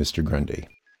likely, Mr. Grundy.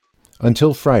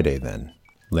 Until Friday, then.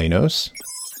 Lenos?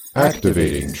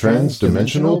 Activating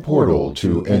transdimensional portal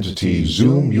to entity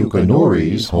Zoom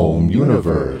Yukinori's home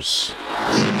universe.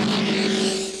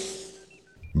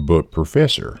 But,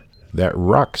 Professor, that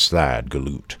rock slide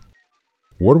galoot.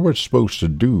 What are we supposed to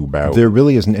do about... There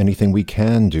really isn't anything we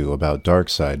can do about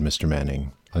Darkseid, Mr.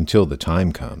 Manning, until the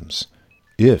time comes.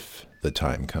 If the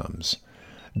time comes.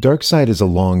 Darkseid is a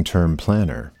long-term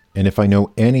planner, and if I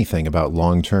know anything about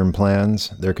long-term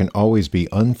plans, there can always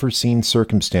be unforeseen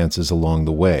circumstances along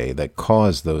the way that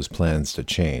cause those plans to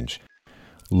change.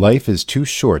 Life is too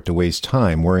short to waste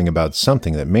time worrying about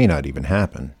something that may not even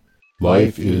happen.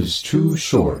 Life is too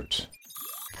short.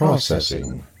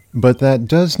 Processing. But that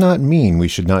does not mean we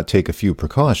should not take a few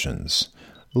precautions.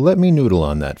 Let me noodle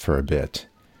on that for a bit.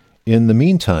 In the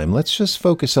meantime, let's just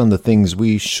focus on the things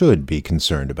we should be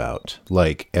concerned about,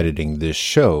 like editing this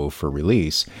show for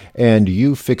release, and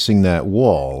you fixing that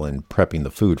wall and prepping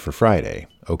the food for Friday,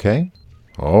 okay?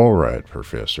 All right,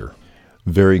 Professor.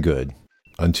 Very good.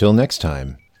 Until next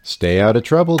time, stay out of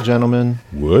trouble, gentlemen.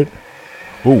 What?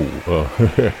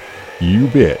 Oh, you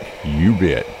bet, you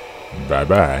bet.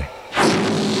 Bye-bye.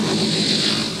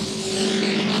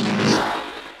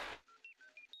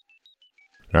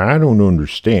 I don't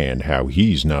understand how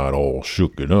he's not all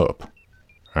shooken up.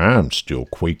 I'm still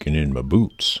quaking in my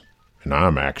boots, and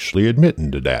I'm actually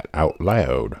admitting to that out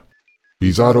loud.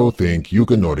 Bizarro think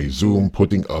Yukinori Zoom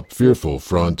putting up fearful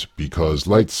front because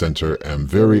Light Center am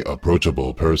very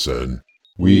approachable person.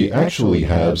 We actually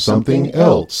have something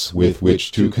else with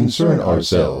which to concern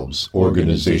ourselves,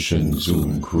 Organization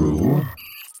Zoom Crew.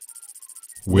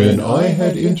 When I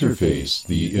had interfaced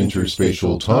the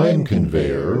interspatial time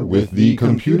conveyor with the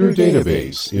computer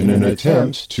database in an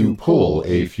attempt to pull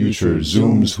a future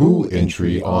Zoom's Who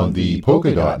entry on the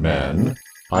Polka Dot Man,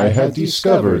 I had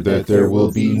discovered that there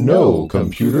will be no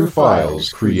computer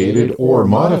files created or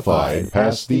modified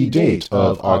past the date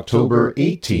of October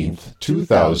 18th,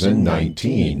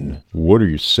 2019. What are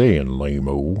you saying,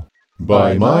 lame-o?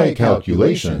 By my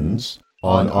calculations,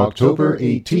 on October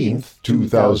 18th,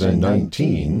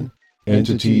 2019,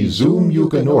 entity Zoom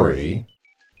Yukinori,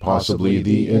 possibly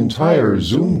the entire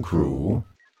Zoom crew,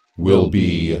 will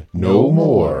be no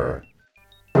more.